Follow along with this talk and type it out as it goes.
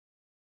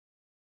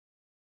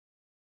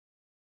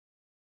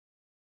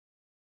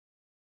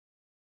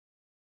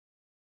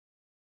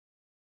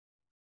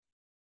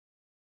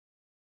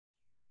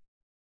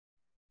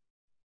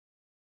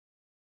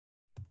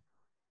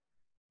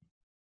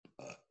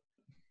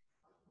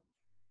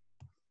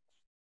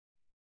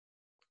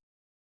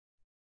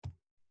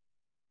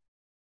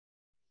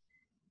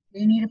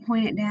You need to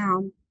point it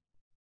down.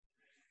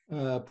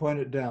 Point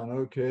it down.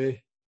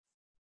 Okay.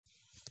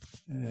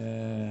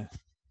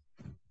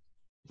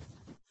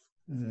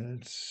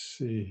 Let's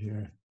see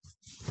here.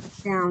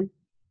 Down.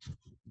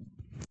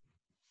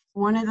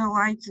 One of the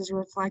lights is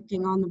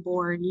reflecting on the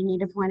board. You need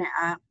to point it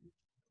up.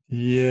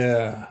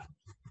 Yeah.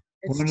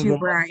 It's One of too the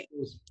bright.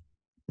 lights,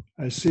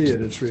 I see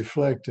it. It's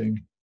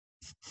reflecting.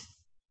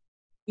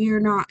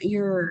 You're not,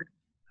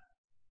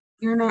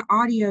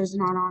 audio's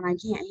not on. I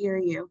can't hear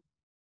you.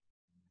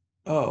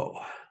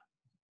 Oh.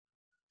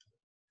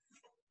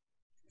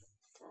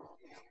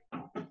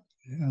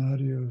 The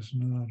audio's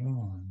not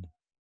on.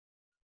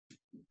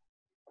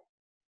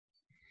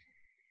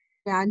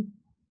 Dad?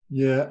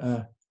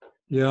 Yeah.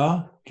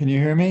 Yeah. Can you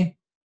hear me?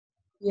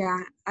 Yeah.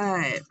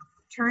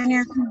 Turn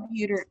your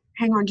computer.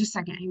 Hang on just a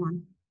second. Hang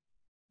on.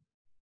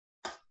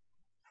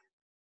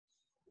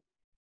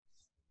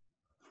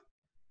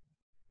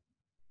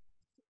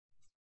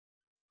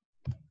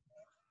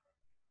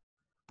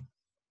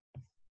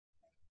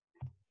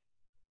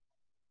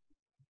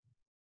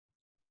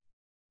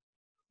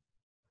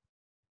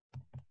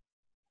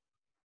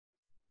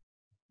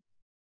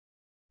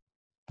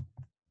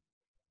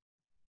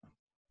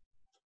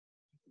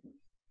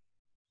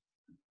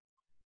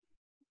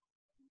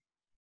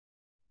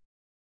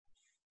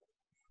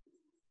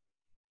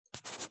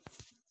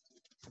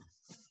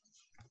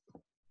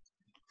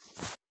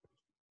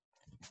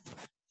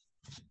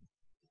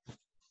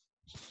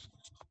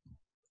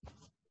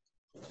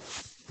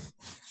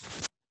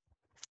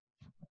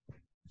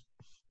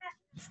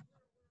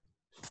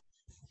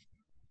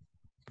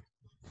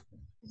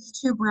 It's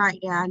too bright,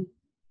 Dad.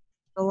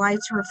 The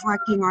light's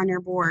reflecting on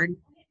your board.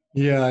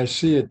 Yeah, I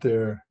see it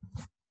there.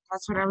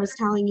 That's what I was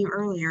telling you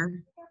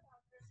earlier.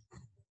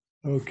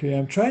 Okay,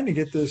 I'm trying to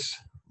get this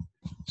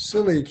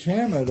silly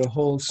camera to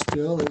hold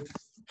still.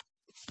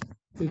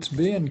 It's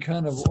being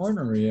kind of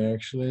ornery,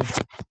 actually.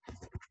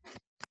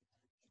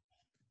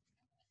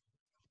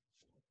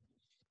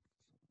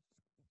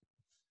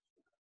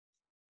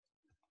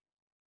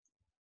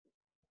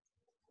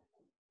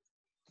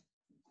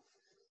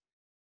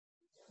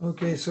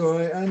 Okay, so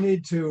I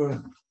need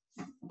to,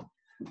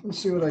 let's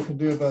see what I can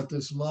do about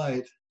this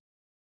light.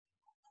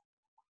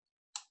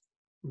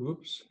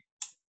 Whoops.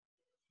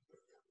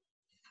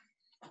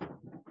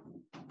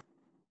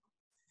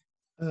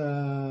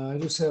 I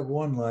just have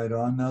one light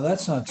on. Now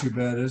that's not too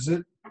bad, is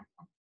it?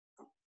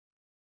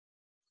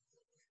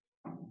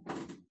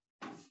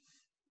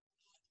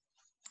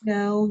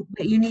 No,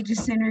 but you need to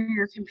center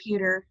your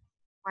computer.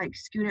 Like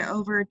scoot it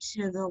over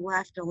to the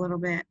left a little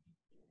bit.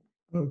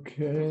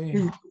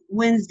 Okay.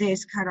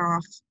 Wednesday's cut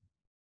off.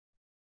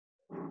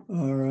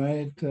 All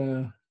right.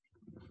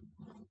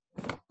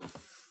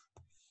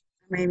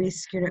 Maybe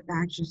scoot it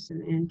back just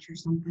an inch or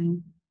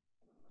something.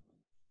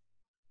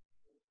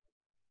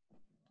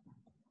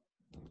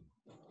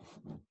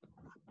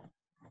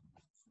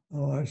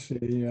 Oh, I see.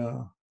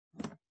 Yeah.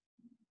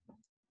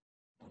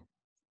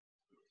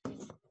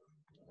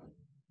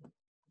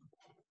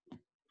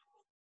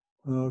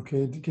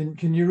 Okay.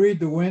 Can you read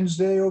the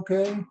Wednesday?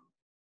 Okay.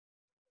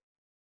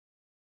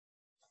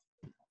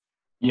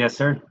 Yes,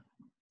 sir.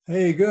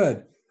 Hey,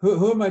 good.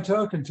 Who am I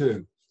talking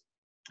to?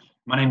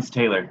 My name's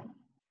Taylor.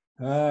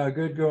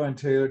 Good going,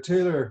 Taylor.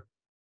 Taylor.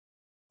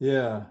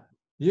 Yeah.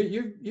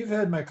 You've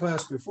had my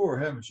class before,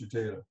 haven't you,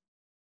 Taylor?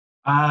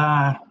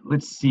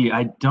 Let's see.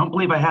 I don't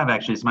believe I have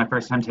actually. It's my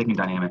first time taking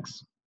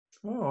dynamics.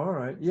 Oh, all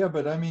right. Yeah,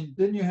 but I mean,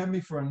 didn't you have me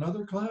for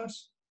another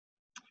class?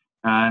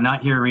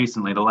 Not here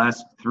recently. The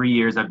last 3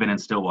 years I've been in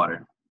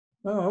Stillwater.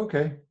 Oh,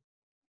 okay.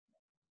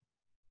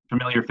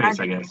 Familiar face,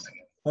 I guess.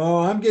 Oh,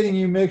 I'm getting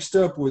you mixed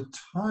up with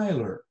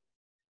Tyler.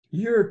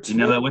 You're You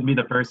know, that wouldn't be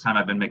the first time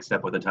I've been mixed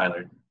up with a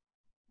Tyler.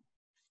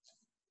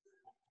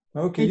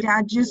 Okay. Hey,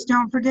 Dad, just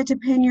don't forget to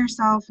pin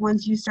yourself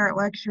once you start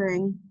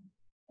lecturing.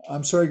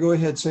 I'm sorry, go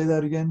ahead. Say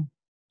that again.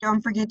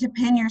 Don't forget to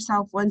pin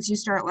yourself once you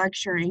start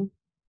lecturing.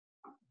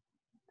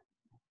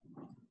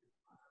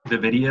 The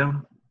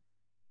video?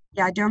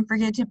 Yeah, don't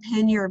forget to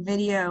pin your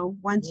video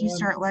once you Yeah,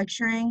 start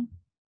lecturing.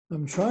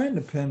 I'm trying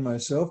to pin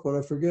myself, but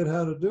I forget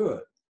how to do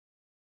it.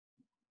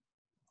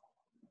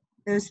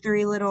 Those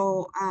three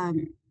little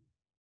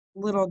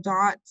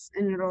dots,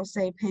 and it'll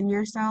say pin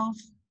yourself.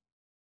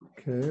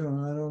 Okay,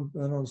 well,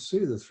 I don't see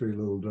the three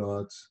little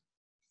dots.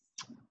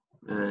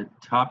 The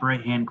top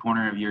right-hand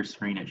corner of your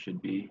screen, it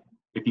should be.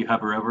 If you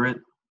hover over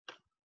it.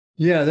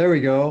 Yeah, there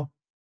we go.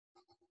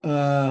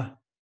 I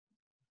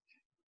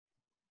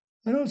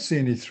don't see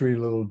any three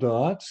little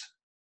dots.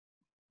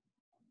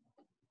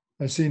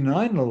 I see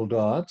 9 little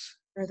dots.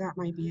 Or that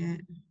might be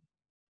it.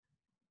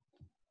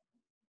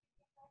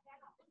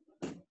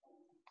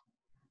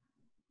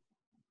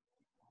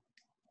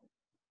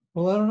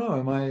 Well, I don't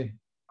know.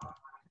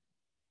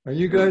 Are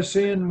you guys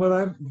seeing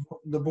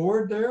the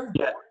board there?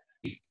 Yeah.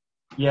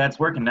 Yeah, it's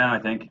working now, I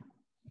think.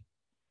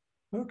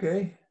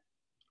 Okay.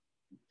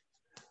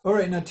 All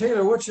right, now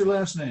Taylor, what's your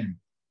last name?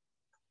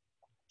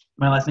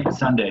 My last name is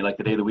Sunday, like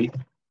the day of the week.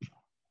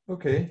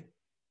 Okay.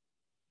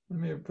 Let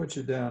me put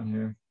you down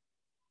here.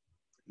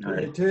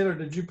 Hey, Taylor,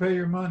 did you pay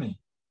your money?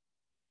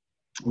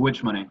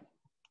 Which money?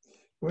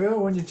 Well,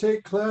 when you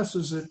take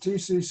classes at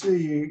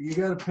TCC, you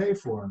got to pay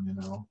for them, you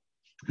know.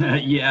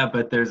 Yeah,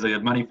 but there's the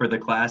money for the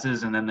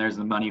classes, and then there's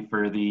the money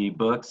for the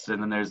books,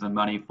 and then there's the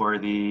money for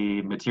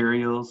the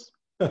materials.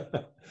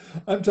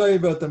 I'm talking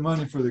about the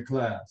money for the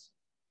class.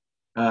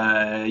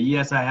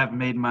 Yes, I have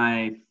made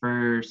my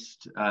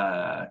first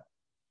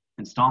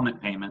installment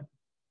payment.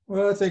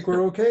 Well, I think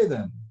we're okay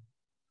then.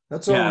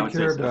 That's all Yeah, I we would say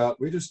care so. about.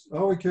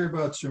 All we care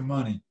about is your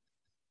money.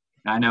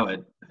 I know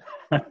it.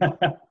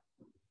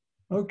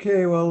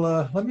 Okay,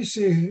 well, let me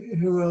see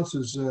who else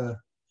is,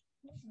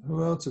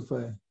 who else if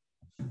I,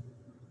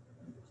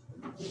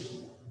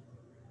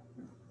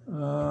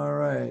 all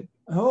right.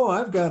 Oh,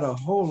 I've got a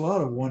whole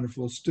lot of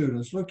wonderful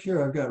students. Look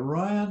here, I've got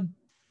Ryan,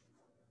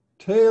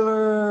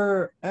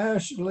 Taylor,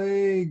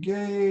 Ashley,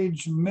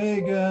 Gage,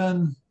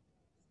 Megan,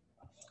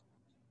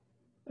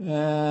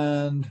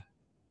 and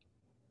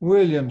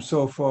William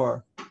so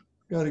far.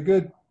 Got a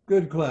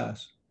good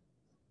class.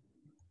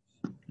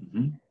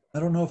 Mhm. I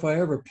don't know if I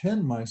ever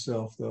pinned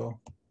myself though.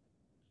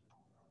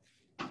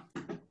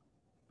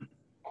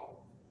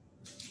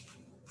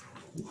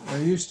 Are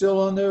you still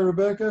on there,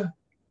 Rebecca?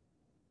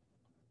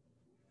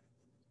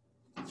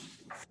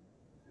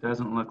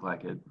 Doesn't look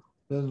like it.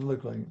 Doesn't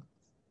look like it.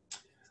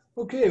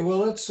 Okay, well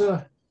let's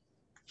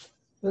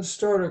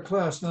start our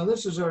class. Now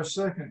this is our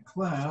second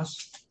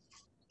class,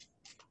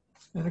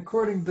 and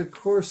according to the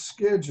course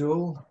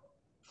schedule,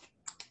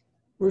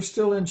 we're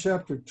still in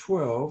chapter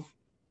 12.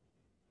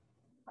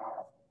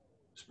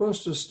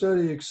 Supposed to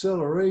study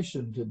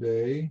acceleration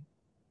today.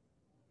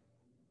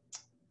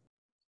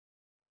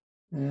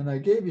 And I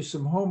gave you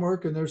some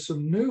homework, and there's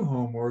some new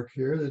homework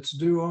here that's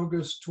due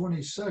August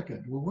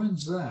 22nd. Well,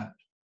 when's that?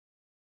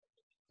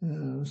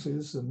 Let's see,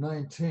 this is the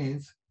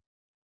 19th.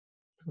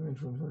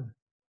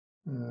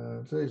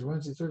 2025. Today's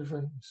Wednesday,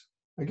 35.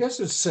 I guess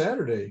it's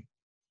Saturday.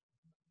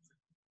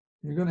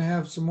 You're going to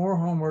have some more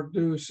homework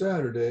due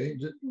Saturday.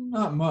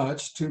 Not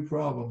much, 2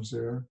 problems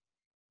there.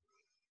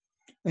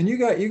 And you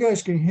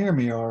guys can hear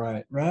me all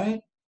right,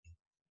 right?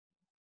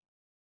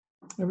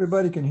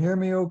 Everybody can hear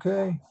me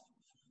okay?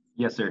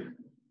 Yes, sir.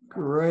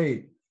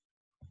 Great.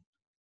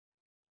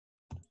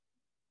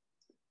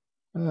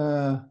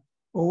 Well,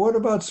 what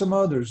about some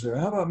others there?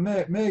 How about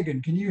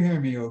Megan? Can you hear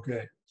me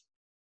okay?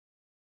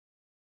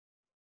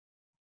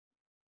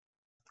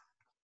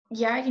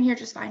 Yeah, I can hear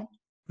just fine.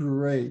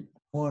 Great.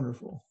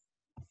 Wonderful.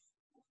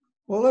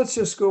 Well, let's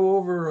just go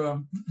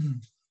over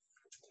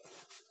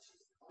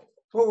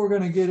what we're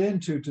going to get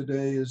into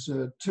today is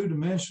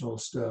two-dimensional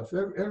stuff.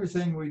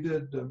 Everything we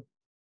did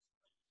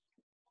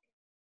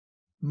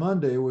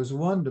Monday was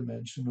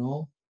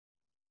one-dimensional,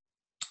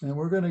 and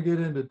we're going to get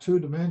into 2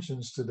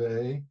 dimensions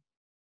today.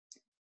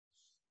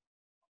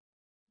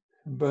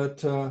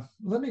 But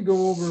let me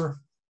go over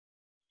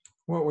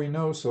what we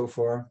know so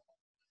far.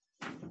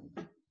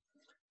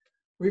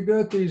 We've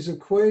got these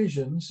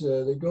equations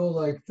that go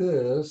like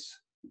this.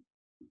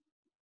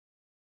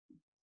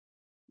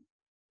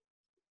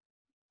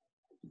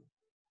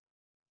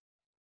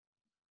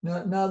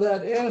 Now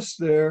that S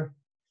there,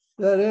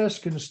 that S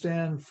can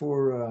stand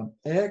for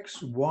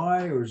X,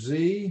 Y, or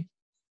Z.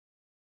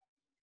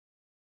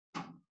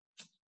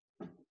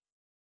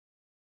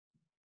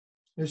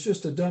 It's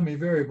just a dummy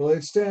variable.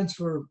 It stands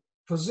for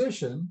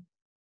position,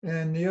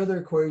 and the other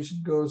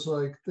equation goes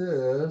like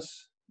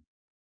this.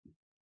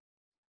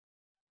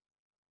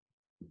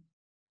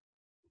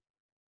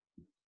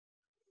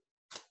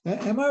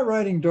 Am I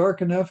writing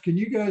dark enough? Can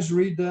you guys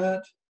read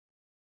that?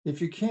 If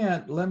you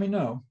can't, let me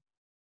know.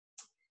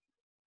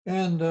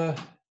 And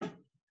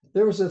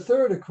there was a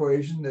third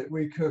equation that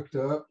we cooked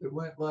up that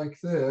went like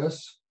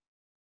this.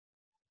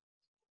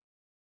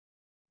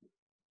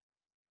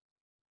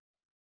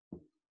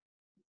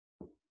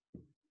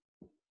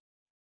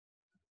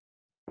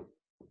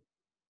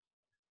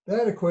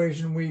 That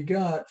equation we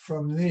got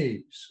from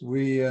these.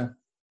 We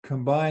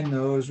combined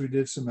those, we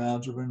did some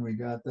algebra, and we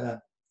got that.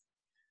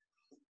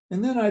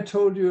 And then I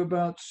told you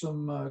about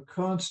some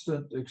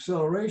constant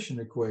acceleration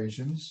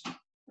equations.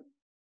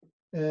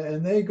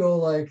 And they go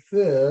like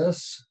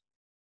this.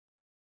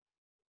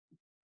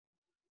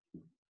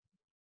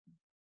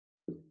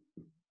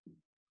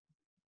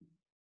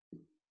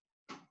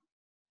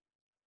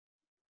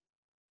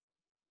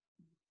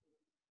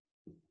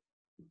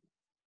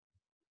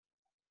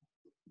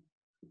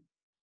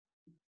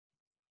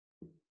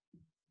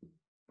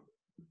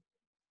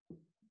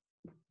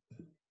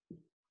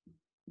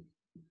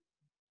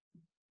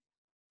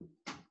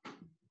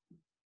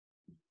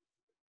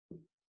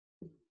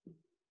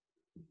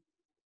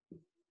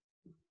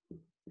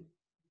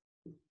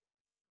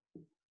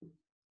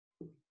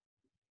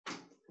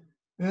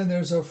 And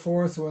there's a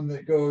fourth one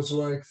that goes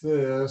like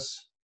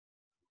this.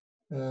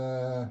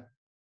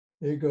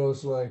 It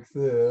goes like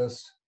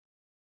this.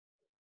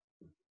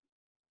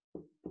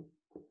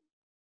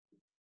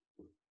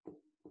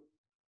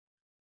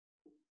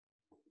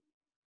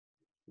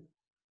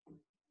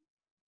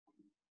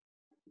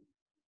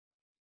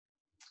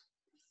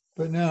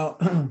 But now,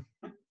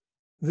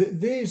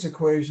 these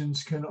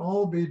equations can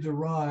all be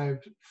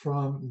derived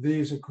from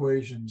these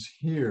equations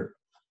here.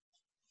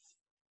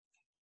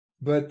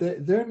 But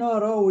they're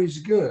not always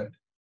good.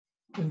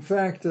 In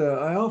fact,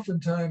 I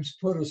oftentimes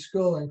put a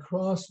skull and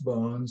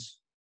crossbones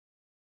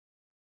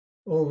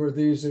over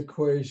these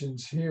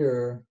equations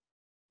here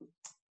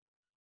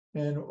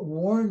and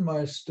warn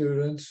my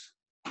students,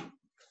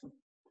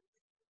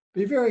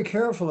 be very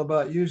careful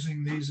about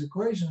using these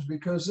equations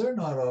because they're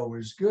not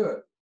always good.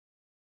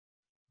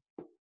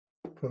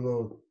 Put a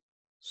little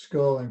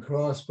skull and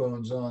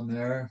crossbones on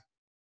there,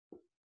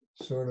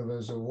 sort of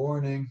as a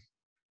warning.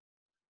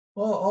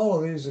 All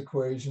of these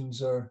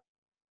equations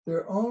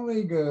they're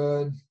only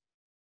good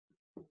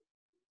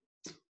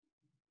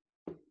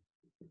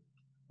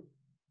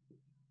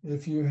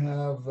if you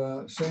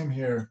have, same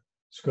here,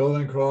 skull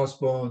and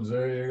crossbones,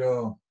 there you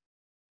go.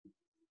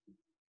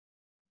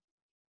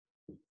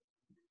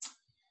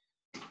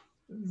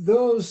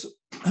 Those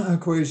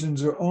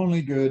equations are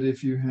only good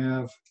if you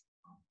have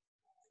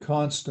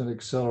constant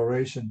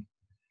acceleration.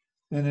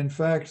 And in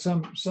fact,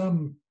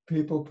 some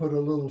people put a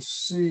little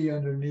C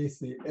underneath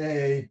the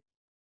A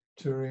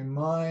to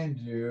remind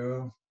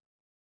you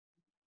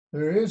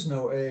there is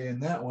no A in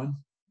that one,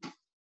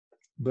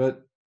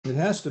 but it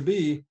has to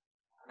be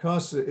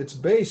constant. It's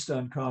based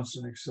on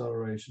constant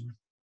acceleration.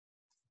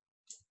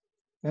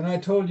 And I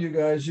told you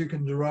guys you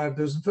can derive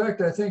those. In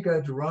fact, I think I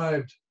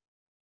derived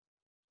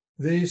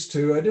these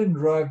two. I didn't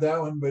derive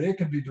that one, but it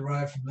can be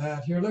derived from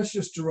that. Here, let's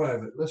just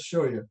derive it. Let's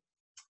show you.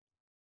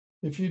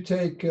 If you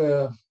take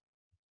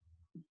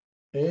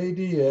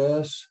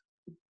ADS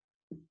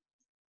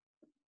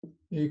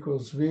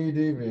equals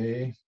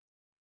VdV,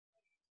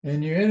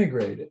 and you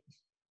integrate it.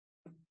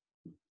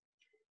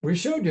 We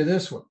showed you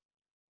this one.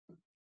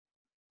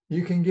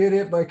 You can get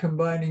it by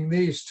combining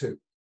these two.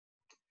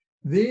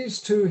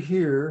 These two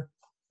here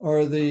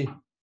are the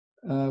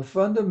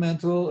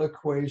fundamental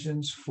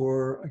equations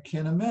for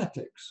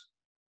kinematics.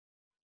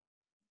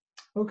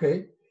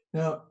 Okay,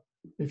 now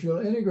if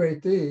you'll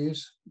integrate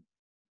these,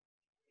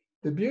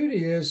 the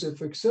beauty is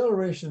if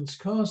acceleration is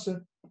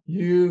constant,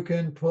 you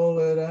can pull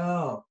it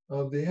out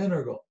of the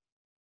integral.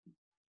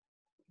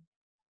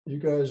 You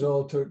guys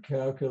all took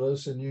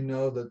calculus and you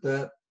know that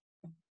that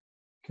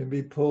can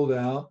be pulled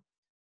out.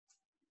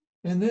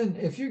 And then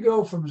if you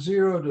go from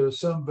 0 to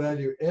some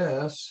value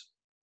s,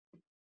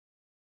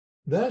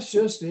 that's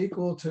just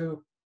equal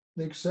to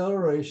the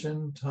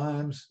acceleration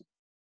times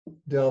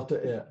delta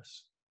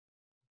s.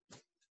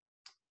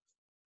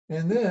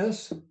 And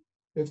this,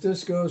 if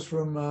this goes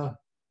from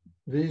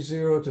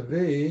v0 to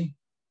v,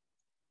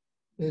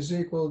 is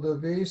equal to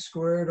v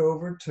squared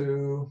over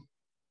 2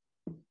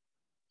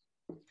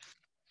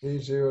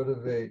 v0 to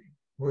v,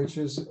 which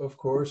is, of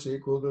course,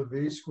 equal to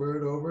v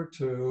squared over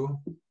 2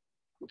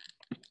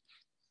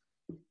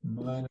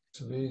 minus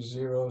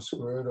v0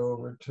 squared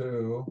over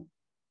 2.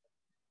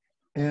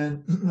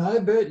 And I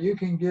bet you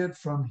can get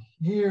from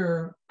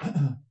here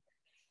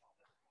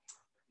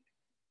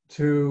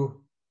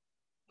to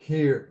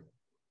here.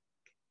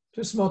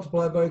 Just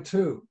multiply by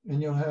 2,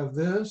 and you'll have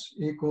this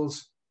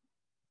equals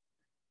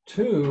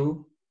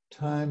 2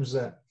 times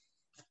that.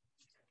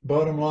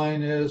 Bottom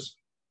line is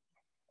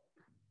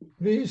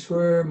v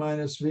squared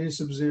minus v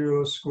sub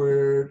 0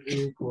 squared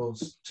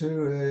equals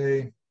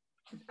 2a,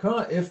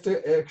 if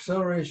the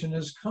acceleration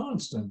is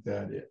constant,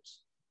 that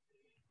is.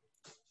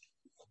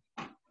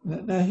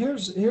 Now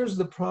here's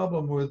the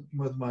problem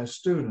with my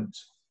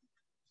students.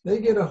 They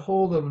get a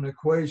hold of an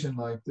equation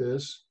like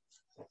this,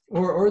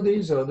 or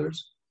these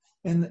others,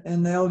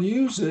 and they'll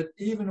use it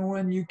even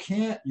when you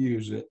can't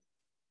use it.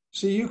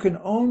 See, you can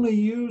only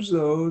use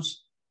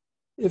those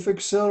if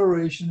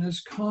acceleration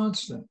is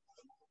constant.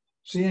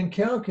 See, in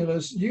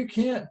calculus, you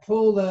can't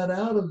pull that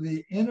out of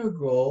the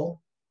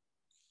integral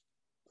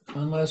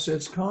unless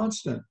it's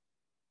constant.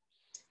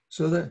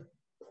 So that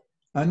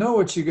I know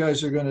what you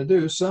guys are going to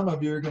do. Some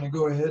of you are going to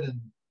go ahead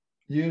and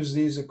use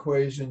these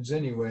equations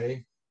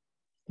anyway,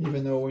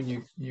 even though when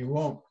you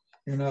won't,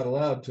 you're not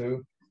allowed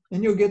to,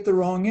 and you'll get the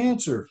wrong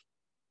answer.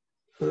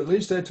 But at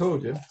least I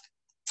told you.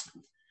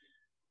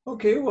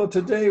 Okay, well,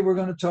 today we're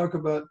going to talk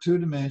about 2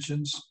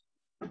 dimensions.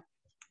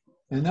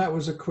 And that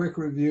was a quick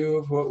review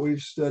of what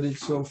we've studied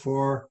so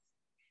far.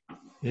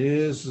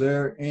 Is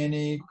there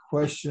any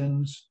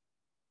questions?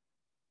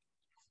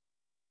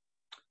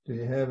 Do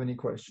you have any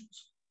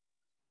questions?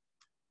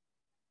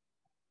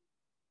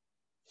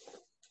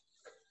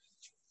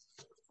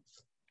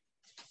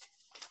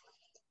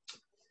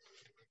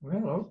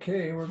 Well,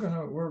 okay, we're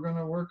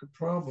gonna work a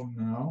problem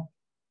now.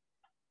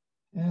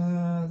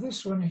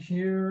 This one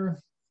here,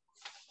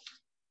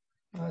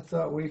 I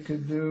thought we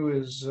could do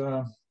is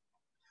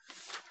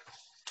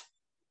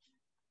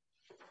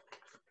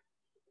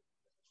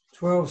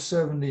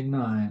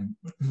 1279.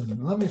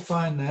 Let me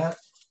find that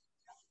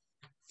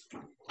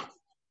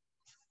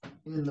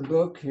in the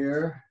book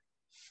here.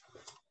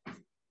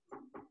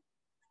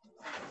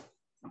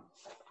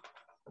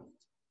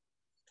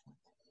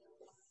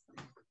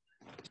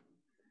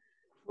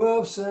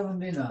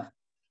 $12.79.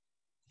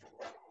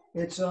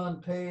 It's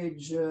on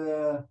page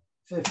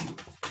 50.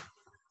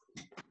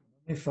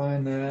 me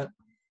find that.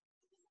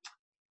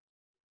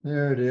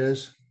 There it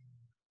is.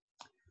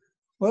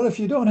 Well, if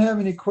you don't have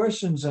any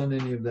questions on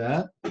any of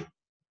that,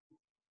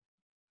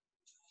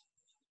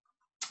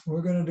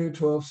 we're going to do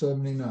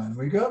 1279.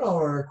 We got all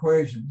our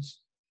equations.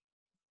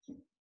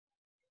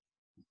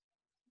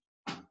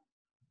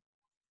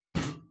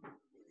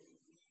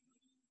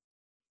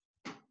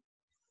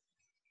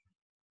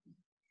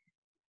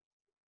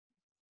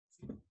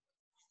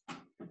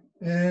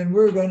 And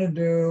we're going to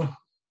do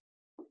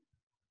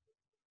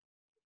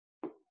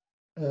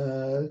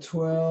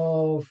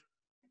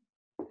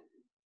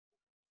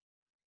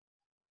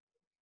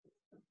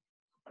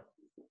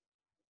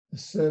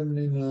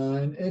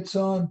 1279. It's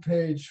on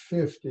page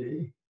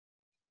 50.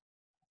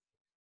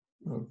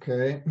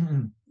 Okay.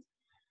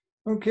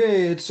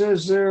 Okay, it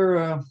says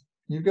there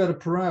you've got a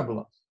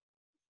parabola.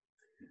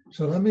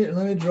 So let me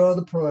draw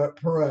the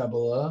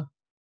parabola.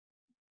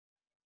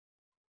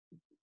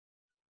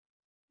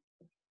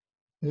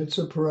 It's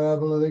a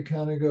parabola that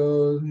kind of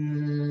goes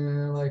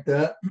like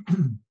that.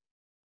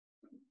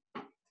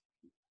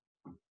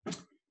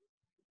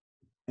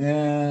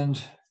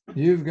 And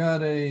you've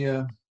got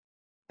a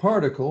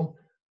particle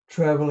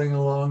traveling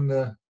along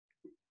the,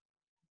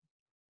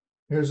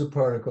 here's a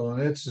particle,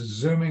 and it's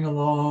zooming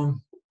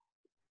along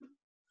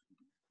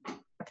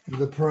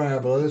the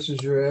parabola. This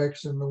is your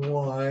x and the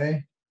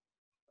y.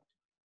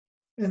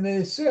 And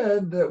they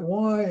said that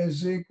y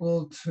is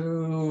equal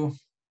to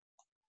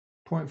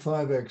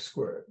 0.5x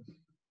squared.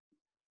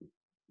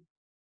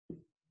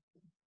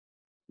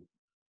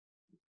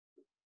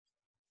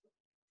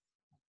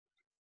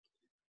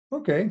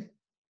 Okay.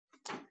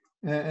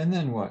 And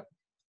then what?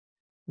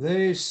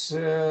 They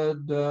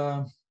said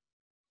the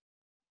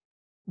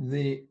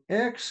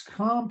x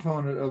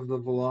component of the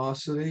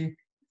velocity,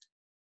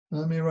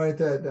 let me write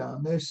that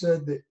down. They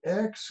said the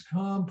x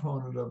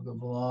component of the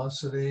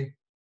velocity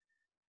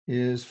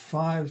is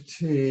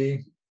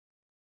 5t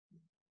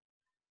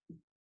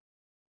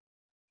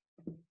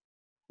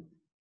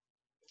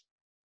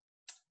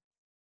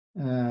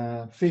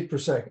feet per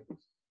second.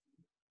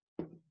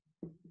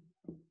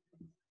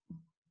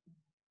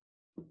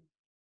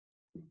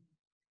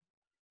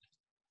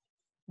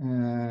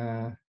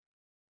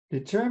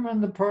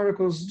 Determine the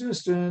particle's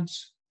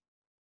distance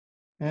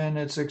and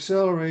its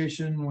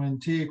acceleration when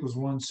t equals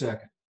 1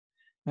 second.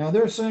 Now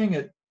they're saying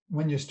it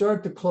when you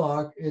start the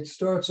clock, it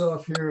starts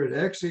off here at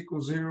x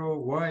equals 0,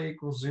 y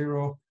equals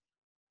 0,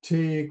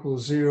 t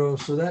equals 0.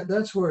 So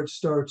that's where it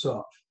starts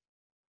off.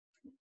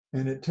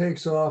 And it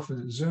takes off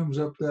and it zooms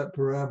up that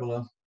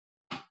parabola.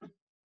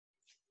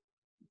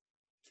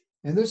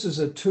 And this is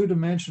a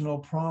two-dimensional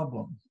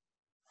problem.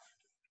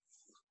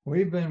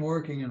 We've been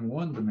working in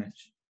one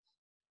dimension.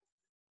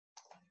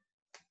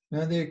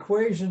 Now the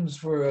equations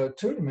for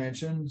 2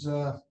 dimensions,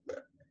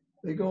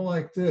 they go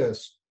like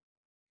this.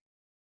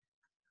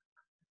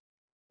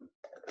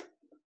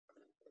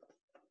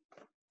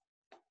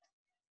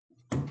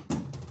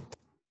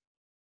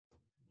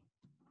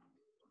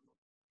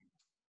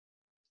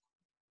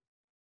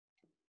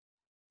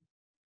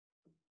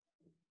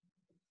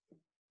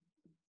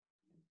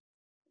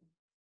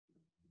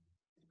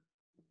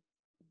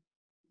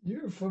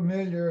 You're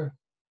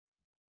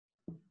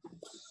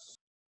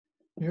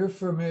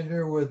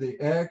familiar with the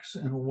x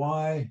and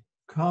y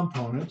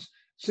components.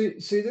 See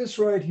this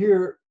right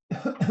here,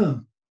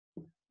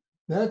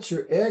 that's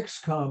your x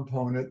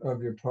component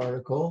of your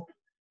particle.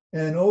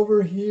 And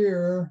over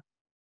here,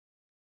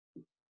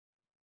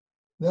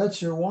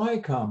 that's your y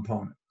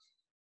component.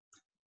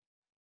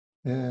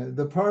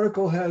 The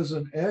particle has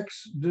an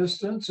x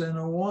distance and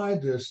a y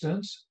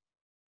distance.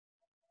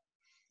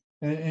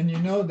 And you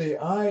know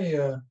the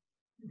I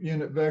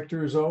unit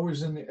vector is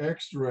always in the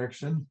x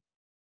direction.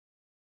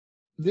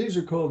 These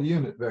are called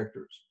unit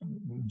vectors.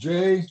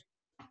 J,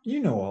 you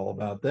know all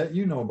about that.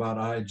 You know about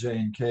I, J,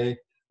 and K.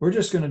 We're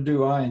just going to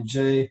do I and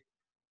J.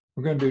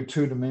 We're going to do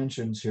 2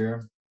 dimensions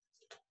here.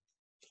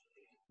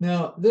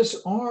 Now,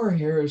 this R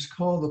here is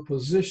called the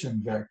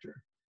position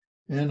vector.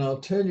 And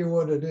I'll tell you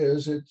what it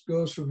is. It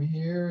goes from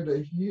here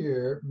to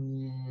here.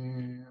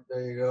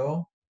 There you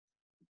go.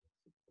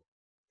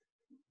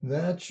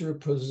 That's your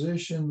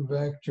position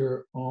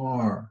vector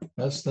R.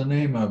 That's the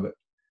name of it.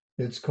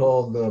 It's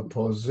called the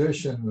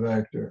position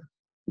vector.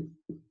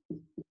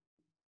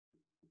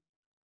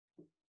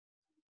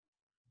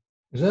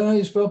 Is that how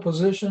you spell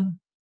position?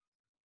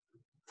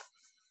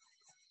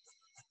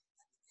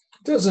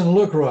 It doesn't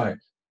look right.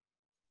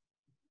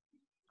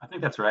 I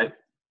think that's right.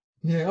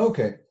 Yeah,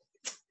 okay.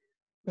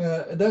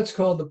 That's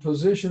called the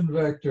position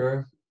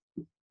vector.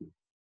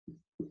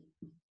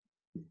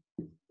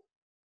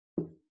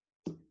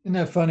 Isn't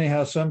that funny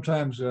how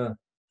sometimes it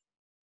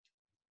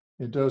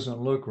doesn't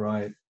look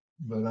right,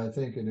 but I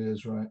think it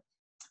is right.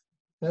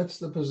 That's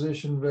the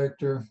position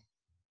vector.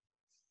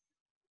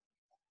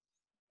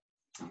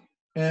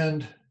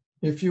 And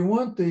if you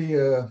want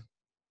the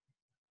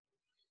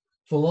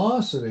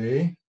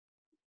velocity,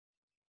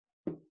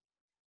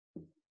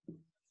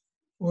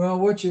 well,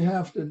 what you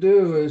have to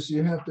do is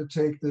you have to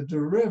take the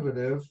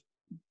derivative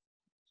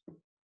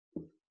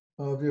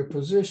of your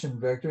position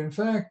vector. In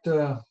fact,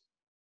 I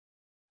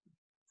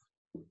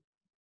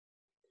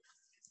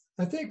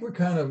think we're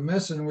kind of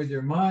messing with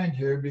your mind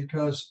here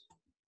because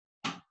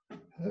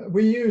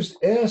we used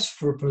S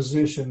for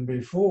position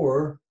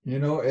before. You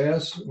know,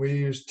 S, we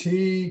used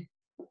T,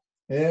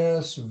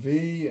 S,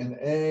 V, and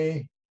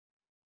A.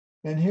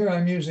 And here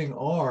I'm using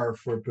R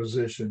for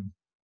position.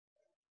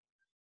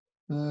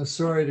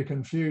 Sorry to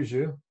confuse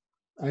you.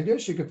 I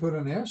guess you could put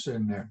an S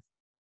in there.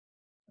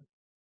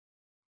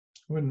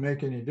 Wouldn't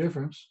make any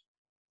difference.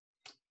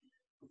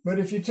 But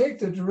if you take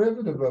the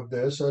derivative of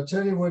this, I'll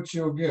tell you what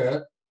you'll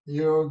get.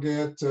 You'll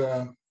get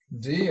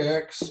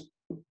dx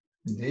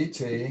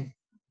dt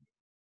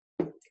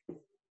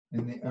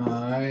in the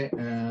I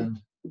and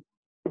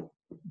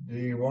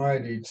dy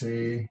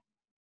dt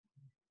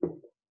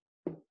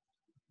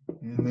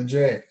in the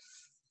j.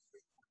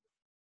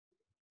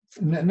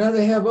 Now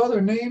they have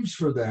other names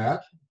for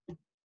that.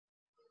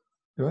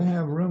 Do I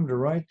have room to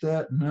write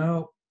that?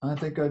 No, I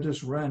think I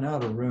just ran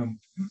out of room.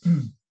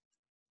 Do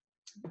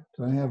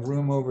I have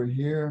room over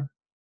here?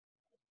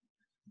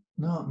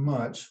 Not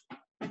much.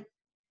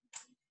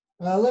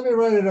 Let me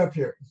write it up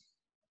here.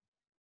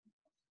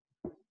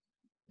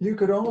 You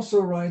could also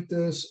write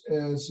this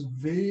as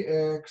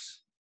Vxi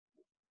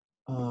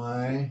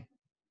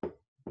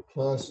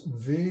plus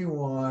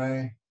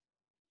Vy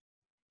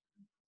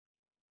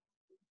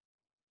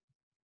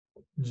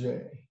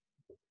j,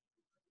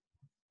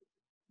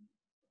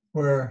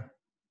 where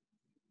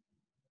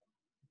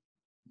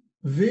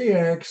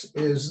Vx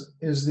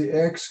is the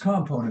x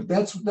component.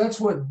 That's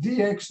what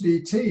dx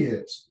dt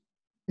is.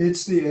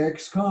 It's the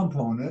x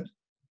component,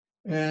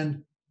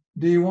 and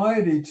dy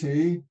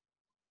dt,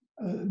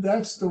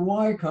 that's the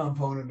y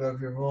component of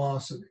your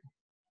velocity.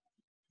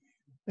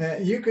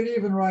 You could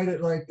even write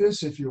it like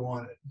this if you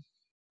wanted.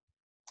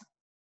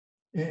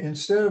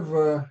 Instead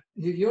of,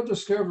 you'll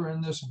discover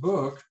in this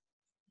book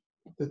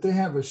that they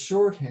have a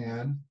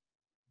shorthand.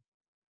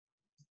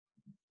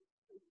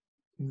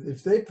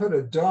 If they put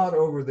a dot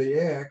over the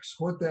x,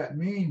 what that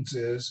means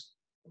is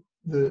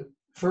the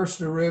first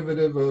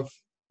derivative of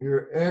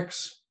your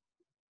x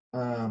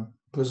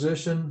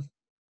position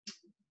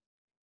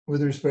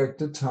with respect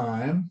to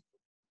time.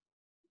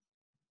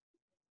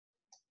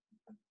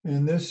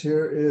 And this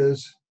here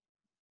is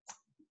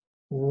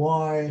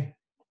y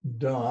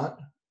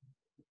dot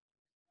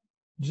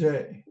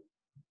j.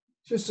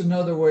 Just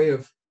another way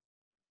of,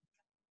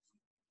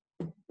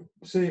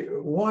 see,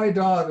 y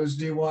dot is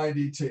dy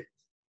dt.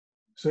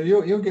 So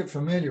you'll get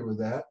familiar with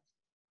that.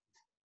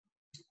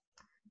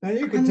 Now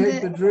you can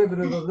take the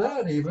derivative of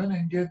that even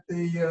and get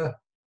the,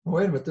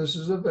 wait a minute, this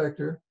is a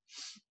vector.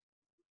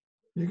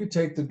 You could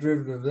take the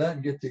derivative of that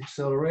and get the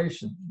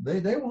acceleration.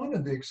 They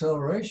wanted the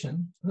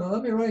acceleration. No,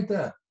 let me write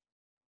that.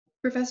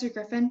 Professor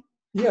Griffin?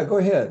 Yeah, go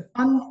ahead.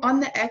 On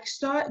the x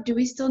dot, do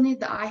we still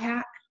need the I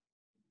hat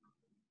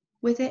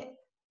with it?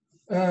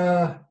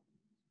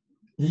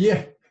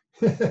 Yeah,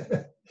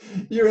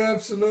 you're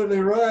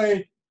absolutely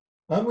right.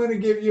 I'm going to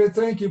give you a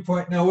thank you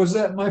point. Now, was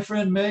that my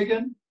friend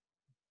Megan?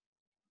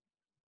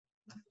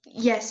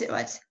 Yes, it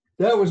was.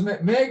 That was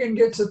Megan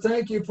gets a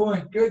thank you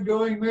point. Good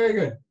going,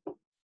 Megan.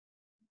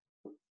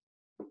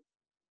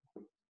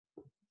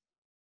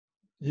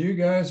 You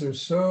guys are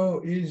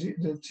so easy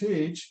to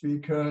teach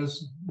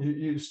because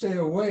you stay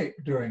awake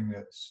during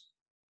this.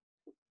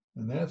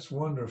 And that's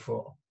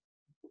wonderful.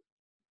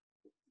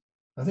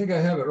 I think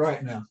I have it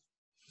right now.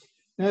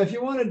 Now, if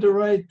you wanted to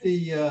write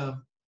the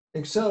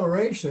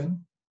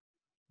acceleration,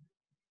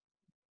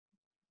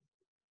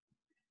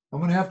 I'm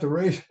going to have to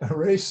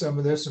erase some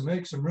of this and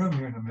make some room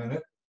here in a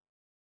minute.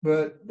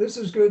 But this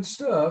is good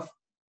stuff.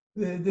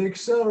 The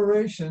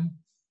acceleration,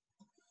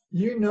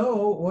 you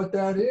know what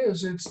that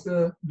is. It's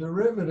the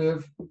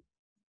derivative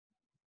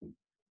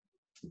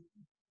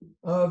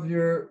of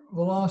your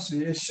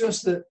velocity. It's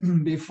just that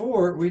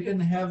before we didn't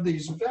have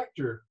these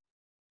vector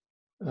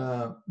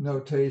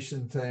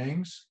notation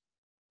things.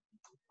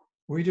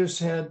 We just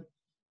had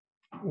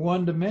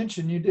one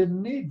dimension. You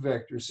didn't need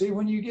vectors. See,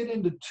 when you get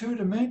into 2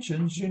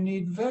 dimensions, you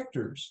need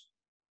vectors.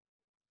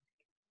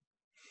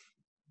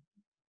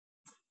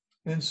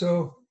 And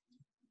so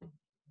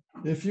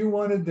if you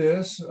wanted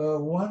this,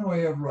 one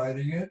way of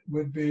writing it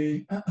would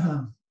be,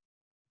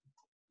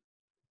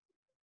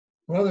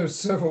 well, there's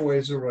several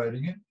ways of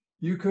writing it.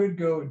 You could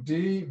go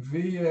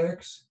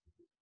dvx.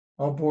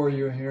 I'll bore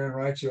you here and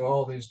write you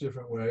all these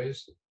different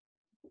ways.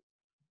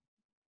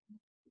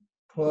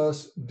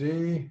 Plus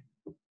d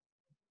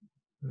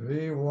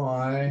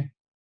Vy.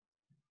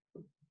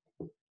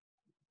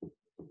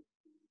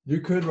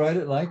 You could write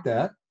it like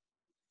that.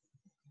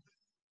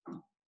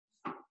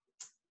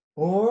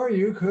 Or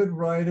you could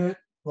write it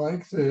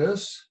like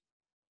this.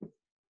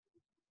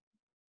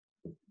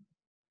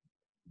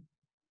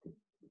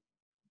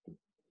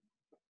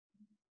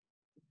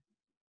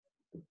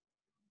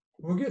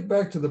 We'll get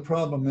back to the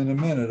problem in a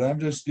minute. I'm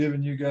just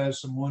giving you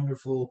guys some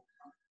wonderful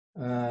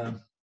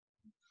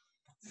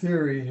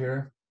theory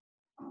here.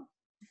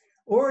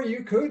 Or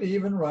you could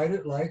even write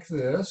it like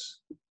this.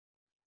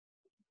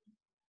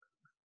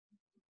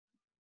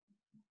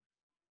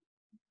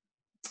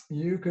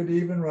 you could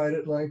even write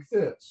it like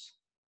this.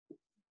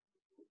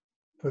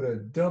 Put a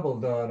double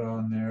dot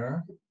on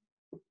there.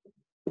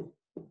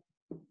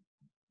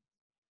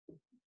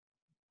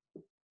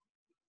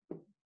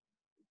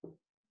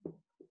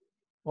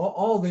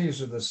 All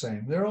these are the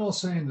same. They're all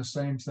saying the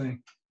same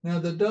thing. Now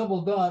the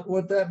double dot,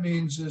 what that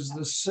means is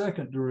the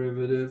second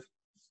derivative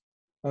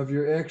of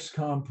your x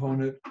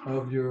component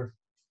of your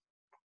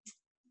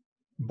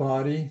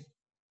body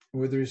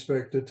with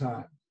respect to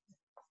time.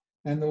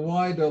 And the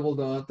y double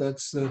dot,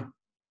 that's the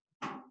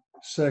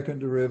second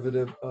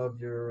derivative of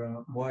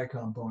your y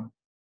component.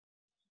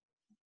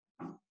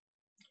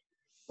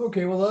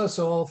 Okay, well, that's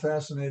all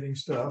fascinating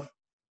stuff,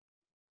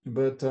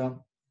 but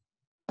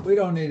we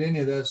don't need any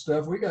of that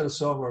stuff. We got to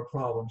solve our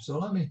problem. So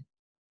let me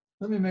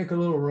make a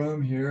little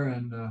room here,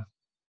 and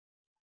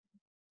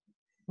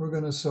we're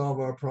going to solve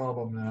our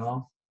problem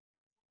now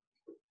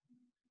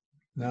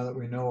that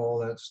we know all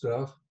that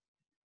stuff.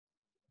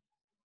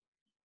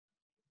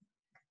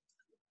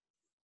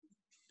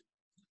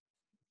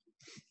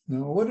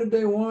 Now, what did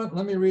they want?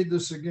 Let me read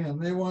this again.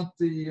 They want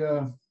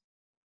the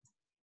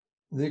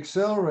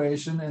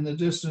acceleration and the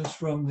distance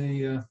from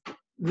the,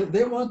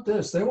 they want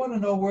this. They want to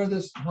know where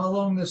this, how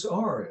long this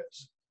r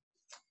is.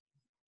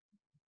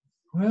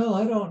 Well,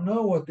 I don't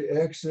know what the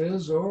x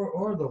is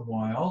or the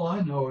y. All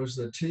I know is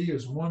that t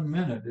is 1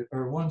 minute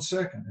or 1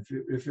 second.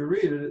 If you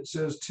read it, it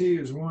says t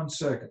is 1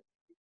 second.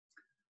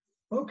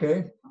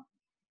 Okay.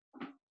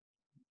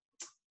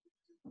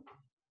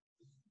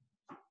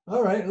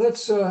 All right,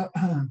 let's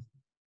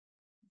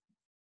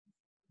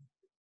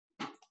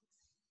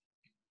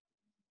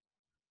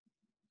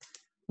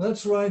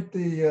write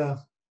the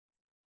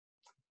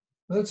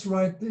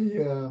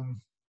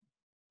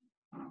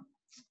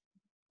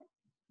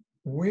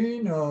we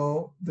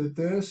know that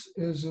this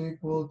is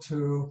equal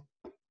to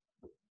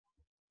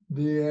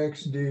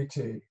dx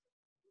dt.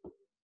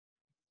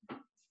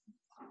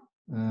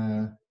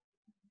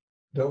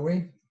 Don't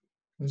we?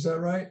 Is that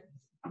right?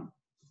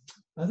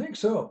 I think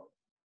so.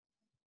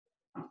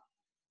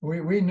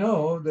 We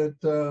know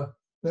that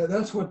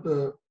that's what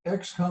the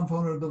x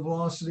component of the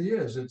velocity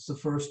is. It's the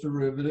first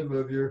derivative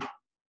of your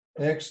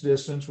x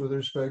distance with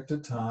respect to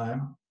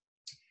time.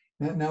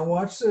 Now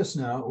watch this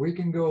now. We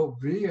can go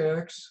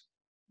Vx,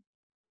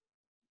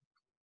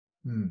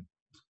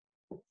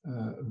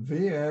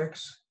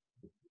 Vx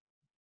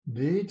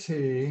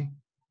dt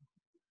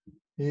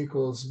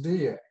equals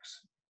dx.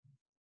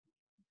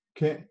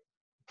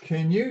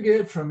 Can you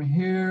get from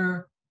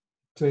here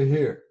to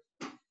here?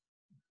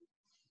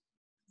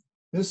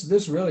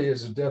 This really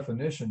is a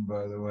definition,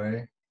 by the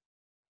way.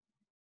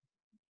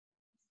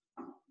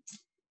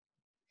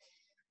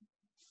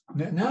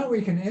 Now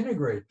we can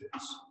integrate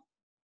this.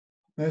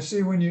 Now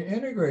see, when you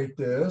integrate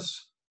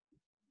this,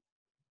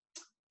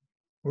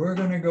 we're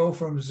going to go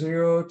from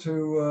 0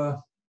 to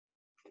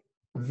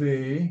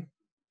v,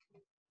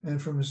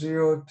 and from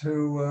 0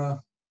 to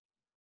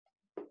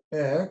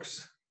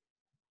x.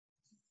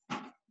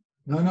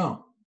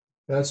 No,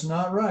 that's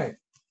not right.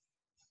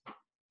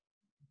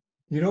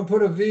 You don't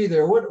put a v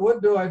there.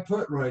 What do I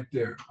put right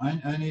there?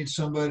 I need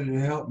somebody to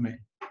help me.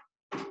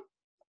 Let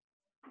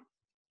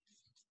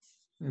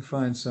me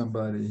find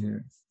somebody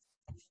here.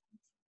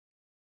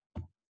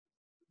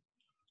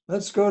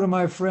 Let's go to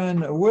my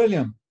friend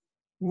William.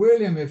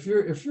 William, if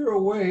you're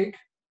awake,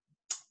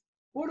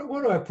 what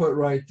do I put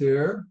right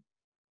there?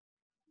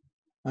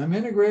 I'm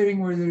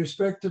integrating with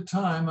respect to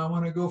time. I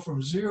want to go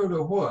from 0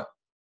 to what?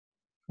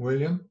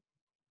 William?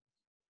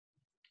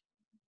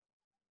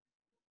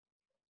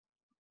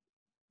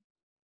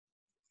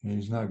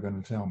 He's not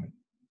going to tell me.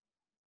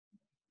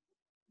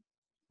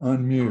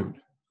 Unmute.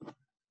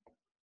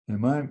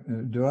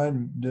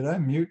 Did I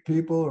mute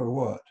people or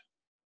what?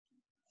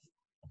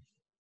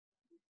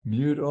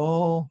 Mute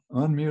all,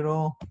 unmute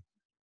all.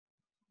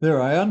 There,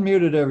 I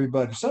unmuted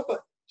everybody.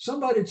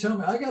 Somebody tell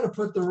me, I got to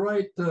put the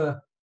right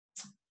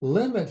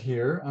limit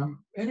here.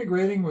 I'm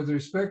integrating with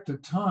respect to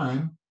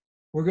time.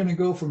 We're going to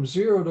go from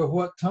 0 to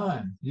what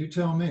time? You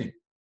tell me.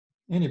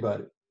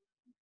 Anybody?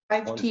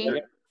 5t.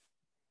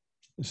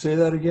 Say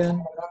that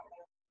again.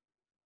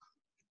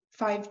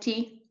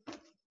 5t.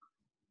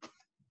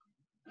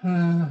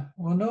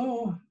 Well,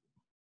 no,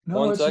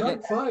 1 it's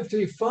second. not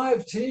 5t.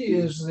 5t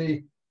is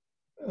the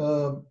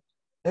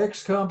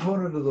x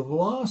component of the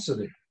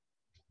velocity.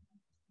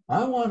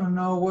 I want to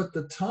know what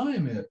the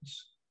time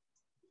is.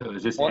 So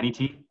is this any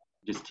t?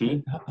 Just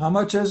t? How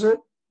much is it?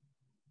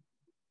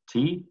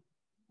 T?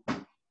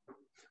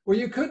 Well,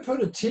 you could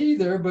put a t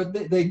there, but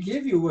they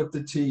give you what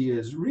the t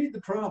is. Read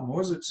the problem.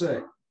 What does it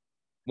say?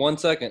 1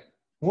 second.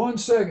 1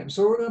 second.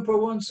 So we're going to put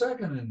 1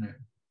 second in there.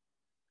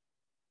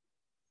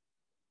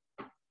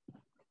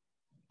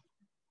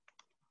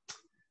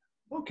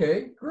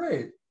 Okay,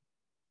 great.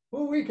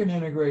 Well, we can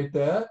integrate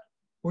that.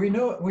 We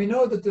know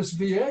that this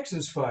Vx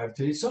is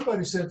 5t.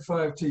 Somebody said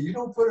 5t. You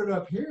don't put it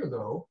up here,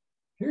 though.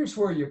 Here's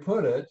where you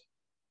put it.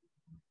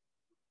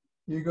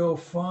 You go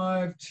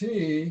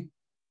 5t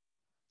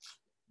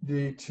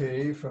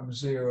dt from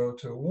 0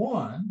 to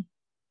 1.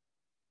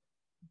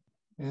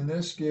 And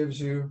this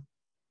gives you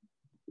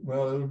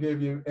well, it'll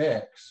give you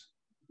X.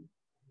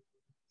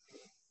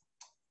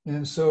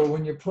 And so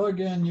when you plug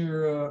in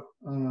your,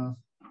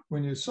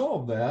 when you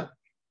solve that,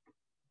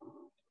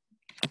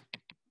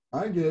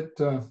 I get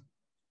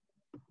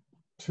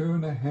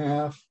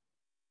 2.5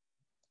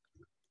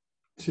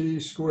 t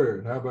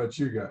squared. How about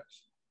you guys?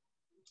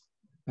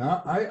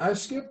 Now I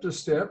skipped a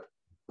step.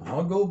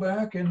 I'll go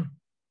back and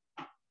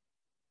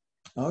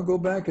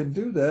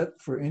do that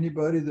for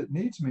anybody that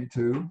needs me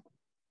to.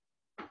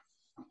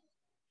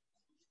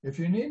 If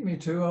you need me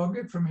to, I'll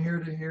get from here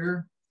to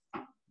here.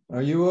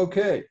 Are you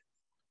okay?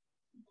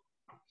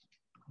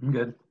 I'm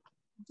good.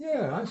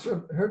 Yeah, I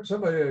heard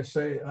somebody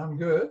say I'm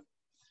good.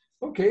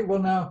 Okay, well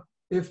now,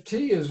 if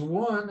t is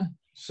 1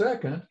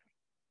 second,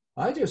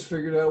 I just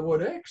figured out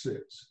what x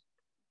is.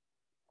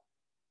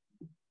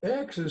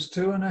 X is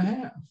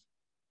 2.5.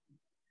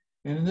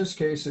 And in this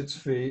case, it's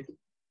feet.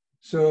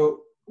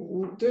 So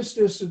this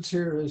distance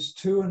here is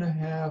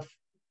 2.5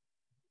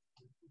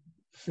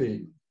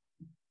 feet.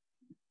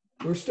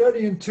 We're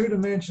studying 2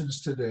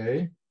 dimensions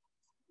today.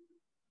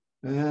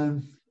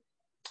 And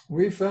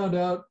we found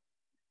out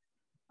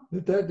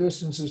that that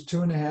distance is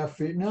 2.5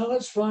 feet. Now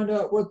let's find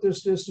out what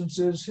this distance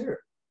is here.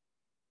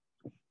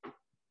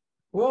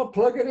 Well,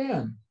 plug it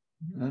in.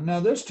 And now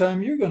this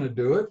time you're going to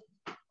do it.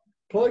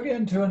 Plug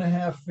in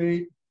 2.5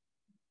 feet.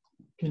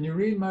 Can you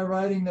read my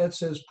writing? That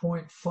says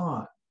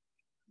 0.5.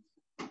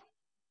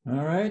 All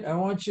right, I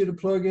want you to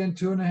plug in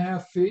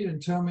 2.5 feet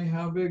and tell me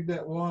how big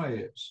that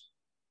y is.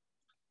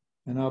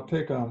 And I'll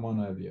pick on one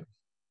of you.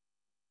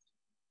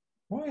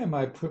 Why am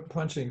I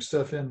punching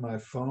stuff in my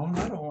phone?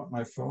 I don't want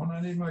my phone, I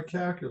need my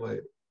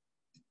calculator.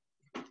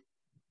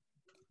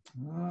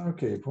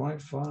 Okay,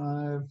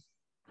 0.5.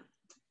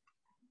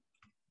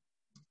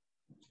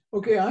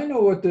 Okay, I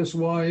know what this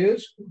y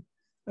is.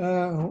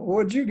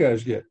 What'd you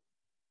guys get?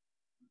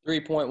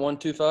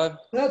 3.125.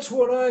 That's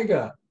what I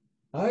got.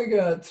 I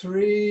got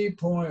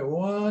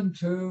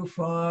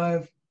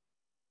 3.125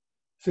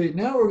 feet.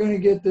 Now we're going to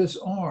get this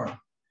r.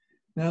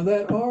 Now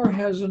that r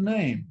has a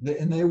name,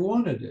 and they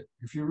wanted it.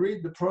 If you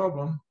read the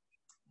problem,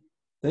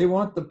 they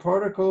want the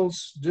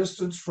particle's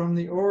distance from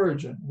the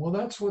origin. Well,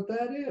 that's what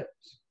that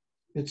is.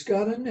 It's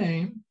got a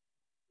name.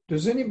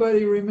 Does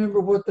anybody remember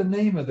what the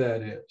name of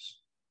that is?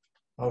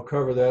 I'll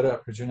cover that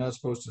up because you're not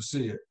supposed to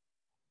see it.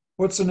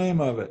 What's the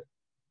name of it?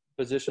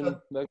 Position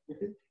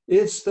vector.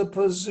 It's the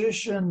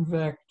position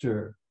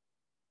vector.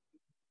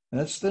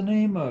 That's the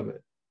name of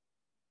it.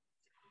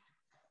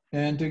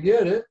 And to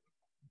get it,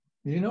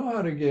 you know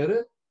how to get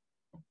it.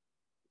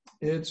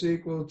 It's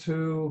equal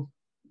to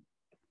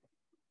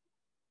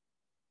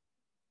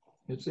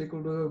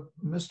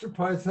Mr.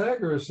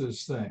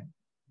 Pythagoras's thing.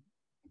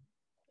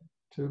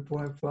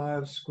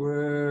 2.5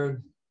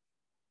 squared,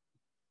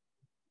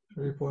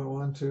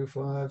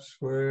 3.125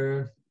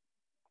 squared.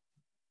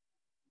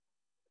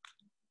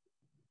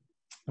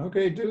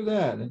 Okay, do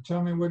that and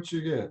tell me what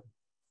you get.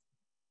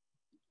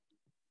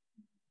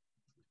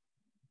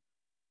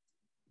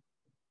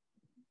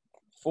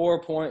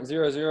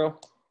 .00.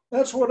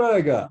 That's what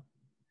I got.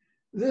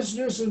 This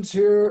distance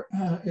here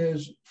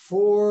is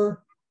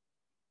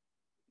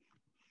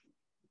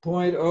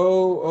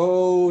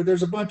 4.00.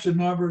 There's a bunch of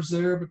numbers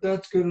there, but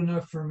that's good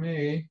enough for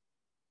me.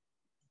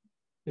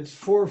 It's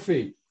 4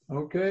 feet,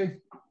 okay?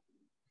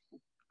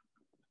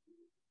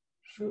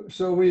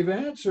 So we've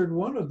answered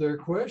one of their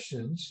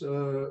questions.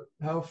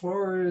 How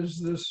far is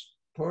this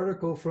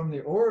particle from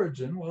the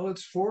origin? Well,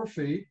 it's 4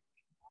 feet.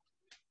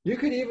 You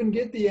could even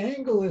get the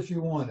angle if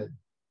you wanted.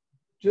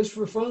 Just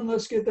for fun,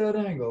 let's get that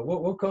angle.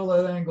 We'll call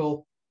that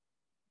angle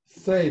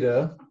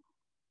theta.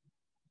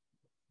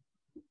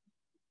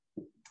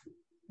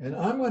 And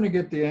I'm going to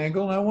get the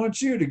angle, and I want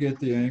you to get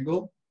the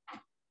angle.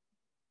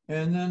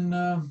 And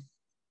then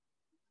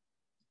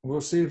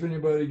we'll see if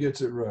anybody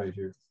gets it right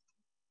here.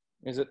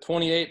 Is it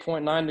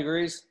 28.9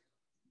 degrees?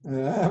 I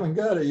haven't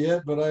got it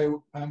yet, but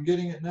I'm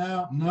getting it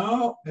now.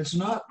 No, it's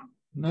not.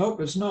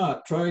 Nope, it's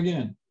not. Try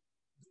again.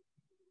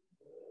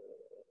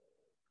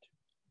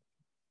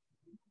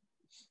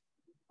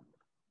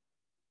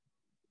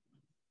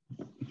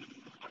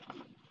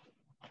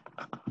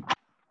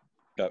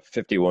 Got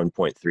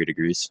 51.3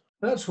 degrees.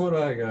 That's what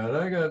I got.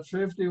 I got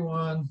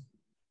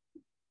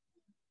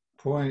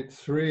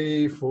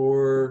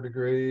 51.34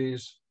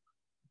 degrees.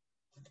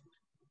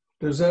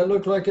 Does that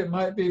look like it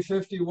might be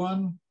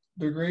 51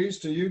 degrees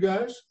to you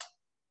guys?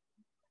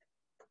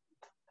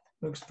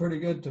 Looks pretty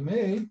good to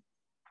me.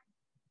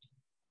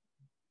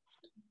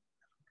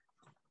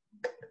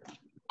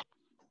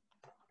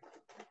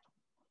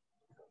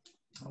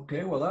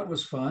 Okay, well, that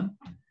was fun.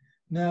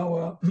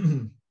 Now,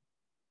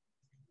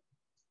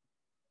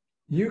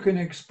 you can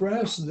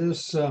express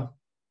this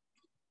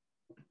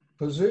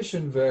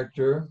position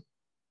vector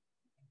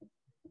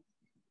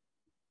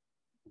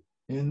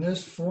in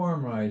this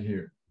form right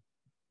here.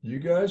 You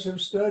guys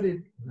have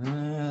studied,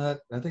 I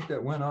think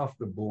that went off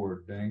the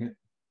board, dang it.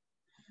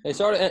 Hey,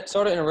 sorry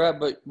to interrupt,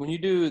 but when you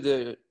do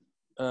the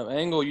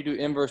angle, you do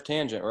inverse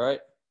tangent, right?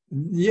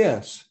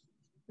 Yes,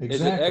 exactly.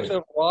 Is it x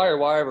over y or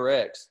y over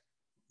x?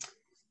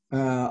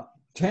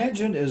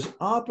 Tangent is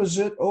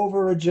opposite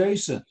over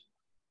adjacent.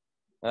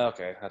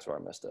 Okay, that's where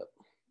I messed up.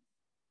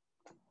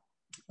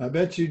 I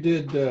bet you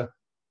did. I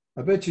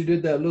bet you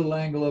did that little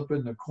angle up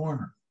in the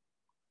corner.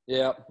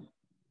 Yep.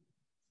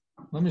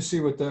 Let me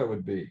see what that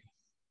would be.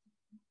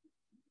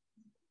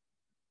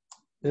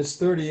 It's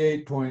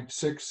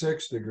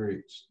 38.66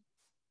 degrees.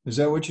 Is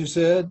that what you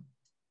said?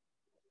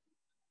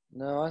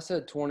 No, I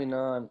said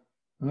 29.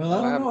 Well,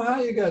 I don't know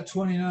how you got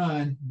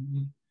 29.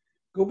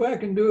 Go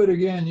back and do it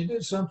again. You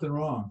did something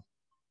wrong.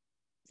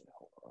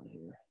 Hold on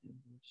here.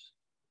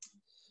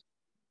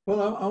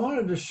 Well, I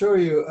wanted to show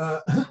you,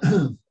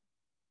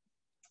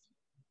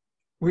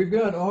 we've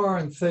got R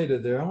and theta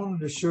there. I wanted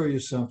to show you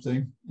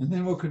something, and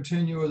then we'll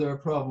continue with our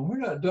problem. We're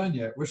not done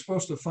yet. We're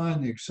supposed to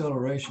find the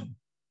acceleration.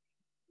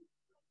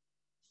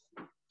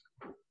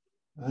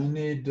 I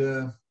need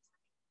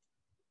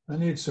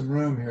some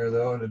room here,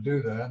 though, to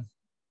do that.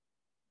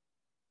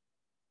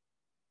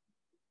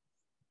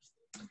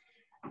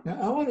 Now,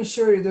 I want to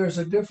show you there's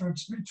a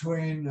difference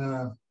between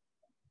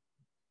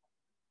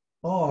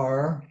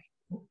R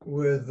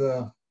with,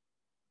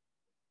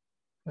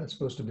 that's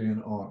supposed to be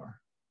an R,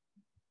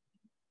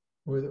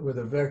 with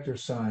a vector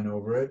sign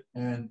over it,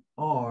 and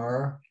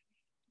R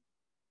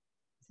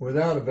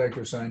without a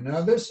vector sign.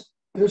 Now, this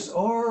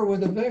R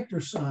with a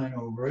vector sign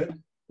over it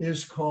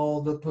is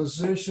called the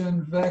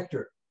position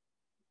vector.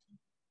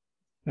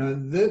 Now,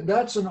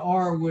 that's an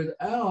R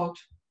without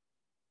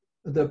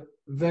the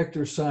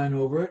vector sign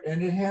over it,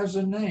 and it has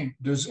a name.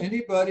 Does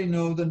anybody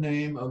know the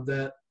name of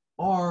that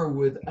R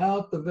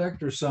without the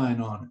vector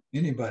sign on it?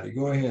 Anybody?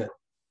 Go ahead.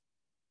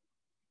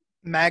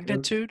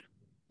 Magnitude?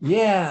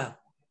 Yeah,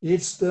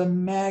 it's the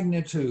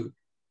magnitude.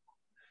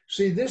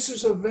 See, this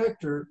is a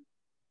vector.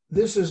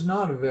 This is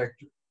not a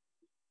vector.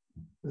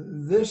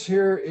 This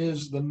here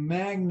is the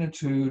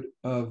magnitude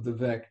of the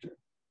vector.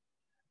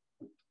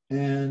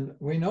 And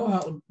we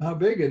know how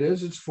big it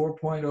is. It's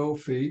 4.0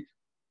 feet.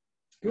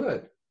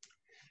 Good.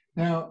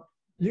 Now,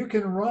 you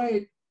can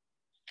write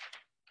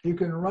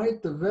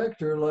the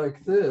vector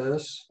like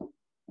this.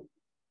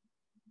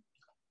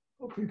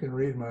 Hope you can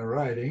read my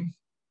writing.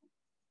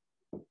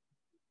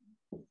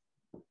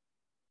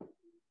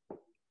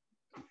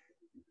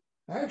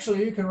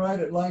 Actually, you can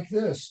write it like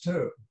this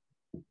too.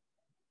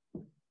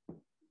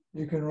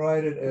 You can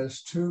write it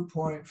as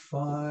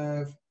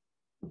 2.5,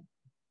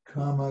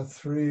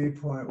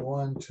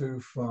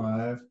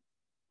 3.125.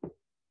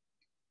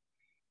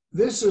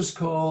 This is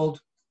called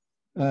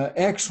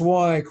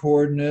XY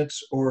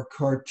coordinates or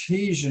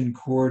Cartesian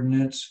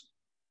coordinates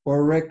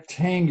or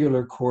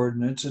rectangular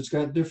coordinates. It's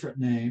got different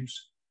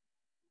names.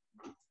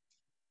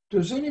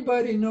 Does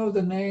anybody know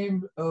the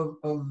name of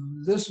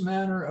this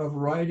manner of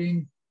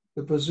writing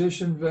the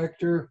position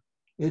vector?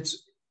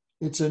 It's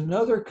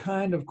another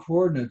kind of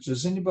coordinates.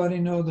 Does anybody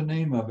know the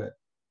name of it?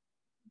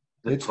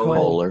 It's called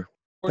Polar.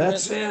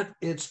 That's it.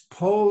 It's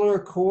polar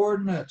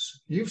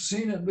coordinates. You've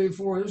seen it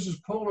before. This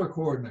is polar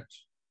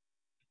coordinates.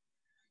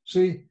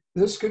 See,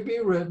 this could be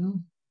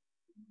written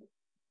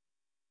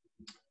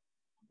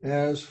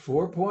as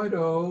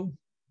 4.0,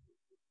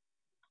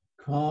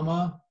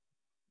 comma,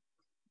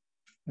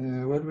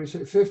 what did we say?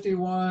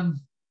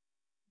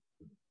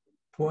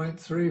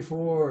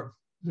 51.34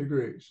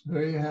 degrees.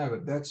 There you have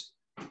it. That's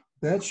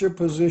your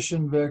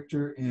position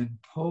vector in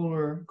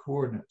polar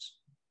coordinates.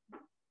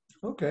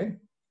 Okay,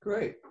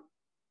 great.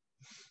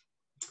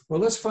 Well,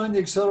 let's find the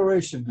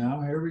acceleration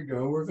now. Here we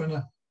go.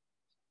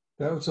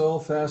 That was all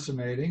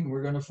fascinating.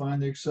 We're going to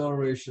find the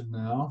acceleration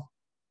now.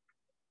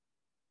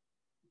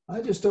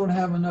 I just don't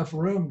have enough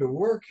room to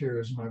work here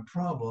is my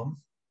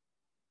problem.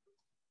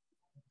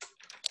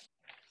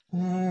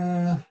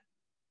 Let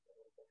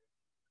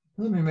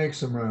me make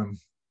some room.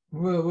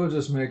 We'll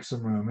just make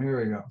some room.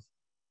 Here we go.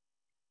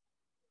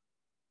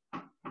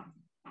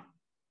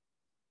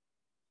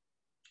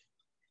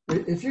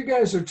 If you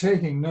guys are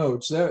taking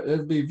notes,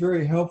 that'd be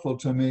very helpful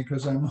to me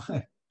because I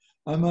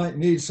might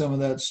need some of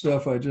that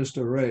stuff I just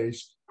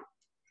erased.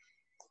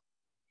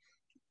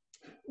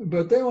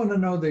 But they want to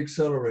know the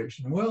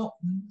acceleration. Well,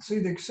 see,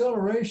 the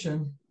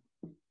acceleration,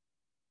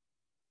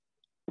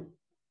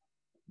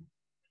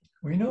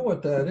 we know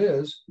what that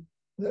is.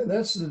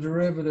 That's the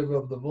derivative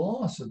of the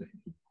velocity.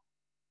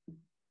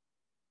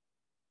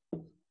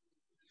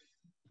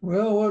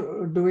 Well,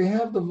 what do we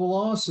have the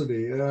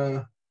velocity?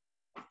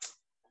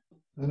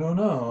 I don't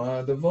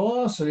know. The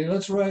velocity,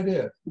 let's write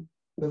it.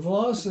 The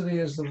velocity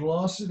is the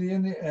velocity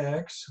in the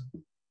x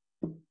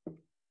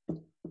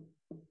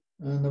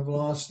and the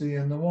velocity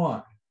in the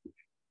y.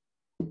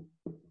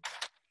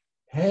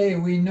 Hey,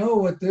 we know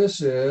what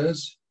this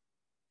is.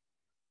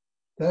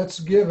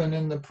 That's given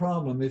in the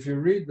problem. If you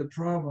read the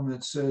problem,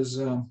 it says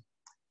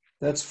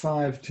that's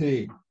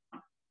 5t.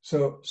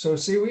 So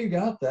see, we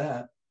got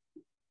that.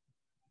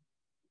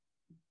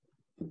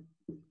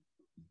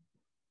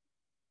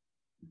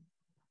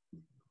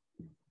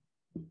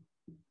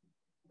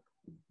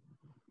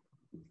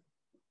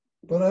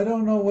 But I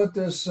don't know what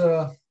this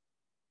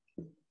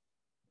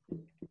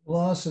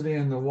velocity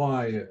in the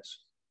y is.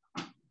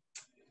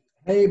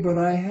 Hey, but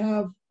I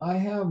have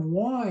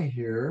y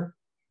here,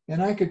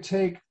 and I could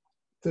take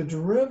the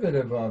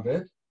derivative of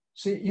it.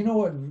 See, you know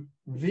what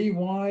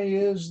Vy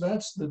is?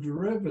 That's the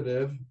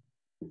derivative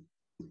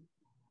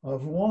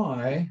of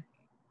y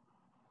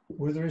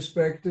with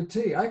respect to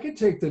t. I could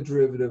take the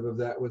derivative of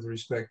that with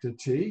respect to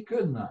t,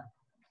 couldn't I?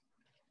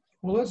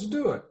 Well, let's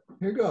do it.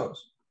 Here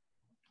goes.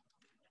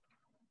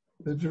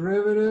 The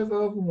derivative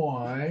of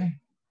y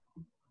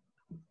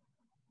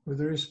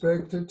with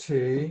respect to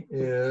t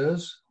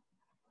is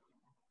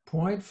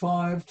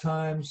 0.5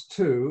 times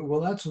 2. Well,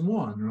 that's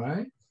 1,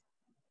 right?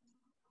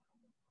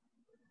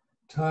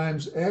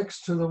 Times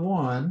x to the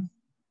 1.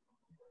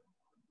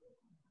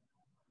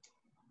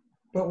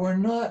 But we're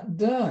not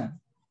done.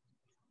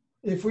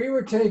 If we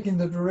were taking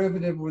the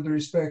derivative with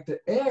respect to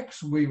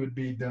x, we would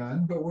be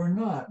done, but we're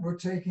not. We're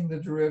taking the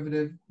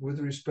derivative with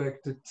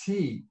respect to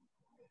t.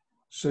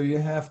 So you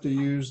have to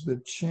use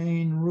the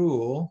chain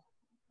rule,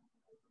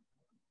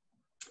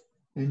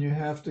 and you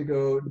have to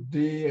go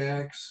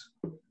dx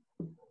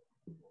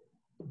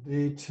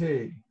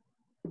dt.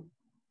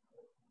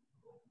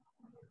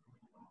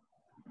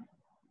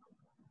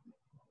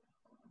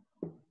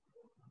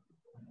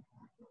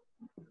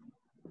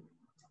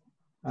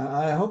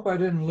 I hope I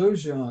didn't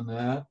lose you on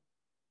that.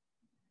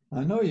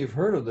 I know you've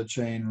heard of the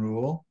chain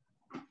rule,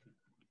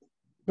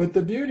 but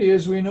the beauty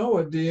is we know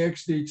what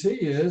dx dt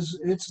is.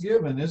 It's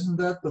given. Isn't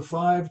that the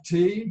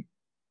 5t?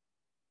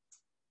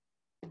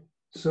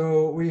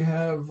 So we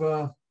have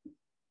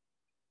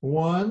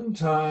 1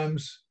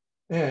 times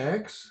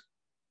x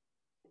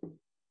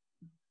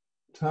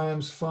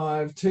times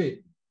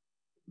 5t.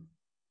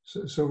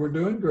 So we're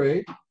doing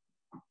great.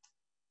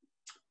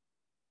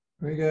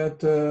 We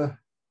got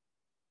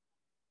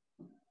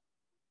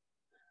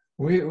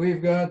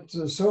we've got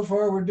so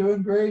far we're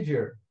doing great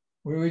here.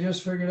 We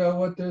just figured out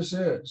what this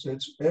is.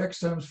 It's x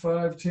times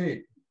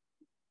 5t.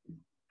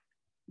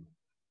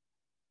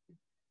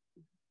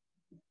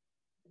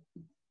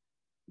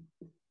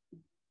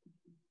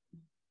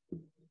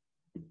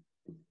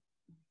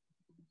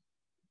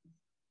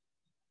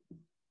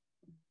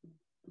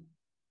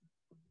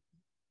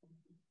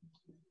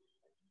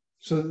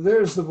 So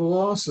there's the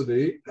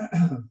velocity.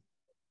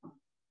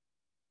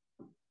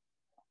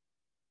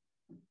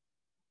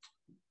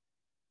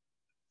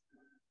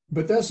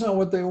 But that's not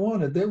what they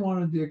wanted. They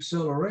wanted the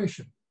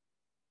acceleration.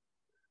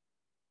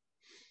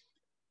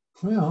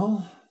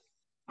 Well,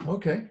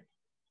 okay.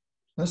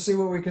 Let's see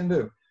what we can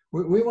do.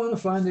 We want to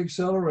find the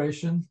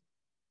acceleration.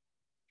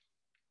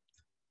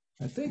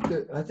 I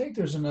think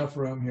there's enough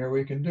room here.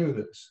 We can do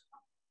this.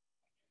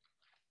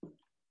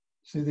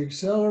 See, the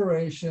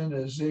acceleration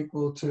is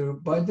equal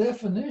to, by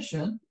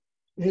definition,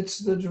 it's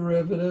the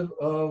derivative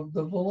of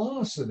the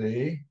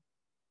velocity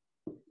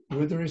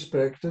with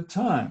respect to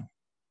time.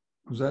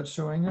 Is that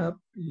showing up?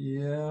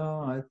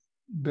 Yeah,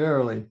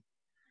 barely.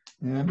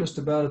 Yeah, I'm just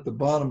about at the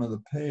bottom of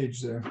the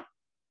page there.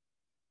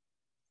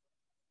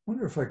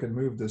 Wonder if I can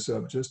move this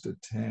up just a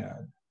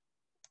tad.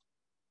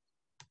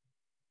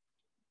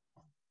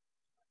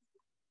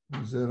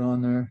 Is it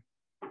on there?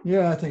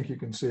 Yeah, I think you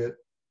can see it.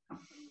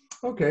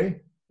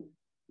 Okay.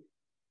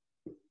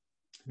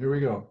 Here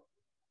we go.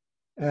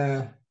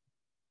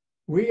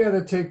 We got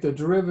to take the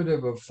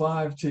derivative of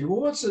 5t. Well,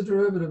 what's the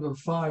derivative of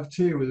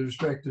 5t with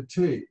respect to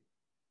t?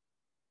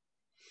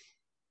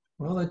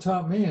 Well, they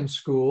taught me in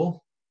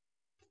school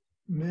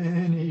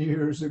many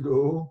years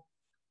ago.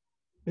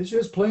 It's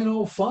just plain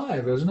old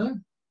 5, isn't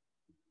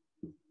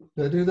it?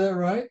 Did I do that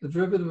right? The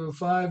derivative of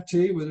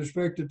 5t with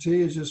respect to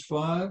t is just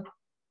 5.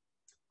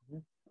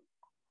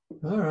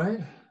 All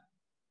right.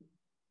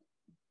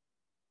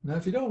 Now,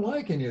 if you don't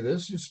like any of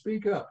this, you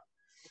speak up.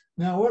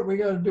 Now, what we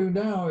got to do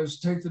now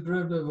is take the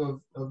derivative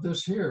of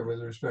this here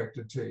with respect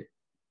to t.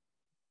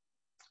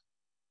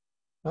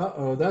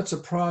 Uh-oh, that's a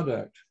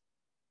product.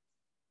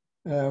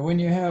 When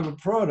you have a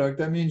product,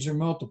 that means you're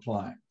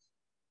multiplying.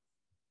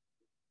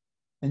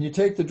 And you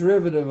take the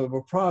derivative of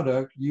a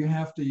product, you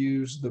have to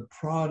use the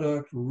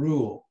product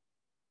rule.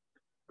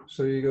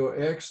 So you go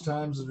x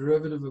times the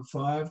derivative of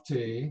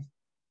 5t,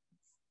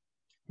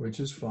 which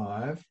is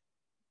 5,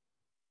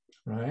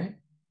 right?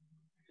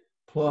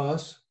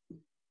 Plus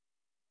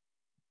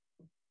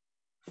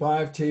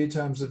 5t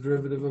times the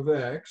derivative of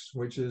x,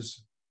 which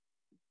is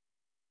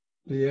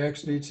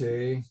dx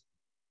dt.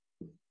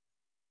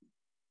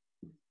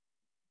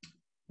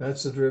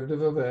 That's the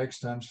derivative of x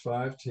times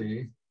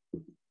 5t.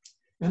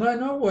 And I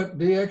know what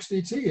dx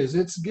dt is.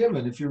 It's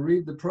given. If you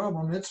read the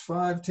problem, it's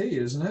 5t,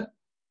 isn't it?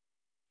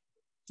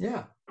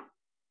 Yeah.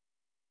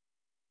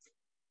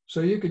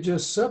 So you could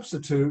just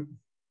substitute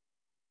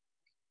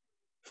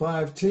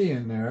 5t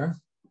in there.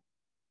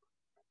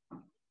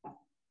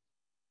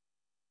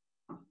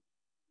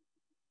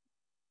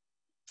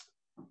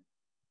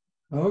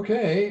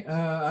 Okay,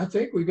 I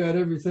think we got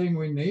everything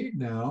we need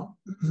now.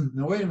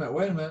 Now, wait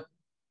a minute.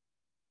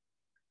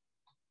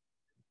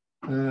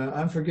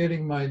 I'm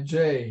forgetting my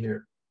j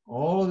here.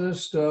 All of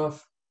this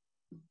stuff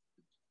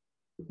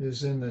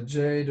is in the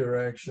j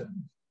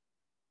direction.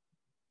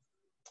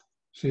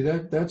 See,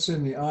 that's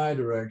in the I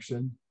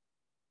direction.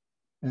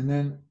 And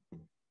then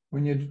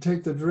when you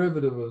take the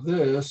derivative of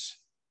this,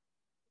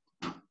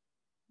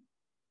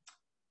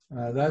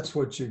 That's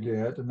what you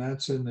get, and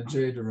that's in the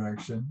J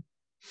direction.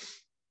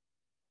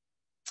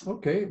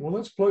 Okay, well,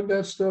 let's plug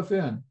that stuff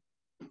in.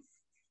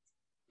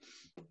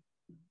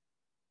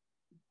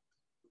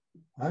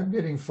 I'm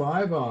getting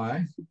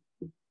 5i.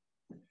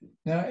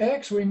 Now,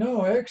 x, we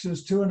know x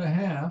is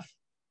 2.5.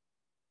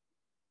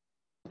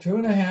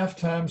 2.5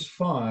 times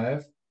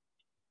 5.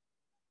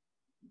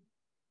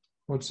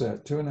 What's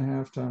that?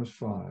 2.5 times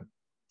 5. Is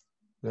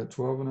that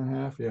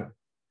 12.5? Yeah.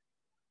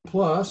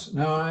 Plus,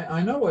 now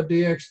I know what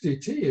dx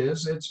dt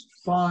is. It's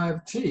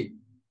 5t.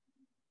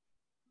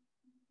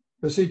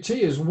 But see,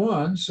 t is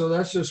 1, so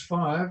that's just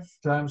 5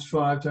 times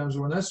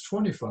 1. That's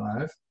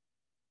 25.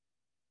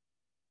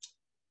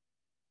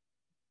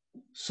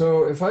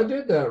 So if I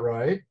did that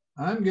right,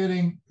 I'm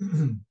getting,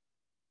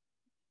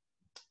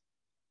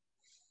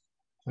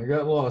 I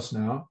got lost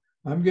now.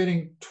 I'm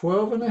getting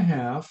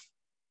 12.5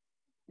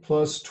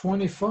 plus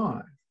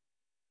 25.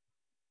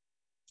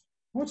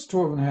 What's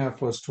 12.5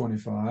 plus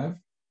 25?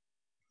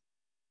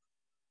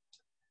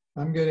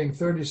 I'm getting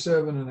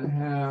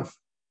 37.5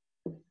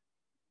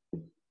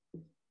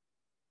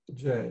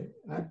 J.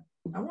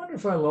 I wonder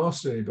if I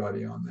lost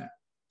anybody on that.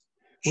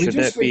 Should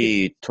that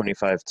be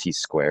 25t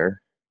squared?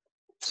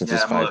 Since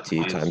it's I'm a little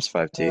 5t times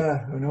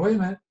 5t. No, wait a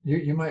minute.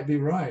 You might be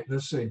right.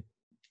 Let's see.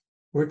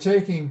 We're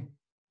taking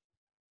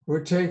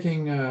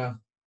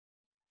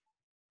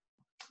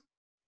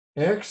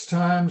x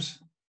times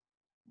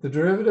the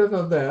derivative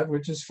of that,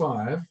 which is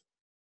 5.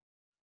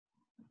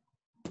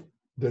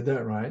 Did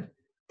that right?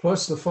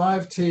 Plus the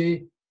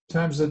 5t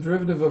times the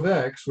derivative of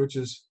x, which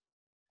is,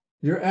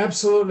 you're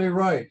absolutely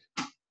right.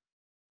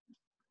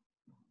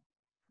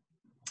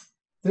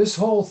 This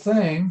whole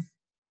thing,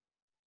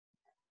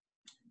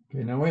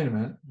 okay, now wait a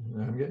minute.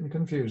 I'm getting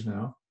confused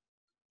now.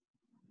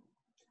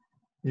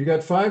 You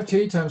got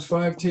 5t times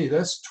 5t.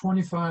 That's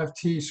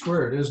 25t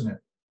squared, isn't it?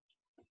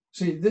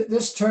 See,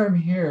 this term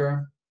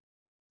here,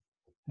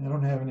 I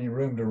don't have any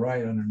room to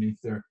write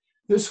underneath there.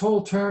 This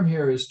whole term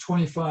here is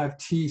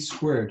 25t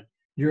squared.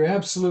 You're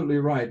absolutely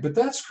right, but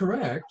that's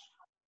correct.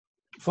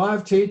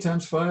 5t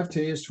times 5t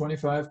is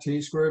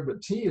 25t squared,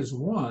 but t is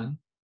 1.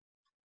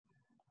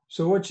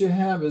 So what you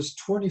have is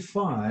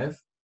 25.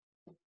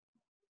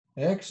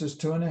 X is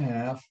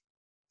 2.5.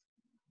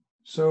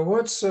 So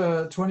what's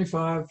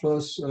 25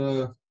 plus,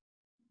 well,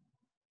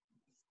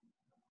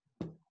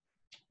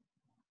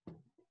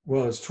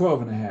 it's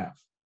 12.5.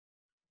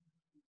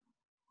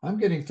 I'm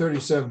getting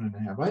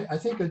 37.5. I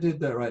think I did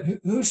that right.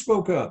 Who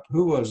spoke up?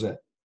 Who was that?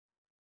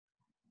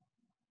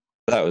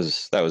 That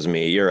was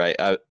me. You're right.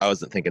 I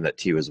wasn't thinking that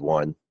t was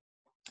 1.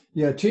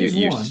 Yeah, t is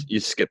 1. You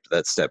skipped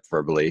that step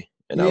verbally,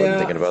 and I wasn't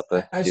thinking about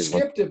the I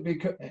skipped it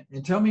because,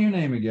 and tell me your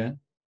name again.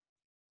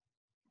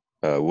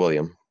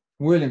 William.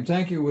 William,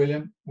 thank you,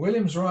 William.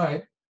 William's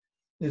right.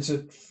 It's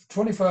a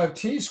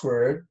 25t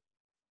squared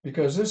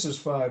because this is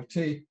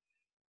 5t.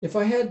 If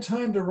I had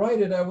time to write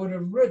it, I would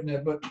have written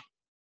it, but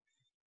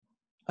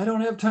I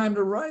don't have time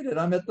to write it.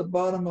 I'm at the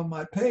bottom of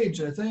my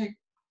page, I think.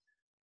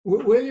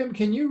 William,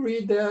 can you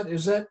read that?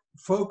 Is that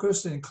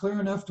focused and clear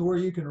enough to where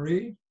you can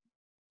read?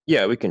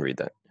 Yeah, we can read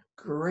that.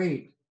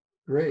 Great,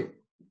 great.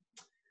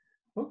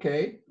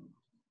 Okay.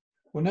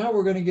 Well, now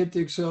we're going to get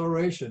the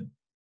acceleration.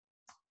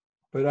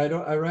 But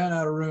I ran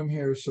out of room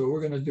here, so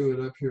we're going to do it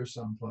up here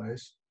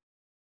someplace.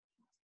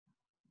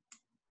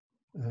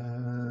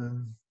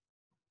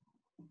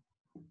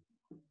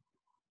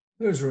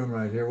 There's room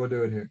right here. We'll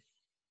do it here.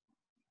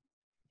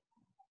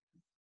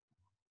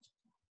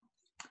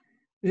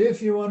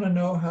 If you want to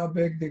know how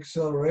big the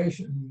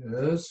acceleration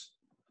is,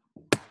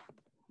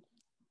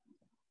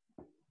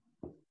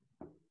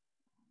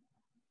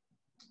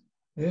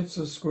 it's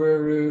the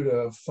square root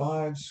of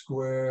 5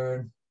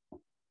 squared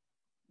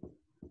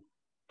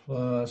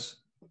plus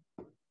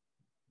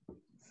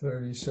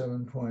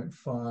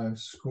 37.5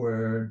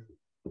 squared.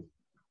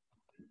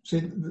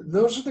 See,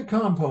 those are the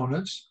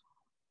components,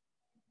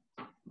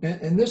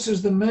 and this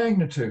is the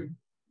magnitude.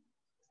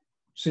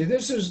 See,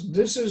 this is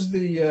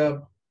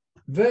the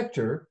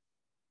vector,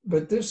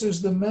 but this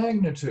is the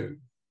magnitude.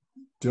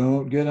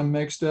 Don't get them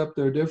mixed up,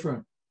 they're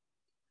different.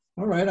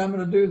 All right, I'm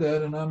going to do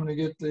that, and I'm going to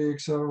get the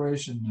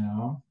acceleration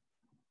now.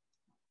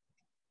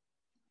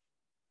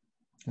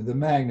 The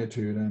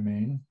magnitude, I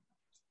mean.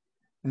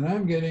 And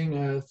I'm getting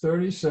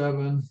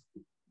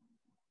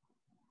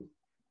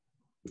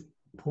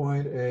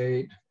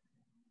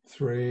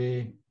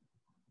 37.83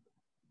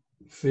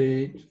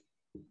 feet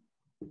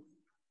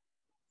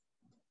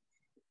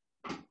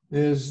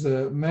is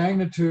the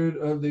magnitude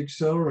of the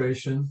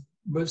acceleration,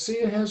 but see,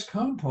 it has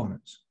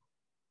components.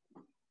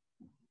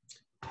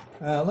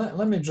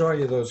 Let me draw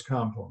you those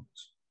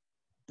components.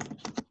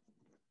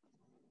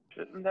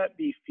 Shouldn't that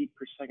be feet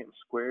per second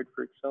squared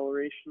for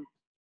acceleration?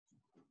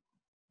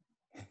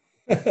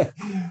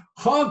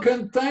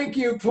 Honkin, thank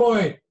you,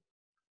 point.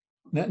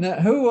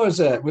 Now, who was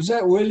that? Was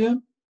that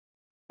William?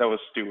 That was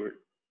Stuart.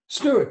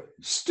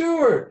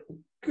 Stuart,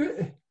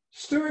 good.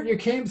 Stuart, you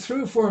came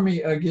through for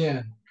me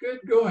again. Good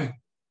going.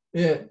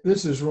 Yeah,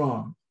 this is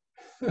wrong.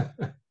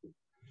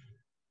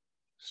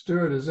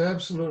 Stuart is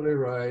absolutely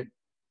right.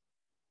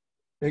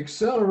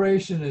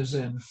 acceleration is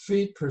in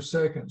feet per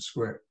second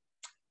squared.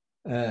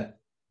 I'm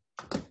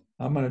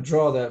going to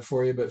draw that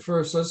for you, but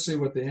first let's see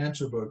what the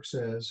answer book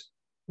says.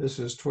 This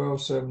is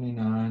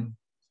 1279.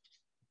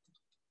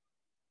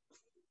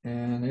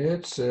 And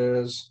it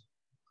says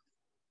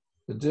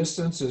the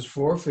distance is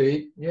 4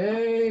 feet.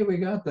 Yay, we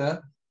got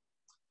that.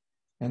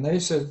 And they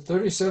said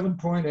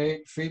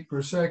 37.8 feet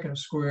per second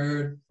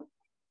squared.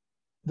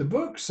 The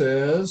book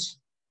says,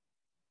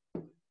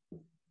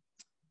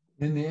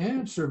 in the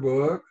answer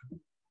book,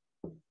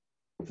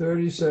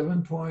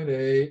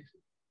 37.8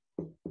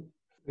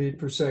 feet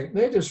per second.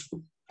 They just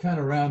kind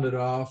of rounded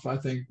off. I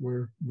think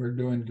we're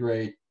doing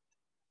great.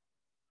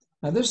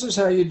 Now this is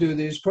how you do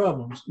these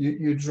problems.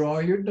 You draw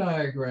your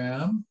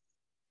diagram,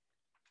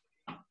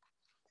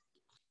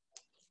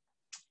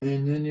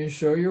 and then you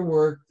show your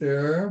work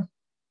there.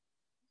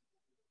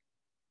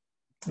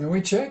 And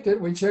we checked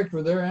it. We checked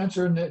for their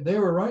answer, and they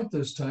were right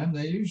this time.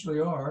 They usually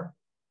are.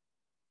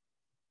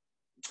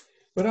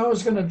 But I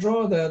was going to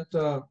draw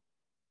that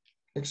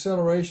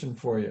acceleration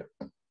for you.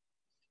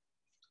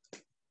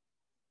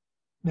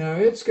 Now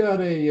it's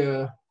got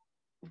a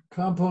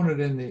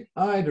component in the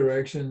I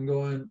direction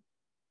going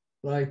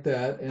like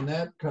that, and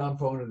that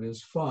component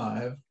is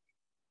 5.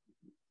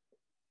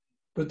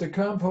 But the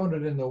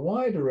component in the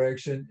Y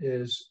direction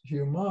is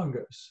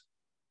humongous.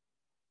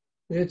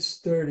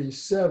 It's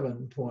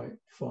 37.5.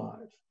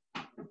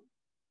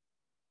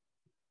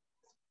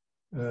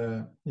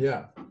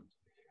 Yeah.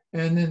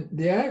 And then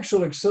the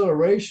actual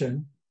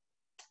acceleration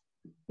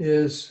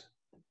is,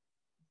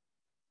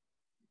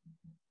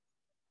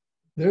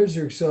 there's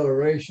your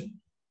acceleration.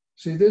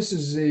 See, this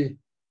is the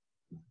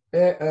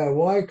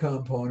Y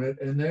component,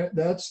 and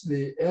that's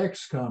the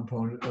X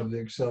component of the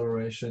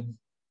acceleration.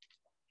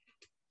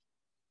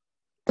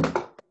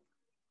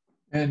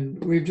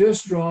 And we've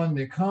just drawn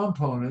the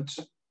components.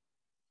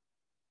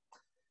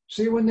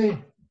 See when they,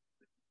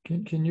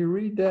 can you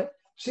read that?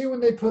 See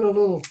when they put a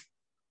little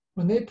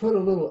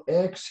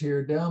X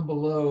here down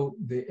below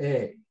the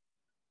A,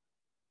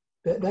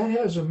 that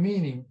has a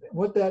meaning.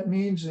 What that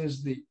means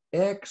is the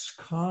X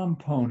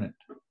component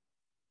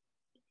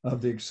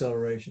of the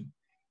acceleration.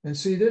 And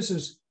see, this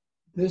is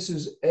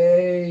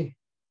A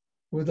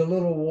with a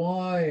little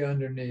Y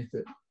underneath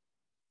it.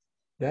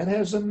 That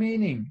has a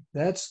meaning.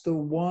 That's the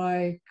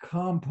Y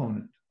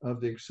component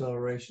of the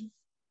acceleration.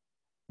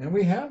 And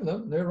we have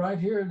them. They're right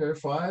here. They're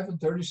 5 and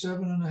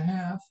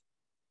 37.5.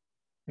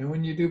 And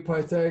when you do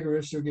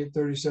Pythagoras, you'll get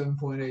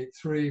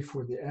 37.83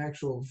 for the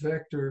actual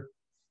vector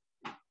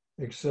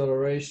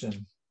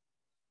acceleration.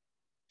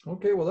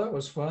 Okay, well, that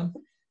was fun.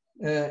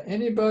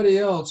 Anybody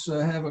else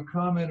have a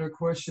comment or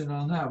question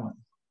on that one?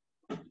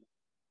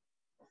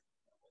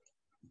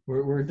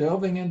 We're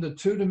delving into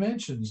 2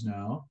 dimensions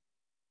now.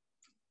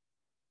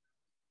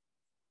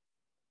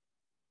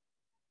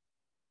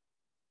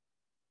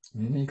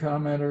 Any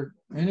comment or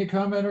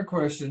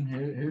question?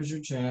 Here's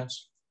your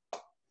chance.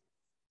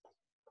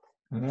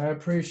 And I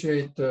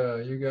appreciate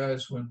you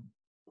guys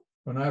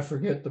when I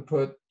forget to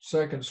put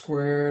second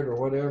squared or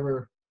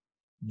whatever,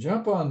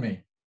 jump on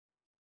me.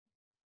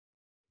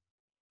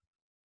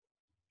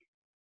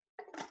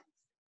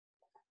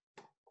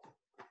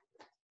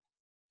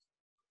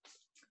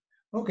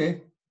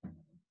 Okay.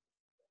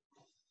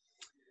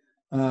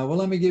 Well,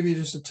 let me give you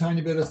just a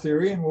tiny bit of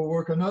theory, and we'll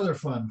work another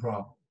fun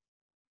problem.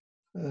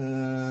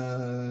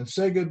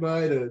 Say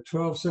goodbye to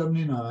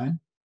 1279.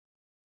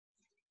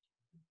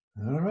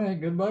 All right,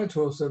 goodbye,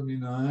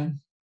 1279.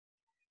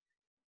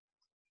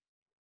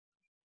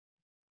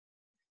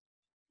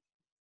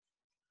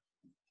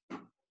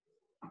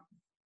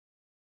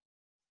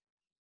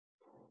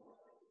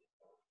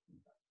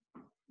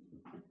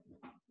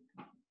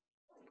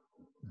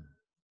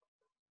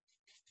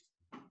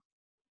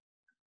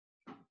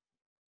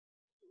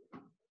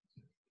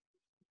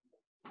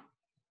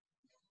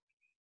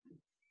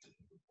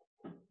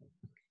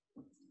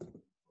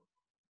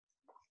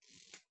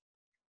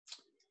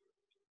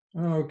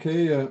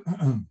 Okay.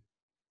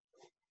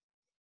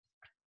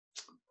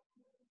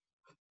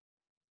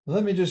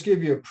 Let me just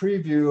give you a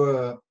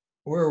preview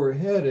where we're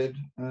headed.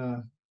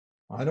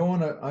 I don't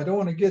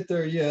want to get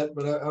there yet,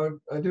 but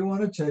I do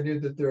want to tell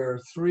you that there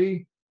are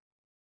three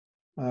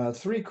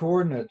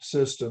coordinate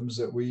systems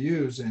that we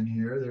use in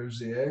here. There's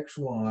the X,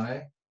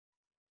 Y.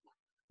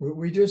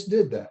 We just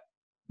did that.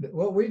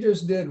 What we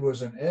just did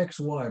was an X,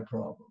 Y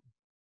problem.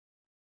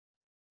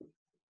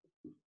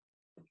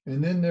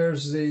 And then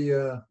there's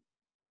the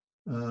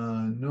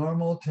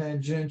normal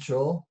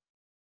tangential.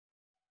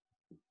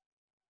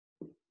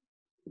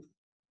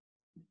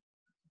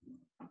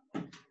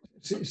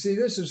 See,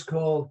 this is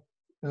called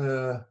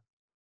what,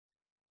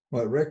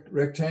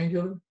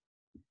 rectangular?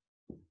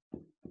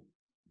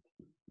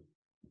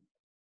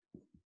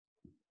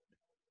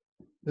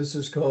 This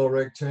is called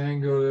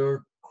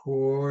rectangular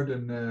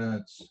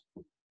coordinates.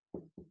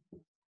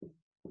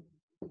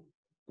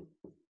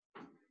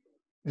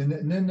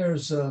 And then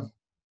there's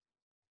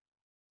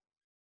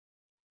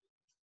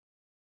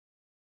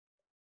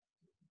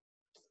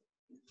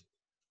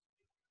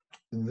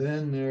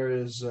then there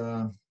is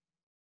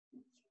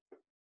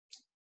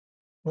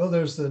Well,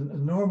 there's the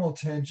normal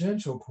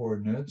tangential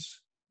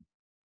coordinates.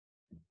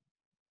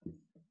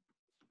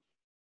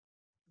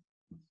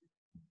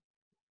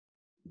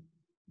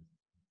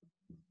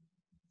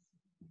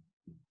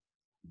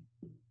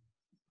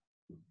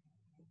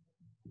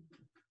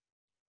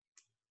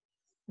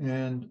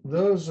 And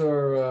those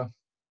are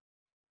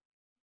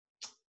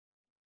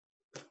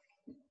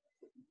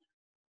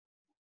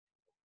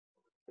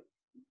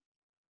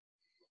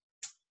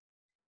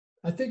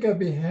I think I'd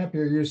be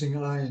happier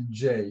using I and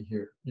J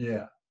here.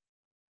 Yeah.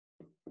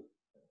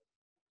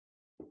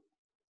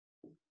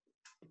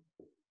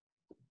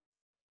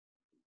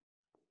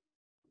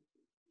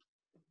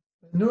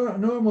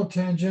 Normal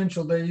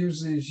tangential, they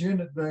use these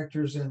unit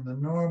vectors in the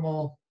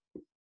normal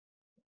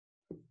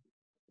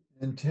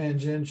and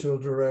tangential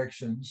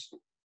directions.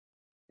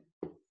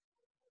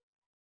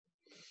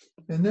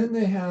 And then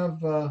they have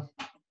the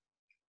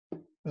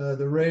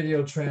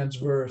radial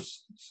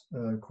transverse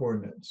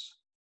coordinates.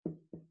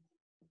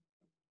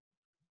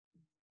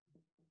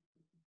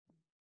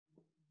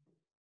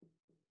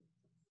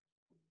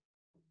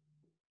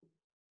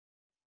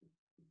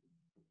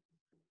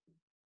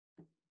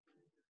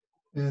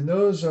 And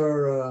those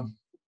are a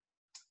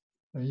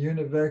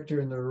unit vector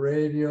in the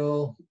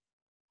radial,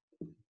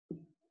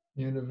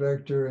 unit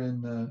vector in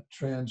the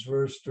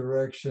transverse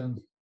direction.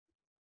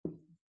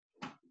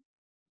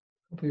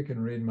 Hope you can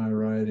read my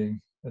writing.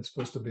 That's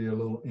supposed to be a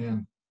little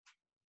N.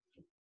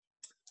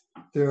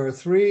 There are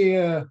three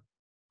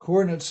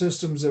coordinate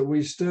systems that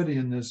we study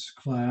in this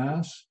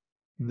class.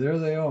 There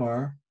they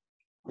are.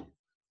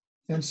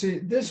 And see,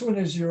 this one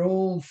is your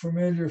old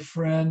familiar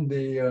friend,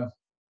 the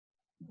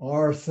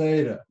R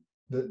theta.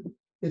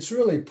 It's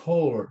really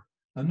polar.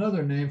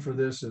 Another name for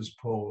this is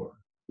polar.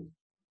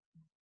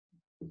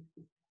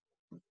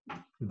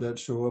 Did that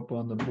show up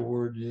on the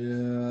board?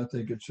 Yeah, I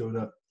think it showed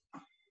up.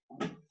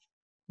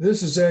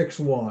 This is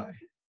XY.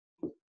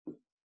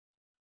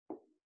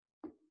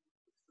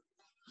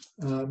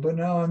 But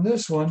now on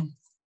this one,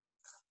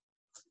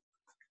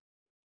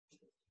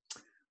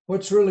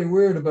 what's really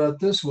weird about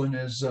this one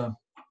is,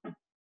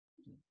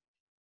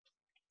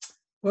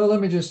 well, let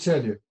me just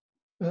tell you.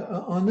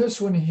 On this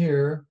one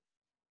here,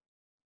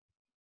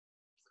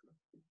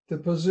 the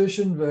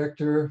position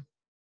vector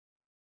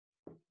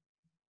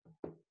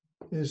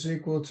is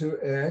equal to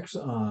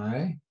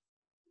xi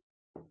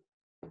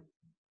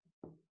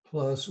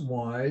plus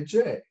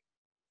yj.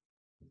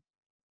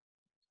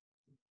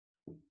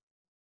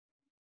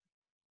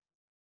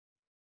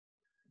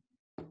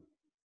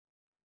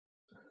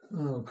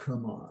 Oh,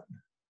 come on.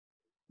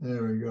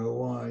 There we go,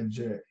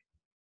 yj.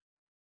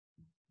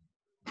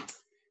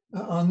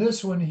 On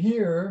this one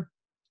here,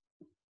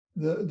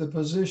 the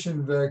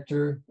position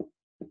vector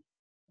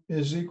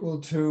is equal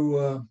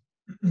to,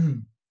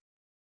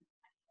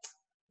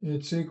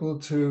 it's equal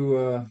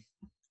to,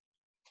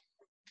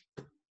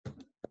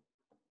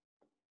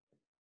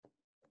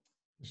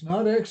 it's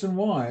not x and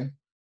y,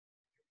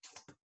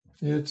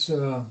 it's,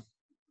 boy,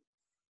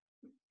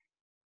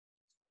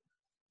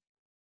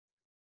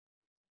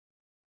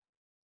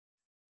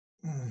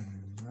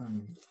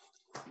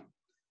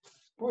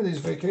 these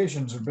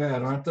vacations are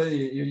bad, aren't they?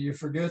 You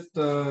forget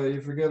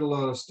a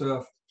lot of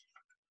stuff.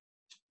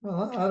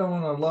 Well, I don't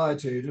want to lie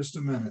to you. Just a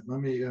minute.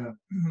 Let me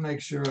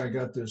make sure I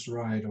got this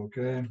right.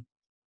 Okay.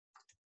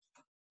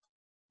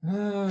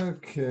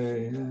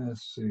 Okay.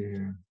 Let's see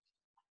here.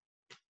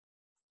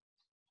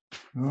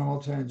 Normal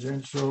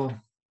tangential,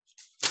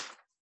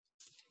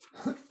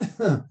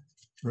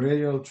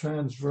 radial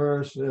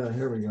transverse. Yeah,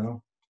 here we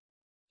go.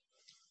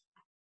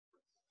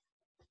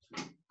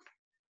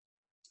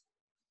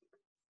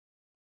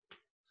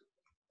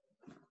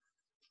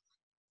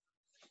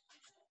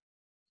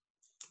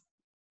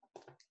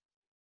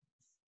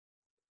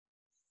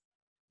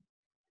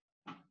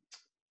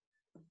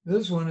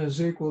 This one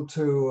is equal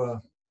to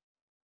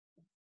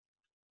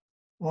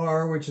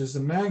R, which is the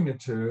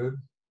magnitude,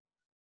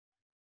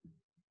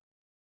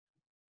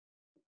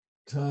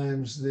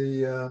 times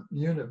the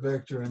unit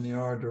vector in the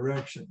R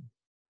direction,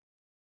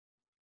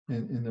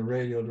 in the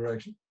radial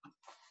direction.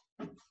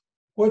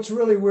 What's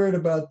really weird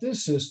about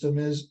this system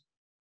is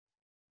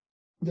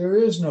there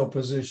is no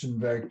position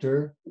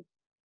vector.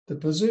 The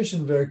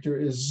position vector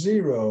is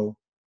 0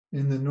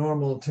 in the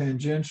normal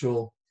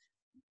tangential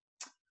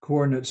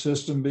coordinate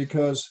system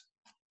because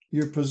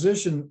your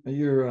position,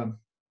 your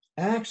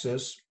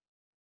axis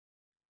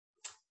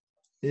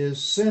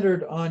is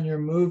centered on your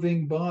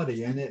moving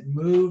body and it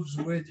moves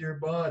with your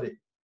body.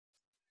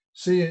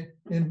 See,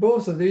 in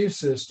both of these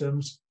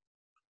systems,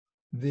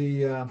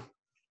 the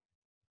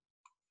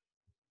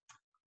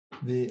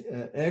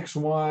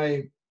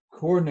XY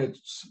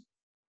coordinates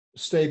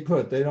stay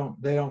put. They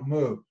don't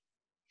move.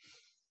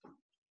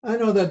 I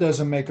know that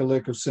doesn't make a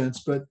lick of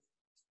sense, but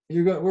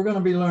we're going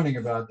to be learning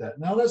about that.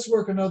 Now let's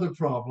work another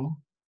problem.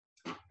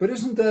 But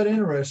isn't that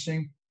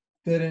interesting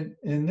that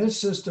in this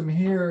system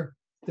here,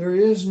 there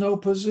is no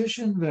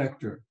position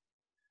vector.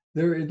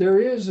 There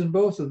is in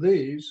both of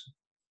these.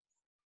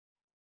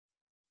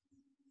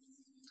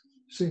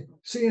 See,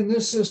 in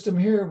this system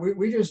here,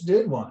 we just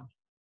did one.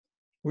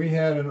 we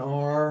had an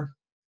R,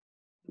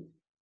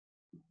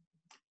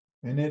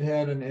 and it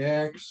had an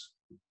X,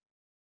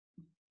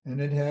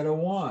 and it had a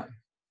Y.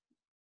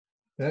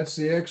 That's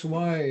the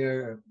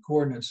XY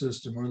coordinate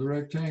system, or the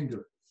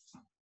rectangular.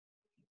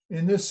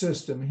 In this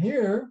system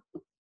here,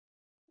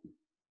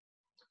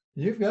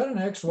 you've got an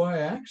XY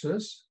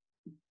axis,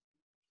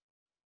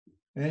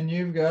 and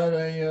you've got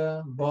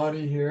a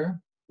body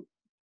here,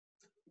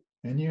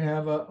 and you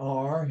have a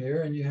R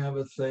here, and you have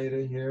a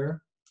theta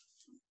here.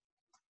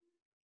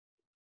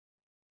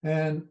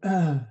 And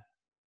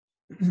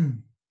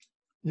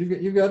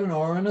you've got an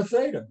R and a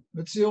theta.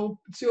 It's the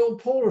old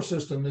polar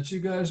system that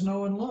you guys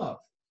know and love.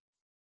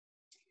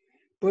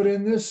 But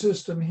in this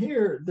system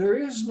here, there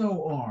is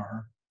no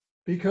R,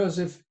 because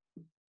if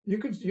you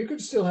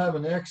could still have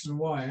an X and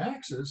Y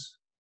axis,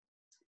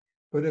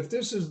 but if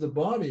this is the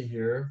body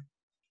here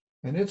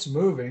and it's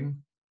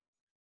moving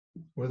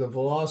with a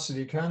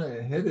velocity kind of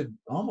headed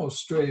almost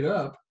straight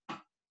up,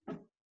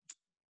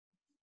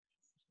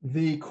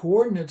 the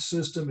coordinate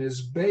system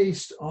is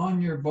based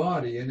on your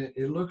body, and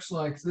it looks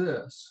like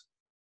this.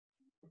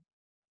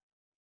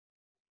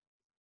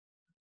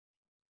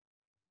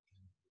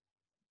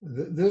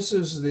 This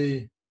is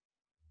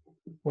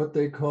what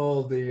they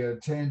call the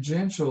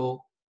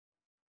tangential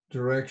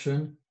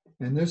direction,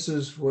 and this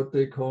is what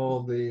they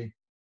call the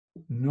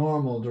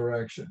normal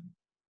direction.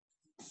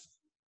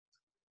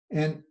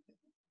 And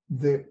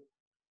the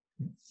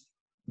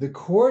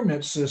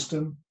coordinate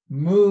system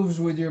moves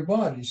with your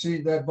body.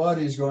 See, that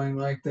body is going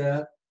like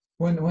that.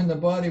 When the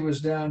body was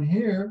down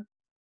here,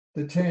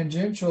 the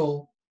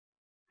tangential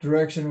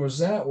direction was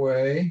that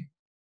way,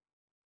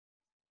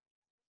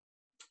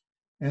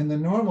 and the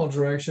normal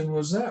direction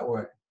was that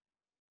way.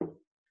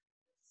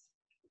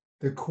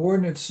 The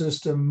coordinate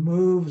system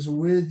moves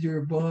with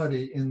your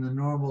body in the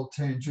normal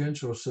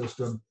tangential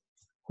system,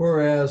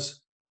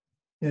 whereas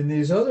in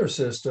these other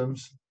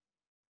systems,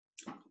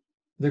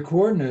 the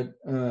coordinate,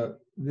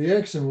 the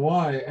X and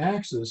Y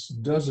axis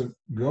doesn't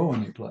go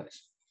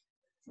anyplace.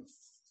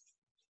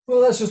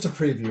 Well, that's just a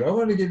preview. I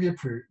want to give you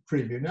a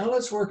preview. Now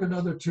let's work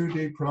another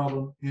 2D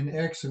problem in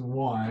X and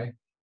Y.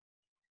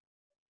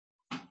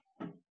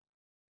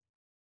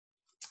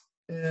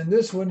 And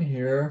this one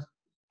here,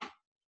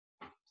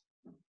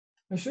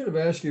 I should have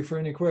asked you for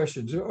any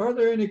questions. Are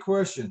there any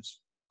questions?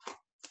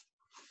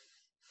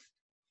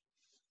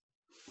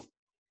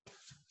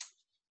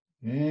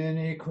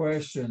 Any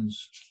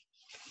questions?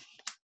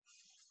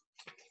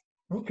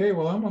 Okay,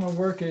 well, I'm going to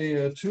work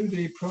a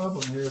 2D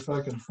problem here if I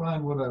can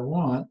find what I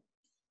want.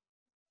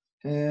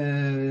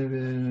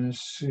 And let's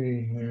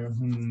see here.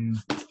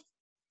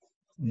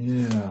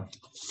 Yeah.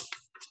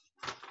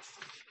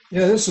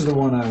 Yeah, this is the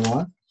one I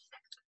want.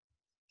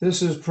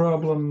 This is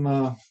problem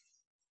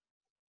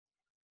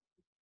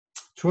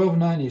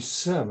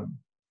 1297.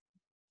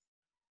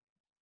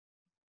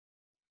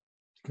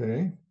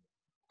 Okay.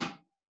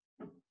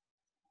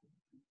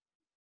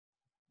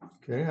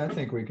 Okay, I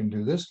think we can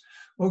do this.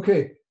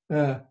 Okay,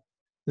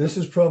 this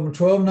is problem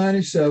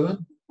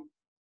 1297.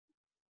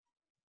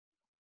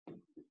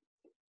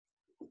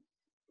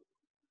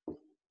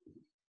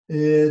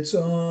 It's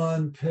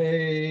on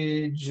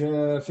page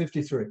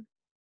 53.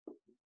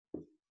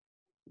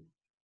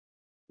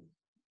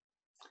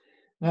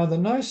 Now, the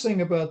nice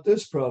thing about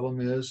this problem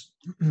is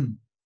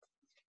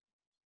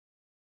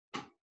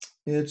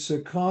it's a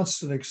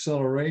constant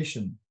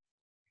acceleration.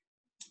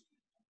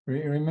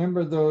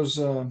 Remember those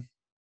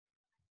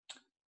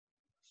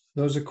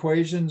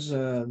equations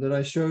that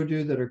I showed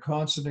you that are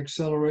constant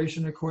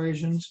acceleration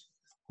equations?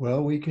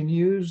 Well, we can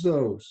use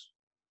those.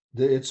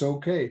 It's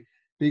okay,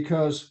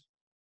 because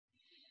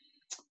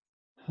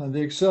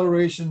the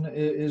acceleration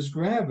is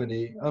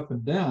gravity up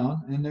and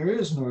down, and there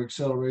is no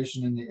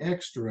acceleration in the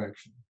x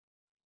direction.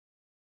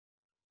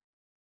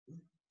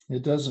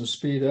 It doesn't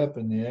speed up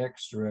in the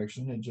x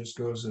direction. It just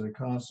goes at a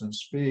constant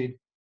speed.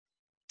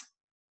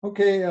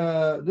 Okay,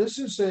 this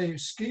is a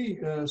ski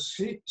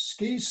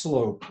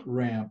slope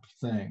ramp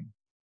thing.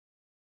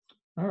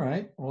 All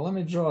right, well, let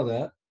me draw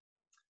that.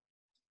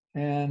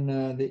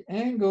 And the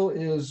angle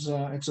is,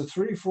 it's a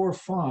 3, 4,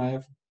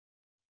 5.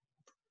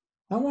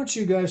 I want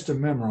you guys to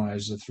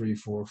memorize the 3,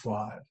 4,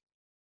 5.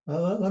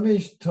 Let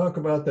me talk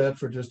about that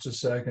for just a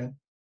second.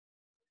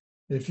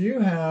 If you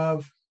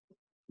have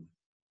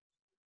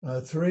a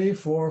 3,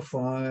 4,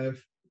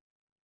 5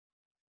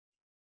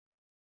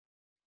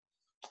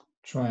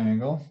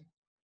 triangle,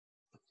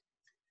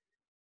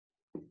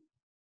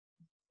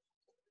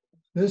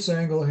 this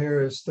angle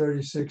here is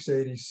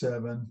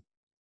 3687,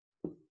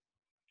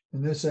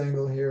 and this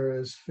angle here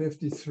is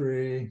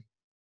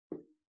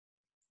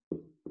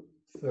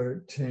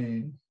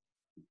 5313.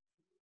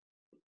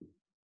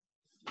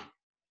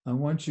 I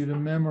want you to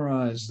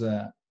memorize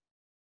that.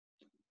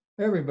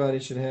 Everybody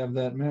should have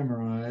that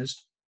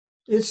memorized.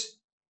 It's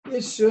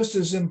just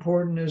as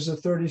important as the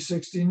 30,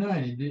 60,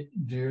 90.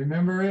 Do you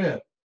remember it?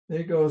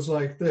 It goes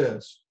like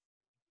this.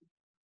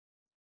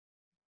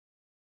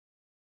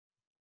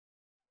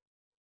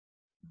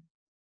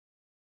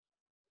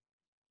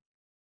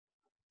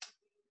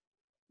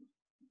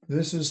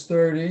 This is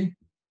 30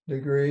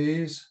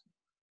 degrees.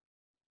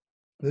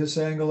 This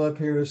angle up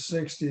here is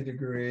 60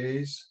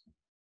 degrees.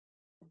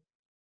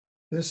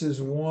 This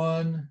is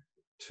 1,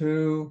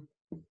 2,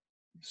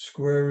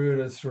 square root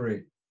of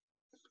 3.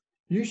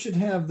 You should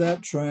have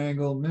that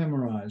triangle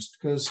memorized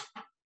because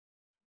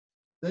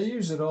they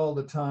use it all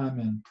the time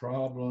in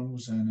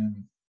problems and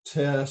in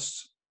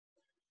tests.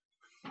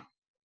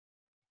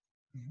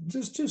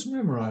 Just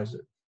memorize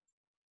it.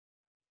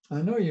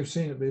 I know you've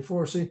seen it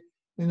before. See,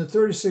 in the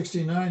 30,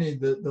 60, 90,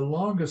 the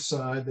longest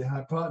side, the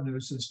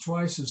hypotenuse, is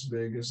twice as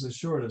big as the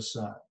shortest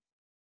side.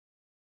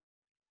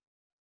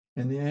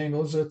 And the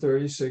angles are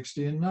 30,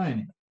 60, and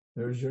 90.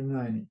 There's your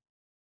 90.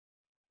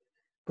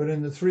 But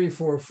in the 3,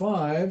 4,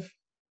 5,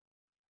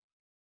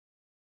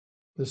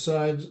 the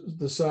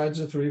sides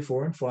are 3,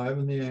 4, and 5,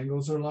 and the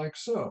angles are like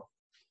so.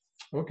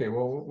 Okay,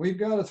 well, we've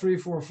got a 3,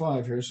 4,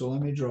 5 here, so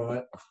let me draw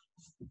it.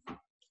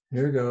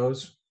 Here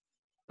goes.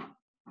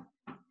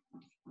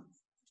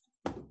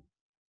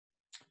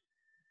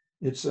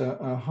 It's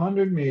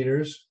 100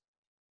 meters.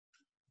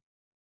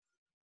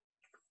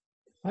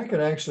 I could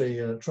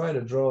actually try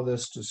to draw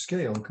this to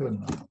scale,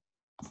 couldn't I?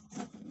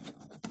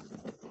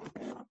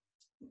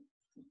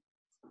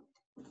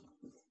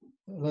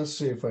 Let's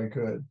see if I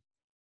could.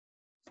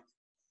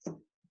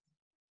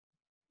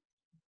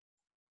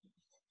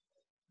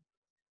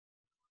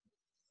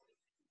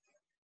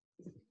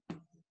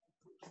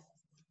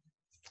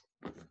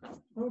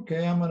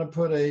 Okay, I'm going to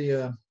put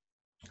a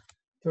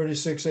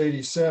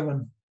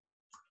 3687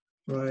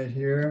 right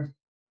here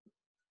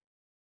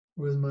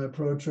with my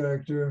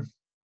protractor.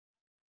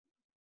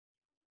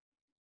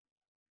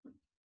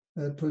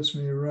 That puts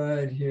me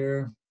right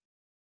here.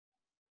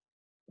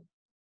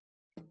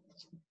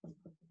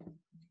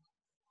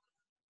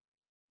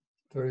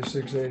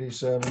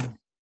 $36.87.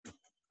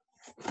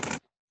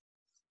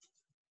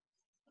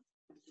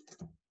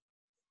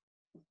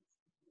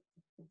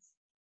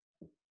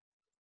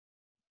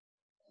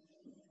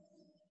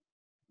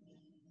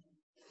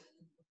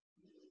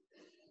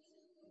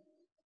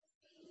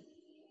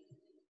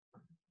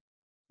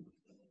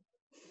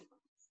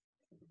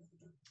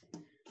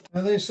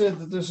 Now they said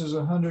that this is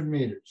 100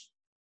 meters.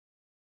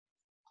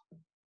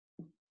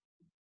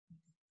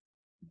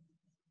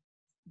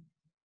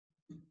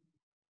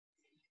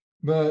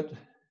 But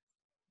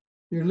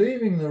you're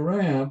leaving the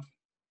ramp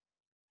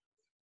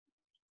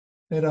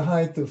at a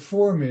height of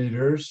 4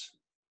 meters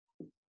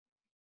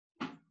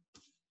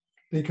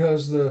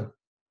because the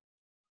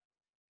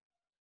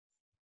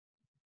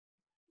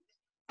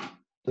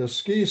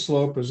ski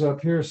slope is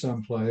up here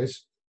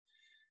someplace,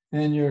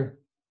 and your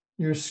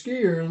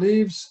skier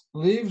leaves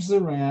the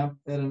ramp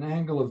at an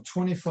angle of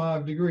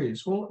 25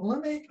 degrees. Well,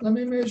 let me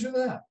measure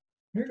that.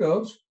 Here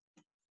goes.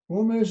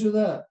 We'll measure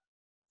that.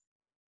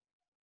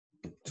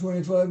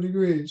 25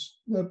 degrees.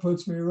 That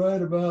puts me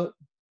right about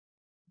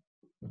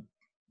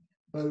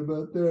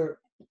there.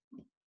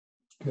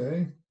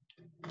 Okay.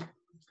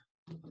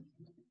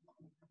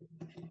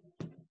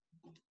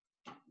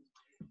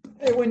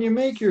 Hey, when you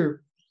make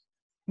your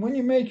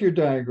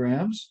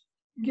diagrams,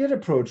 get a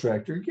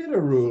protractor, get a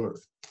ruler.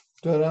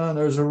 Ta-da,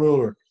 there's a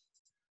ruler.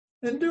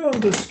 And do them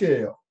to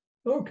scale.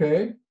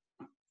 Okay.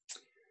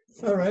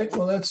 All right,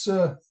 well, that's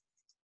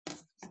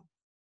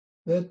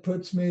that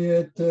puts me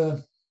at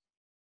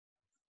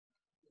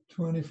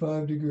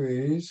 25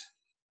 degrees.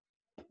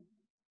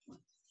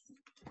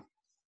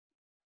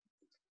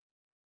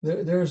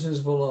 There's his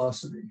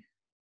velocity.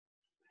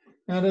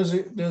 Now, does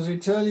he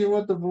tell you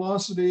what the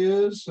velocity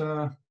is?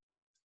 It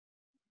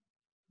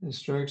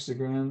strikes the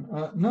ground.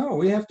 No,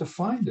 we have to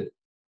find it.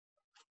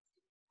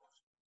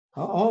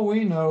 All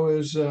we know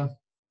is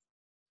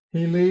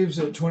he leaves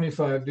at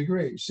 25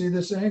 degrees. See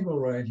this angle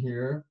right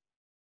here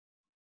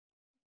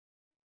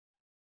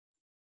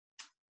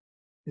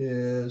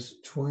is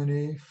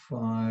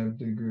 25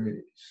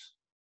 degrees.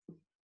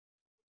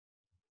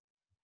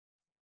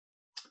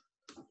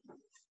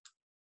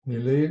 He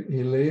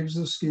leaves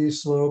the ski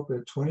slope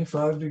at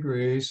 25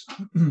 degrees.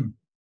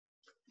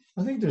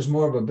 I think there's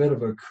more of a bit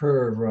of a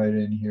curve right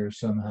in here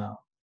somehow.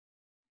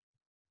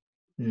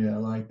 Yeah,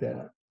 like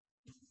that.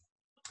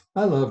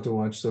 I love to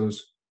watch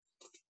those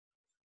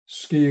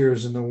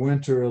skiers in the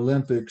Winter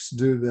Olympics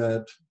do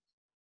that.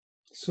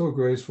 So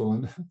graceful.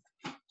 And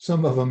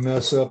some of them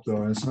mess up,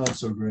 though. It's not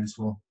so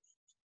graceful.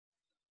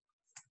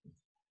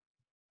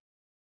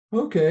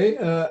 Okay.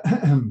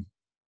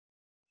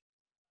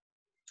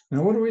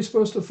 Now, what are we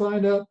supposed to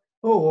find out?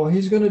 Oh, well,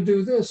 he's going to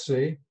do this,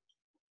 see?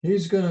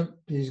 He's going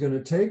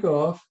to take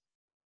off.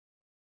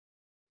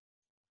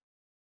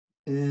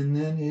 And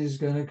then he's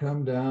going to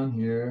come down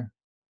here.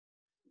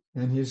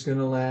 And he's going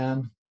to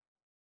land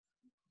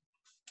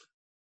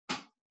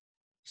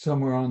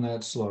somewhere on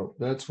that slope.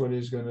 That's what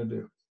he's going to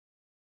do.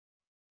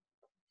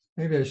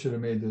 Maybe I should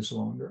have made this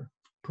longer.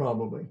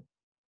 Probably.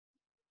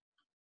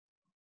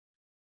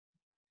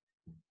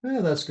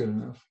 Yeah, that's good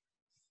enough.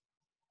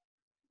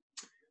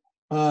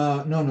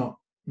 No,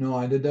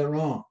 I did that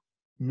wrong.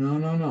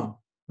 No.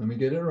 Let me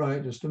get it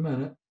right. Just a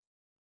minute.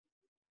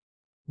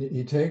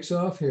 He takes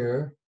off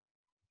here.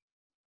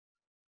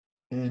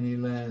 And he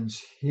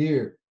lands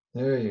here.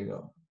 There you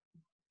go.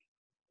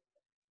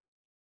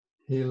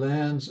 He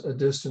lands a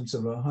distance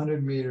of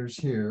 100 meters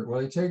here. Well,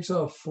 he takes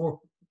off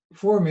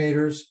four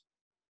meters.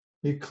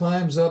 He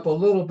climbs up a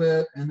little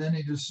bit and then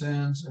he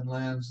descends and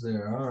lands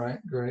there. All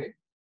right, great.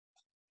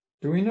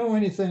 Do we know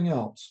anything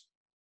else?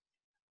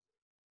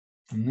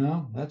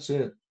 No, that's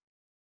it.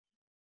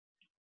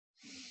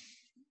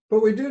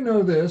 But we do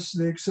know this,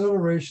 the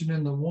acceleration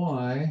in the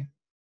y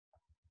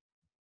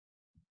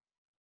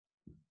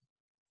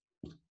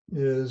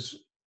is,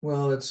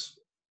 well, it's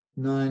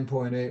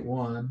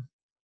 9.81.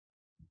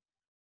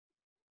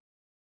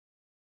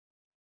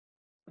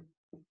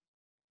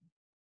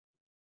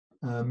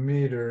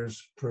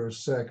 Meters per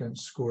second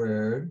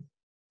squared.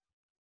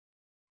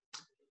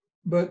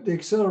 But the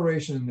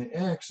acceleration in the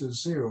x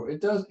is 0.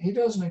 He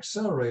doesn't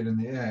accelerate in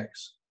the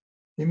x.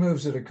 He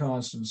moves at a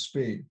constant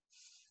speed.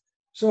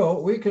 So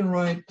we can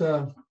write,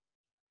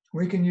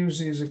 we can use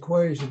these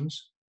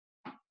equations.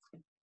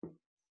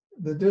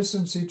 The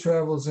distance he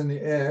travels in the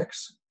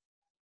x,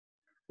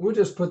 we'll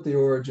just put the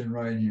origin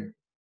right here.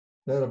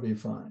 That'll be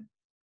fine.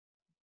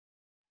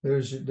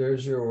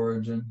 There's your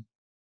origin.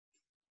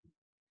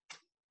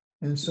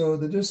 And so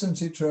the distance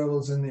he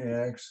travels in the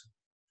x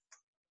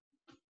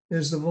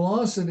is the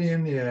velocity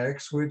in the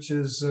x, which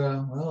is,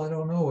 well, I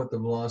don't know what the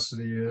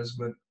velocity is,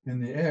 but in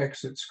the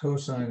x, it's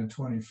cosine of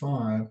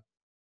 25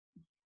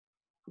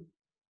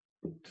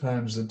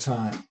 times the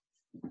time.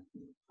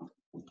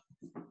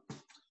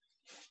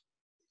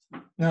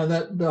 Now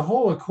that the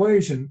whole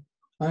equation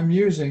I'm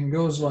using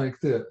goes like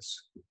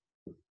this.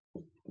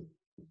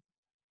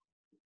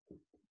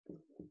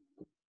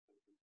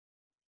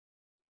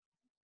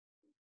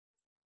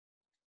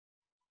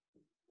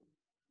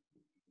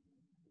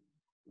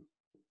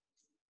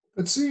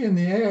 But see, in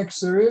the x,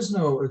 there is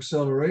no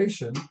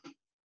acceleration.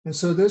 And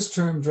so this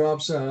term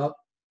drops out.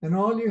 And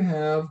all you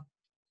have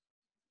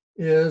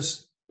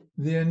is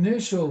the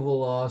initial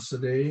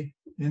velocity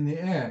in the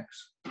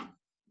x.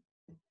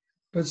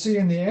 But see,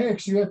 in the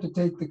x, you have to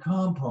take the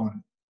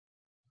component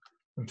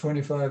of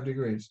 25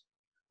 degrees.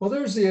 Well,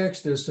 there's the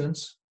x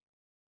distance.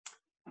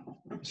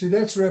 See,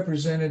 that's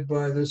represented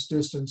by this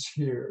distance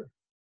here.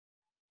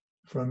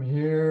 From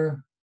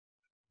here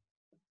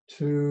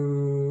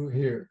to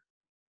here.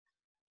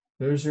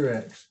 There's your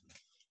x.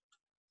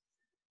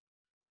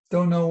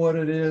 Don't know what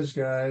it is,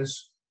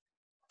 guys.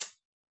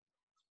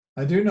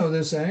 I do know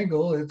this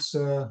angle. It's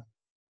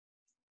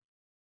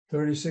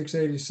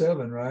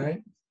 3687,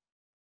 right?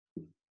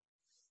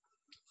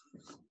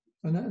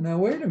 Now,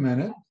 wait a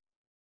minute.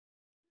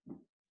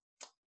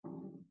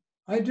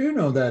 I do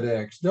know that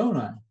x, don't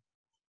I?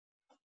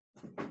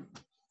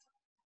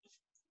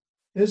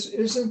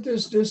 Isn't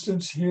this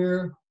distance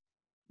here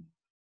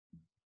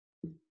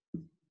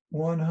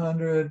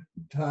 100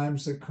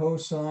 times the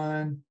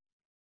cosine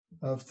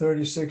of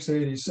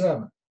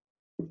 3687?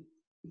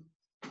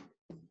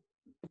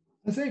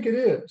 I think it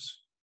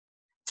is.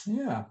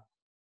 Yeah.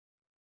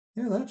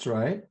 Yeah, that's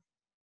right.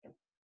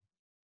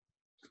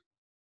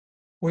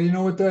 Well, you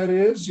know what that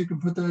is? You can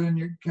put that in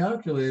your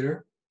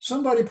calculator.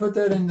 Somebody put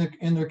that in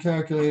their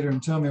calculator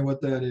and tell me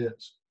what that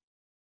is.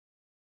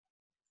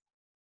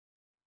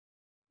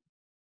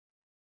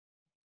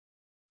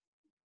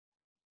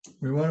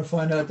 We want to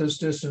find out this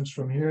distance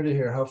from here to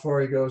here, how far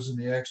he goes in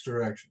the x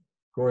direction.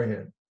 Go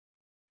ahead.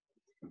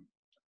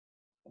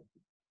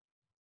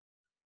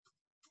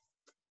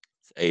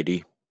 It's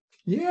 80.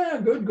 Yeah,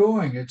 good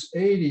going. It's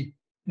 80.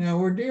 Now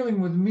we're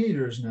dealing with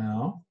meters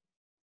now.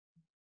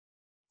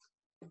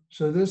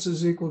 So this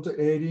is equal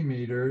to 80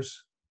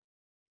 meters.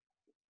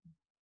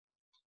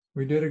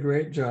 We did a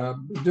great job.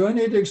 Do I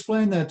need to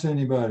explain that to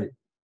anybody?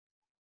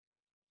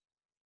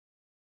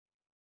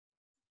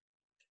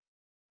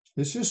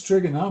 It's just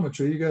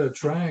trigonometry. You got a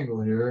triangle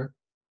here.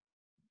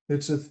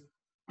 It's a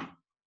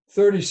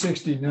 30,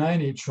 60,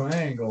 90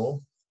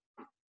 triangle.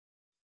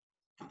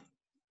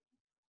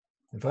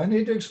 If I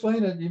need to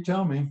explain it, you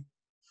tell me.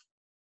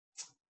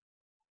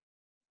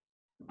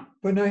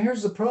 But now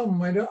here's the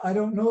problem. I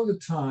don't know the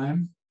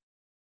time.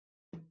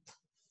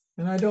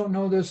 And I don't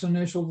know this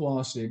initial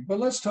velocity. But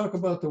let's talk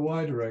about the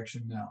y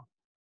direction now.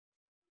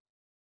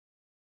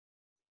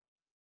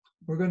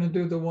 We're going to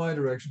do the y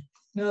direction.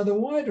 Now the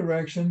y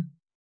direction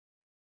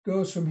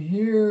goes from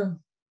here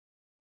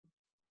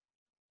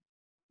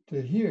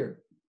to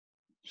here.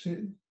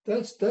 See,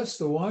 that's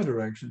the y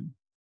direction,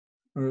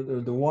 or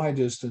the y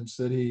distance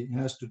that he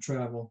has to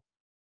travel.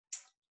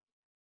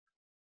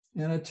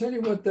 And I tell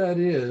you what that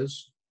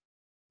is.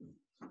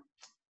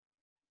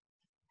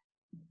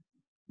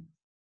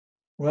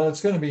 Well,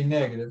 it's going to be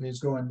negative. He's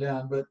going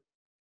down, but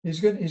he's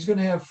going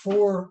to have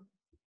 4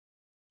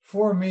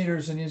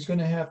 meters, and he's going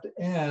to have to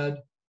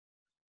add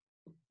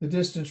the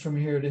distance from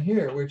here to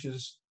here, which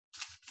is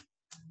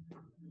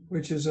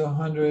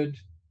 100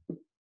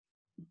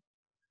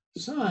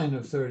 sine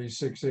of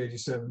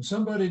 3687.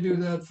 Somebody do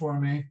that for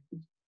me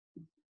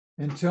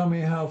and tell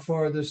me how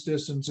far this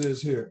distance is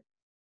here.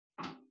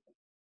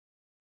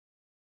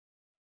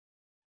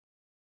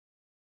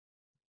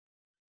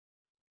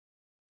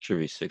 Should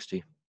be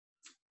 60.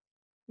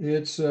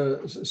 It's,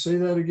 say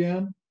that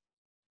again.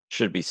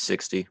 Should be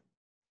 60.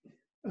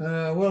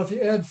 Well, if you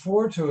add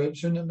 4 to it,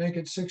 shouldn't it make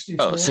it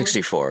 64? Oh,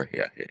 64.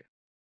 Yeah.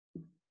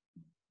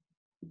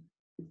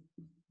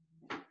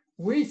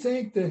 We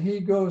think that he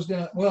goes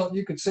down, well,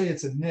 you could say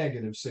it's a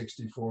negative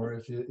 64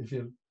 if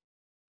you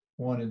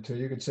wanted to.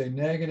 You could say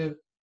negative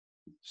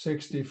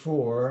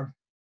 64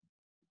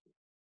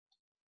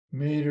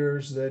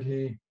 meters that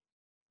he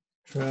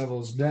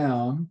travels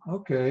down.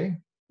 Okay,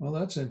 well,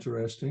 that's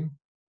interesting.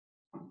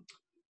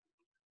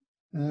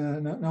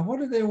 Now, what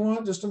do they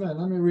want? Just a minute.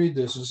 Let me read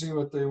this and see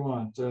what they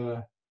want.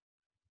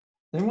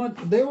 They want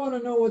to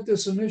know what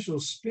this initial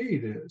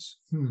speed is.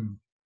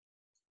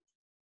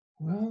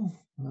 Well,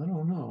 I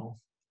don't know.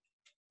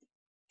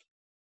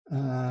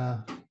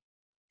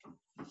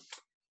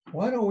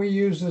 Why don't we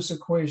use this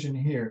equation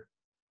here?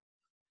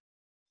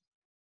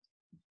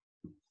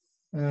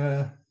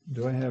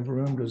 Do I have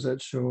room? Does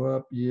that show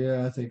up?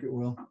 Yeah, I think it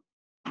will.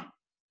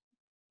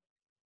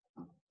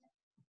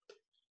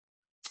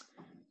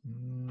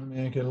 Let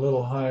me make it a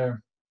little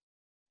higher.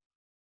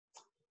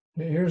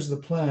 Here's the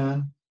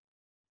plan.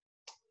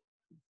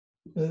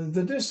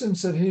 The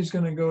distance that he's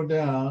going to go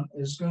down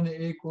is going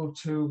to equal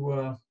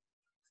to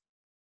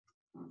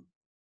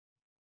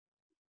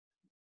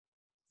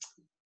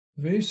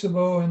v sub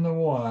o in the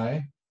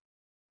y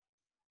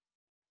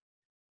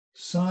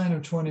sine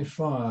of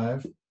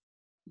 25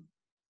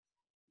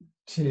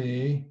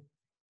 t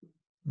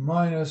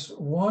minus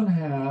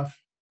 1/2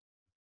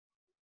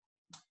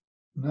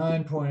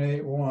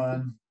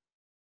 9.81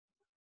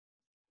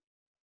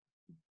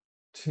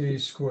 t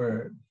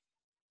squared.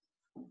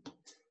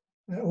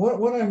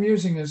 What I'm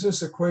using is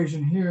this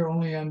equation here,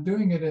 only I'm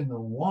doing it in the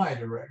y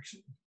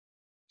direction.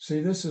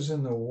 See, this is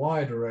in the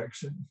y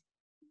direction.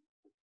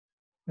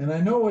 And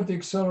I know what the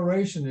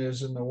acceleration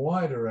is in the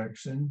y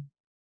direction.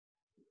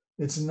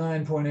 It's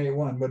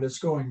 9.81, but it's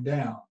going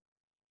down.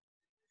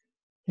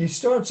 He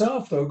starts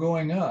off, though,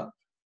 going up.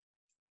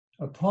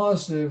 A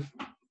positive,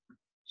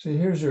 see,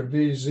 here's your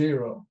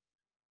V0.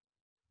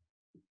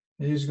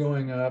 He's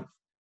going up.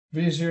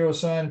 V0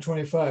 sine of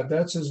 25,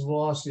 that's his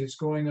velocity. It's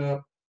going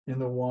up in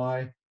the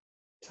y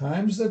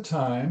times the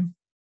time.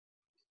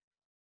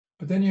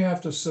 But then you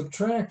have to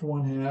subtract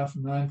 1/2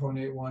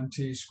 9.81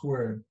 t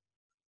squared.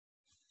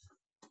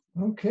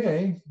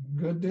 Okay,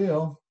 good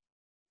deal.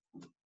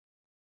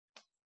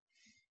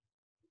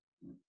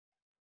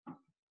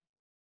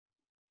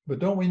 But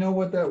don't we know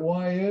what that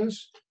y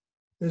is?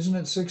 Isn't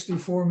it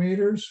 64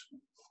 meters?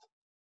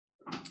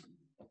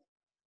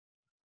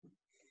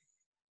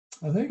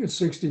 I think it's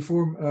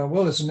 64.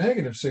 Well, it's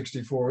negative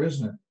 64,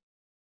 isn't it?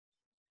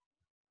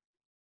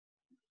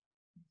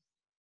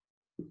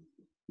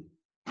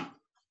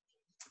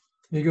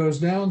 He goes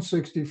down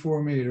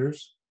 64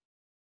 meters.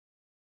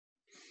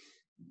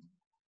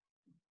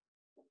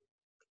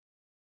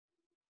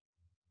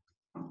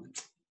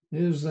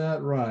 Is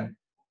that right?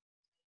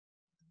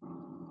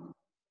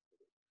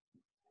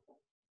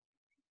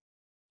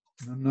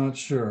 I'm not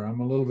sure.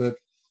 I'm a little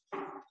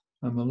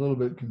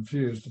bit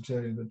confused, to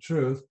tell you the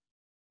truth.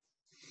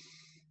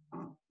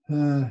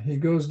 He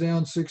goes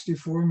down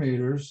 64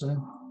 meters.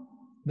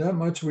 That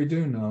much we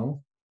do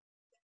know.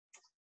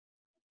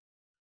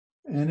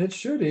 And it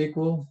should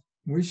equal,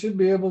 we should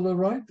be able to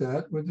write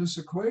that with this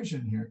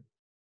equation here.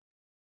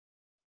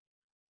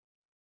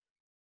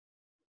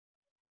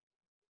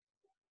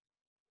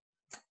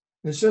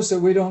 It's just that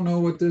we don't know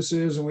what this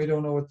is and we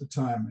don't know what the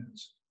time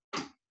is.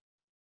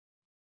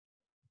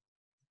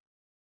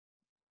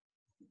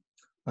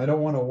 I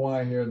don't want a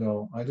y here,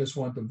 though. I just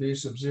want the v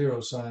sub 0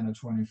 sine of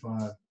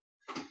 25.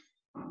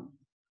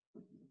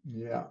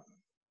 Yeah.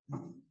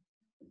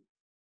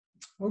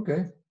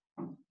 Okay,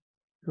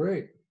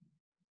 great.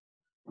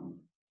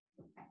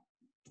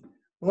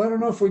 Well, I don't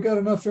know if we got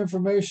enough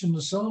information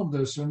to solve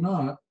this or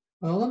not.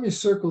 Let me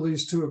circle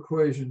these two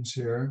equations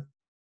here.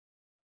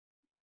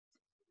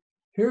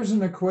 Here's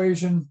an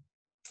equation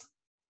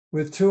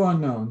with two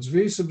unknowns,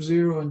 v sub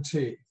 0 and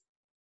t.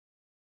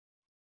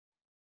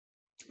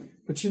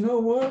 But you know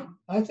what?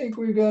 I think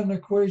we've got an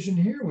equation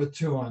here with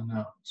two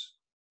unknowns.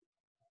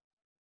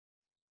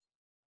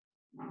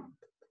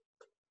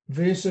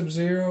 V sub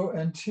 0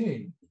 and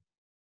t.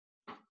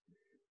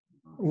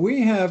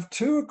 We have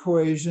two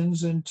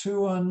equations and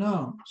two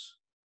unknowns.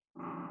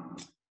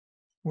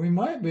 We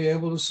might be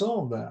able to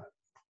solve that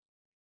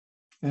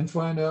and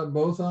find out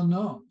both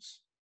unknowns.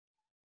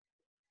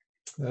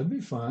 That'd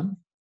be fun.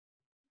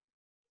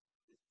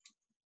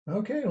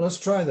 Okay, let's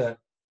try that.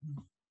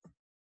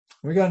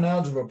 We got an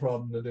algebra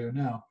problem to do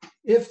now.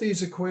 If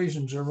these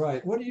equations are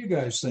right, what do you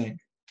guys think?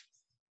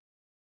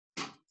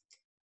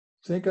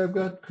 Think I've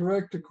got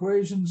correct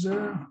equations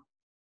there?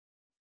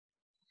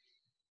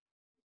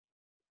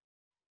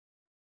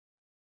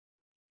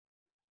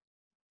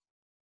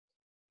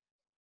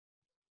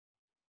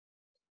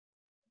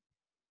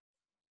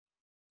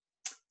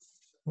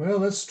 Well,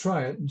 let's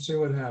try it and see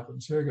what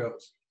happens. Here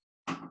goes.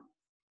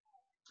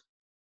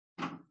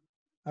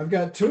 I've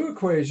got two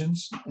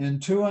equations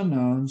and two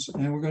unknowns,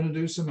 and we're going to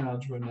do some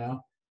algebra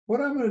now.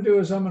 What I'm going to do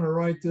is I'm going to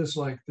write this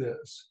like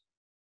this.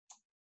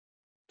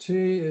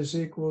 T is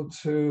equal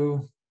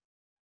to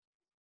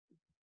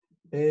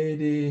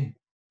 80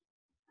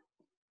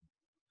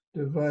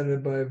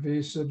 divided by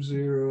V sub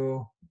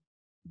 0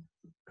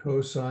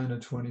 cosine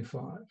of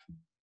 25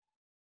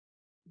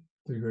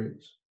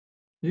 degrees.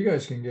 You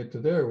guys can get to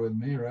there with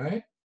me,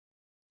 right?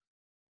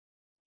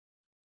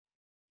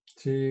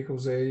 T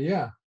equals 80.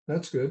 Yeah,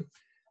 that's good.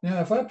 Now,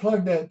 if I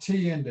plug that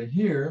T into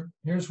here,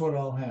 here's what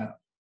I'll have.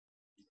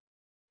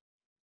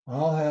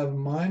 I'll have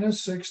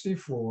minus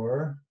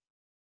 64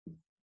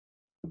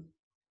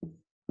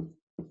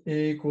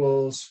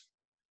 equals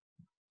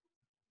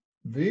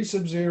V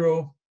sub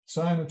 0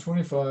 sine of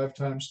 25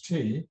 times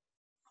T.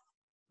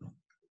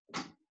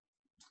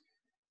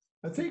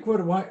 I think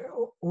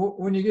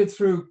when you get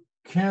through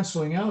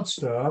canceling out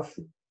stuff,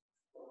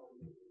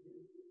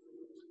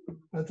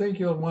 I think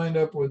you'll wind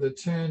up with a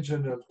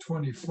tangent of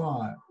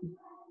 25.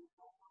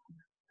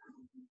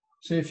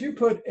 See, if you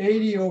put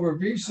 80 over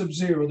V sub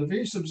 0, the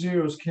V sub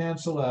 0's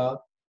cancel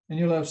out, and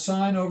you'll have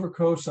sine over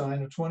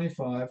cosine of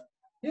 25.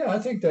 Yeah, I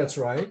think that's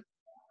right.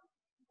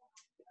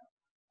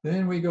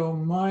 Then we go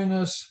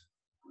minus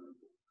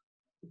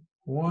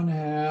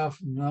 1/2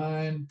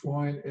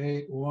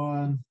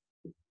 9.81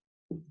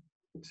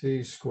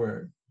 T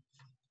squared.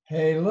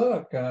 Hey,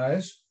 look,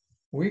 guys,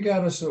 we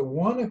got us a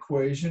one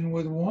equation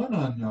with one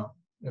unknown,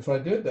 if I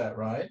did that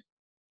right.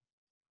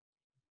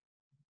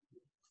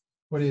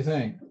 What do you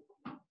think?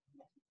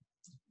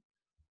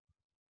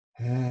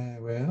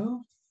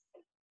 Well,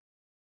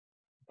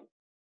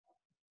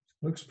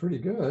 looks pretty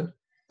good.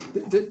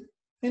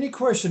 Any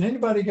question?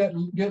 Anybody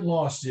get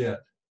lost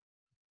yet?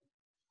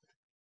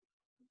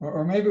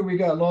 Or maybe we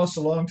got lost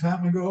a long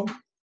time ago?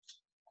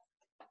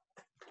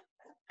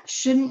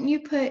 Shouldn't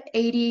you put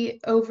 80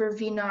 over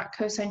V naught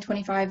cosine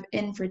 25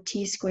 in for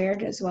T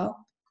squared as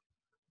well?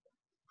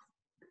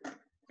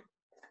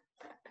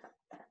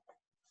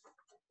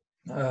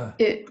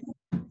 Hey.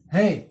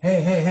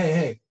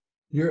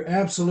 You're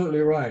absolutely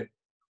right.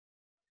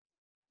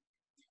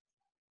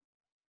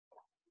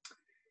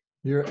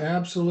 You're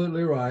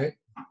absolutely right.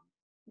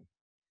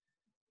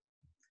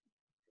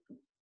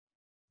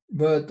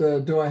 But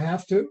do I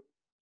have to?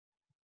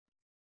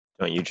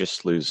 Don't you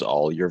just lose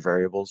all your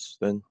variables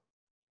then?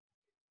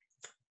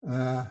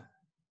 Like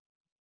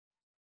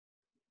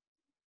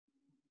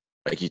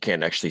you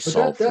can't actually But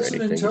solve for that's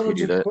an anything if you do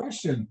intelligent that.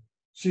 question.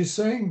 She's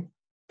saying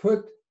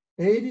put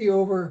 80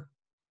 over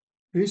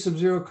V sub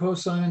 0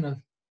 cosine of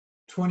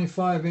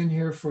 25 in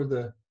here for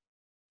the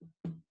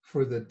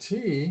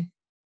T.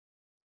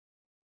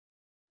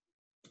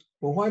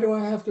 Well, why do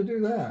I have to do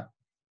that?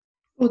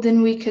 Well,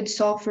 then we could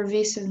solve for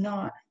V sub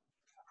naught.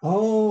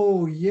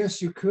 Oh,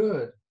 yes, you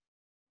could.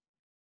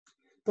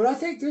 But I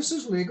think this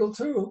is legal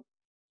too.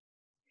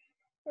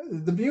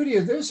 The beauty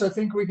of this, I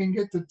think we can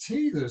get the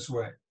T this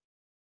way.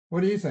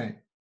 What do you think?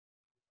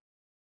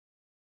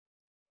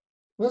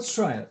 Let's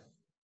try it.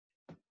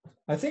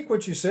 I think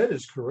what you said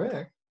is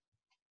correct.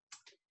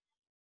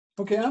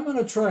 Okay, I'm going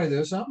to try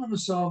this. I'm going to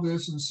solve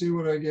this and see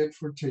what I get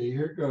for T.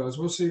 Here it goes.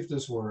 We'll see if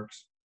this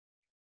works.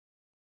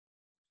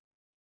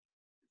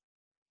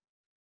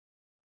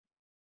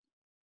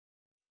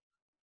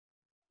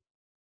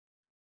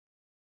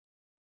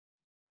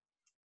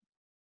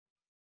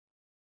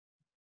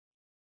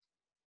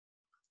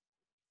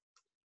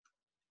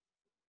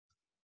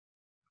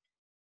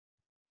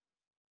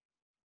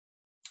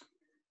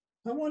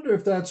 I wonder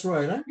if that's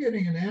right. I'm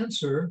getting an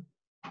answer.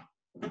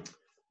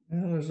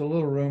 There's a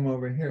little room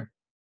over here.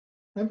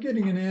 I'm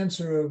getting an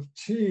answer of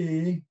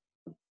T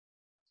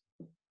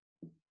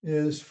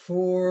is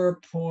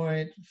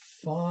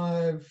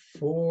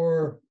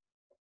 4.54,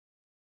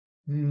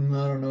 I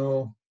don't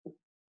know,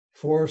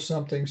 4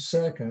 something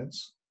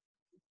seconds.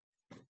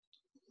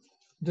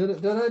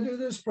 Did I do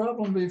this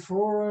problem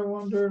before, I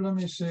wonder? Let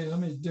me see. Let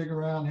me dig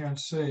around here and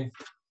see.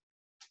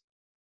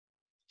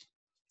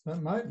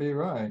 That might be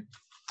right.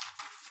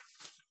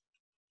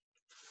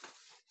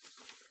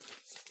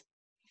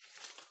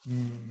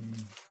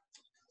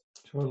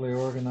 Totally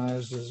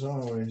organized as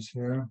always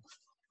here.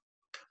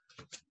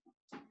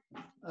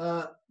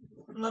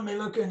 Let me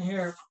look in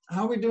here.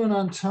 How are we doing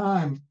on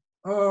time?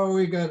 Oh,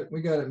 we got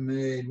it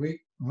made.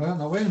 Well,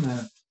 now wait a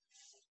minute.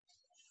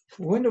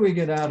 When do we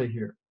get out of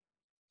here?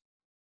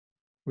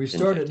 We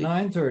start at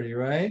 9:30,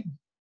 right?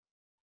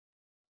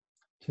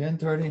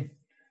 10:30.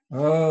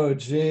 Oh,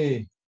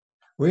 gee.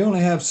 We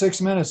only have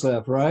 6 minutes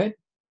left, right?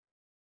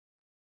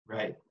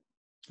 Right.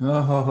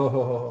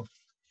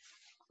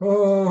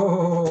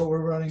 Oh, we're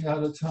running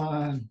out of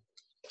time.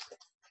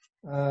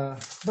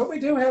 But we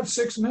do have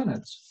 6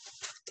 minutes.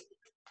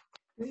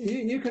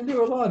 You can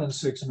do a lot in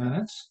 6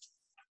 minutes.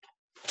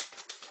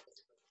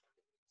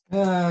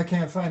 I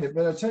can't find it,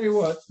 but I'll tell you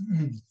what.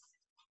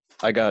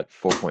 I got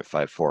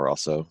 4.54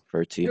 also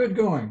for T. Good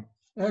going.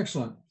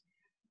 Excellent.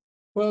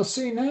 Well,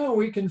 see, now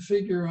we can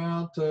figure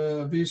out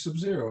V sub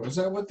 0. Is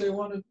that what they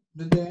wanted?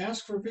 Did they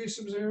ask for V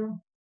sub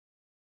 0?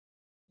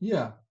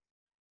 Yeah.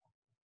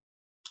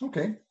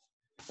 Okay.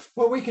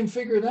 Well, we can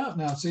figure it out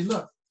now. See,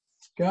 look,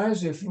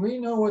 guys, if we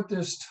know what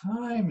this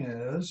time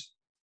is,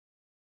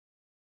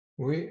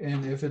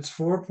 and if it's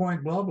 4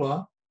 point blah,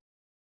 blah,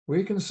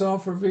 we can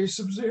solve for V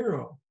sub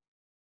 0.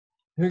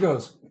 Here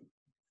goes.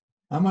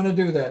 I'm going to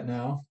do that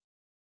now.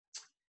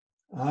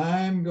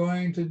 I'm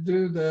going to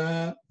do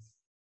that.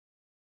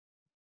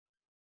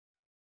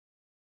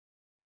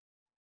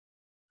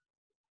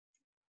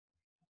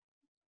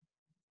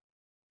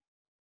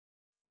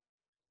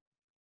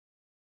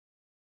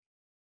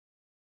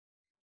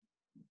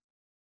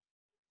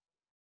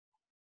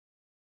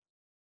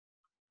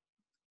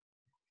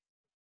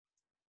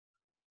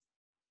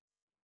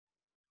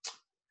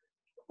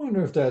 I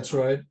wonder if that's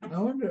right.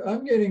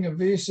 I'm getting a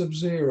V sub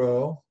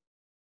 0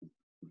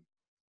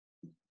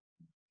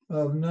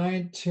 of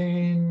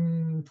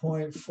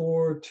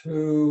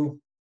 19.42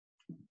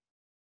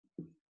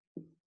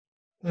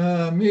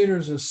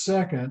 meters a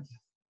second,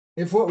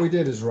 if what we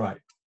did is right.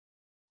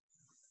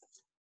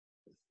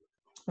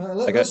 I got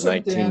Let's look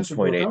at the answer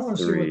book. I want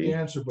to see what the 19.83.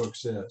 answer book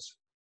says.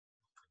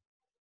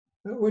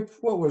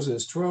 What was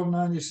this,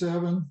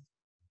 1297?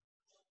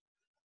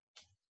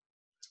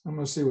 I'm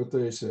going to see what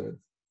they said.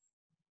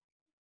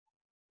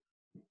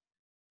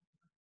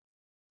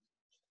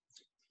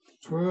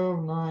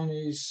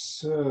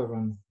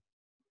 1297.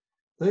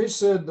 They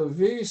said the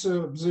V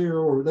sub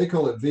 0, or they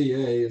call it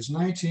VA, is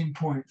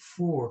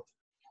 19.4.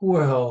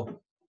 Well,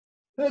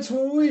 that's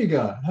what we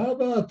got. How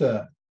about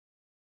that?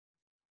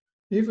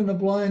 Even a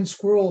blind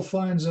squirrel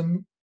finds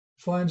a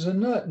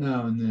nut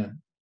now and then.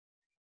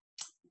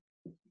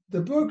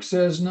 The book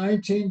says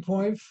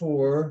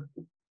 19.4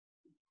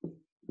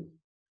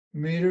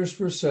 meters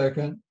per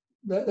second.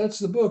 That's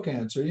the book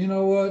answer. You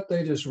know what?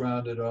 They just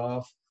rounded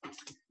off.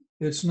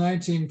 It's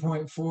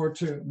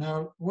 19.42.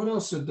 Now, what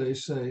else did they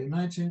say?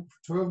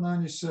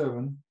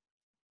 1297.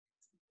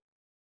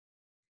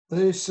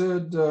 They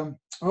said,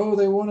 oh,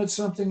 they wanted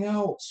something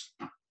else.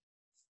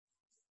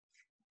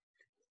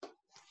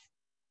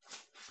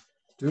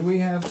 Do we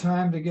have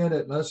time to get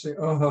it? Let's see.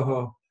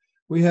 Oh,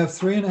 we have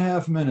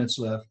 3.5 minutes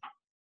left.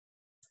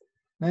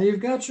 Now, you've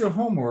got your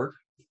homework.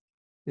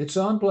 It's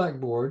on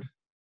Blackboard.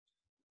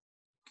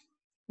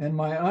 And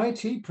my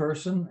IT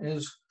person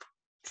is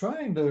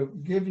trying to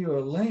give you a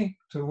link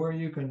to where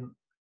you can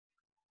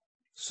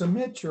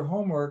submit your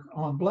homework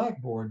on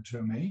Blackboard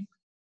to me.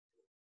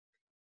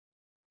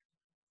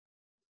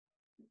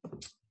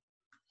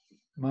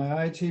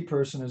 My IT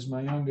person is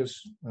my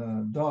youngest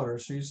daughter.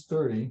 She's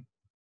 30.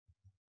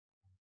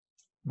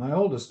 My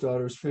oldest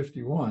daughter is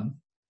 51.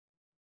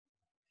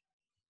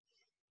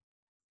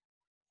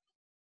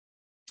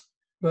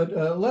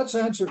 But let's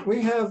answer.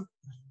 We have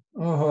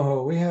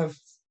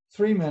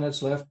 3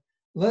 minutes left.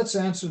 Let's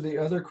answer the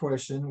other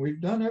question.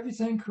 We've done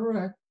everything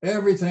correct.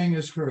 Everything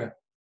is correct.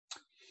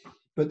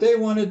 But they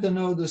wanted to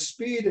know the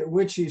speed at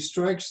which he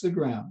strikes the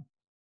ground.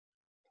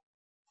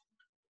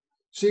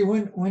 See,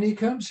 when he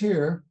comes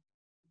here,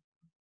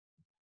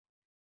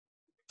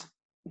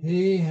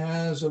 he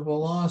has a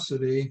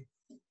velocity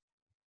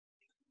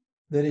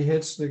that he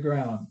hits the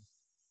ground.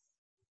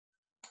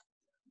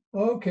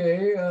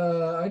 Okay,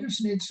 I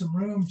just need some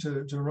room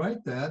to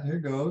write that. Here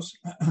goes.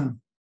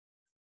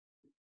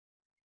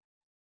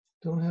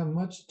 Don't have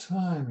much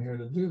time here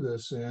to do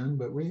this in,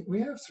 but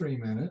we have 3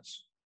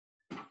 minutes.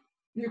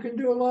 You can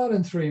do a lot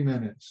in 3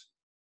 minutes.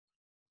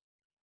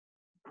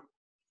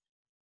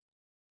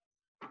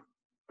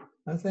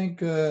 I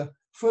think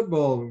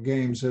football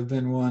games have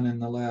been won in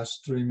the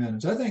last 3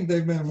 minutes. I think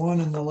they've been won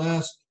in the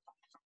last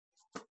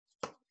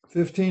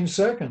 15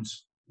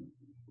 seconds,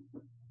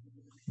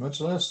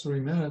 much less 3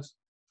 minutes.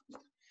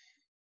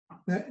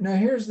 Now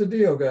here's the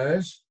deal,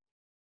 guys.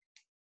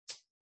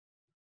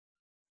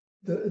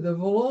 The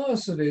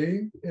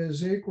velocity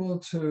is equal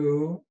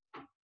to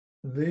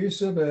v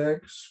sub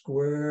x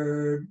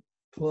squared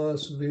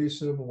plus v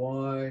sub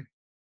y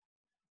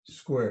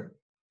squared.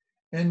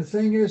 And the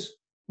thing is,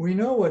 we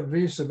know what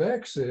v sub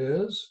x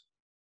is.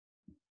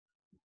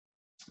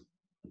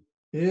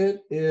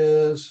 It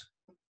is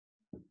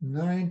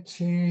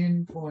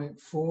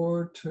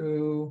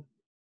 19.42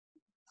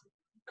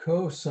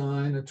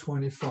 cosine of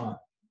 25.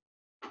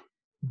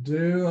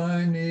 Do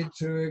I need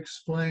to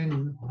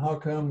explain how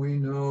come we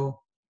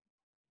know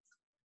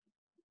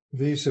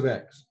v sub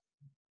x?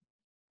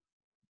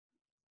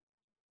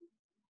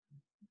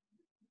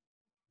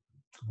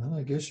 Well,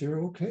 I guess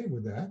you're okay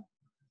with that.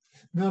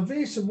 Now,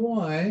 v sub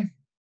y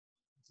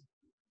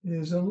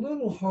is a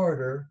little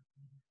harder.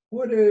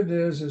 What it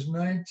is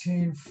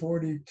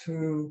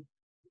 1942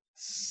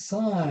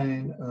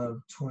 sine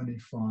of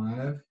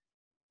 25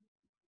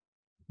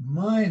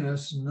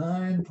 minus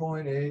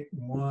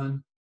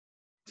 9.81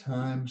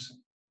 times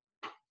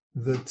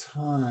the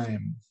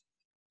time.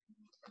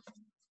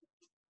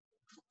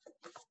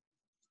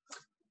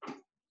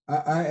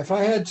 If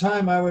I had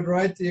time, I would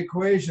write the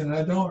equation.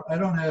 I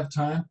don't have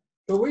time,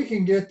 but we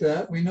can get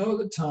that. We know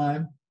the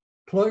time.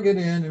 Plug it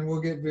in, and we'll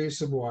get v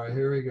sub y.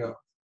 Here we go.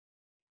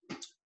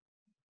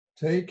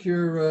 Take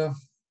your.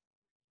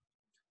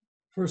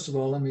 First of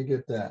all, let me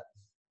get that.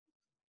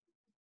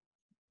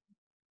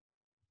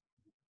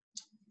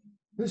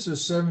 This is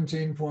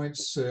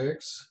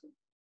 17.6.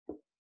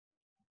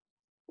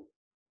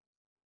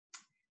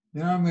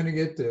 Now I'm going to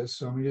get this.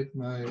 So I'm going to get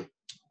my,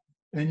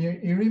 and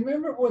you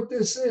remember what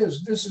this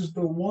is. This is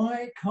the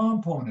y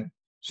component.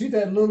 See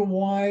that little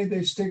y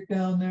they stick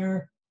down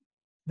there?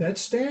 That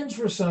stands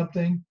for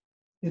something.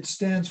 It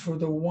stands for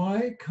the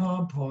y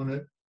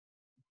component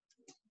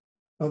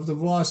of the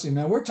velocity.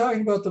 Now we're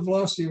talking about the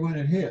velocity when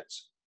it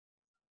hits.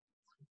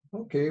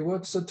 Okay,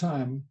 what's the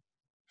time?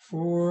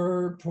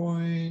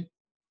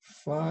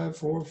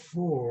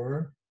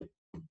 4.544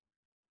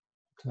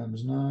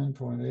 times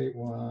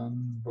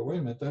 9.81. But wait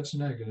a minute, that's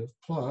negative.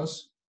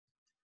 Plus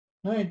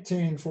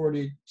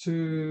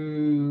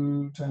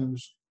 1942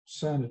 times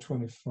sine of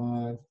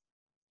 25.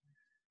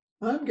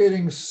 I'm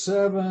getting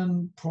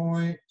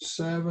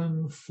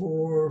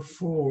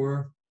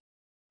 7.744.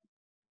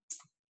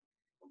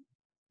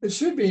 It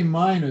should be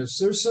minus.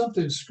 There's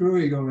something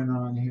screwy going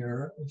on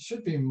here. It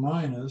should be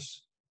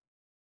minus.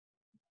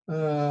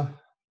 I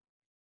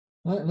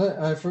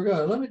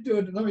forgot. Let me do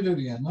it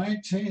again.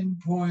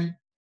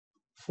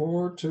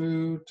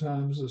 19.42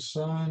 times the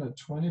sine of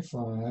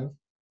 25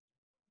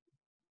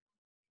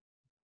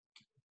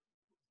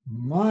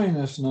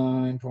 minus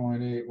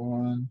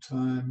 9.81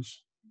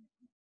 times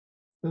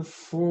the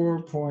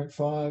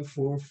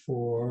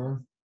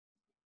 4.544.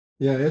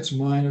 Yeah, it's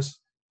minus.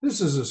 This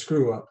is a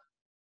screw up.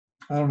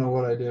 I don't know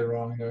what I did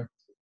wrong there,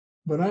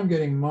 but I'm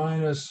getting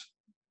minus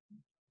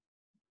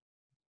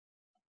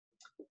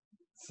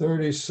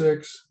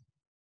 36.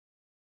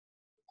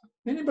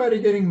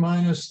 Anybody getting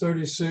minus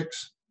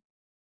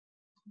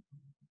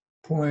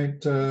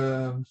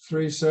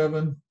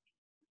 36.37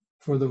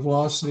 for the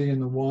velocity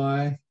in the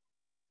y?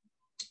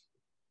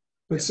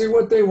 But see,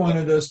 what they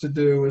wanted us to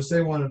do is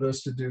they wanted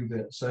us to do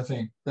this. I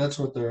think that's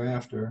what they're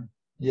after.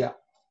 Yeah.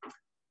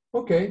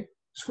 Okay.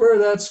 Square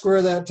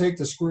that, take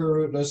the square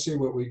root. Let's see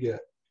what we get.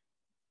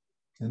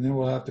 And then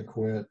we'll have to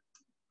quit.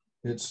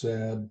 It's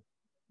sad.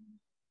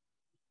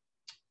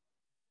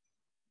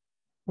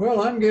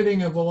 Well, I'm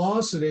getting a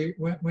velocity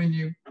when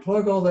you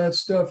plug all that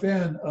stuff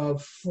in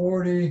of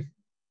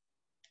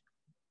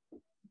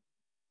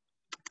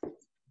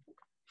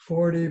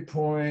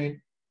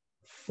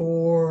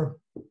 40.4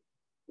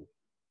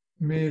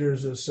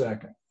 meters a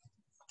second.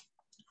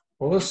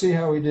 Well, let's see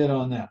how we did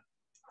on that.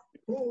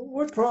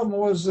 What problem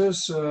was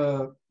this?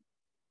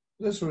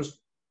 This was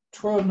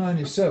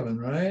 1297,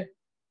 right?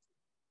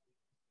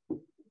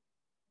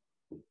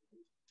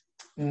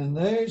 And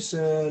they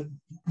said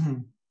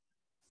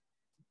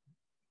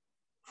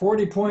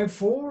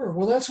 40.4.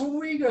 Well, that's what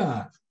we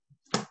got.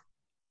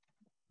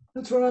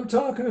 That's what I'm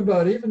talking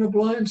about. Even a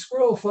blind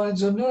squirrel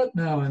finds a nut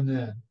now and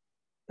then.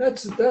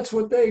 That's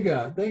what they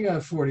got. They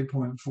got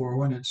 40.4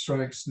 when it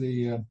strikes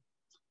the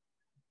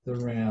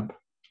ramp.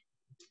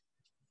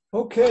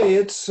 Okay,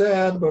 it's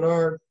sad, but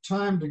our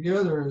time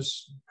together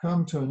has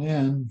come to an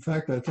end. In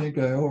fact, I think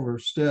I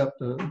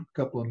overstepped a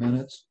couple of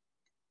minutes.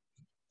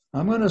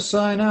 I'm going to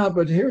sign out,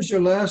 but here's your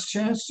last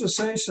chance to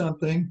say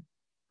something.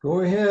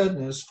 Go ahead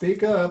and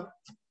speak up.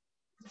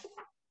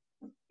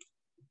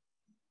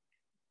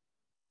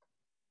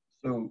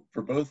 So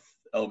for both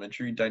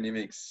elementary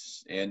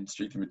dynamics and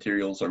strength of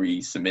materials, are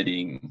we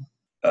submitting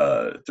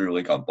through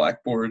like on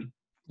Blackboard?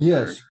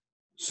 Yes.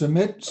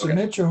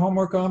 Submit your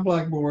homework on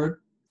Blackboard.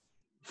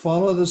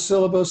 Follow the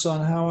syllabus on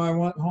how I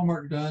want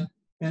homework done.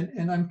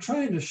 And I'm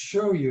trying to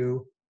show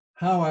you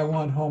how I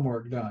want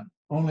homework done.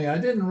 Only I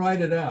didn't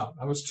write it out.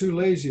 I was too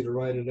lazy to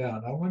write it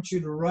out. I want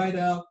you to write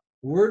out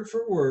word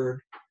for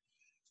word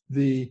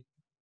the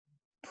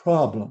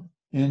problem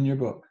in your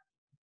book.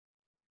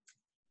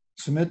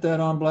 Submit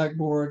that on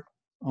Blackboard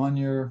on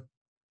your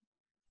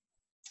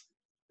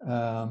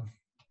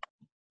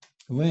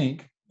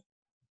link.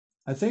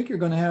 I think you're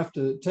going to have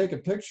to take a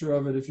picture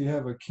of it if you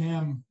have a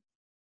cam.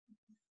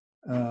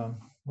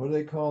 What do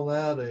they call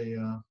that?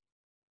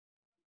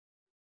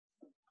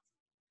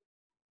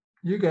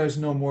 You guys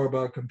know more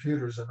about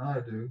computers than I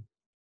do.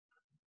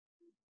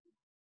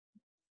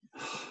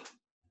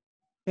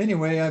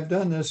 Anyway, I've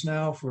done this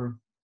now for a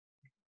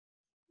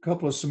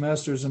couple of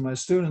semesters, and my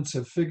students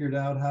have figured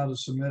out how to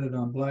submit it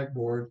on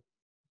Blackboard.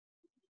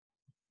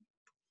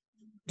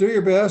 Do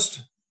your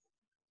best,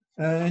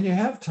 and you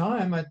have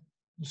time.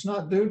 It's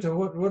not due to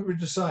what we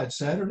decide,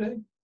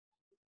 Saturday?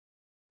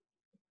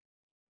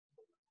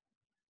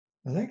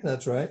 I think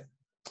that's right.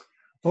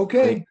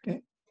 Okay.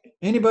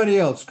 Anybody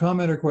else,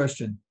 comment or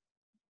question?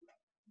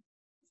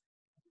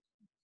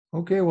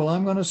 Okay, well,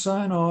 I'm going to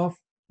sign off.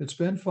 It's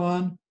been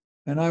fun.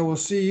 And I will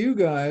see you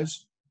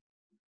guys,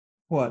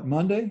 what,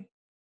 Monday?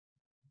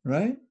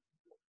 Right?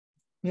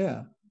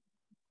 Yeah.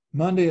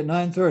 Monday at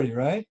 9:30,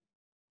 right?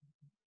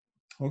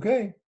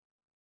 Okay.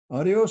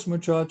 Adios,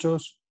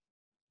 muchachos.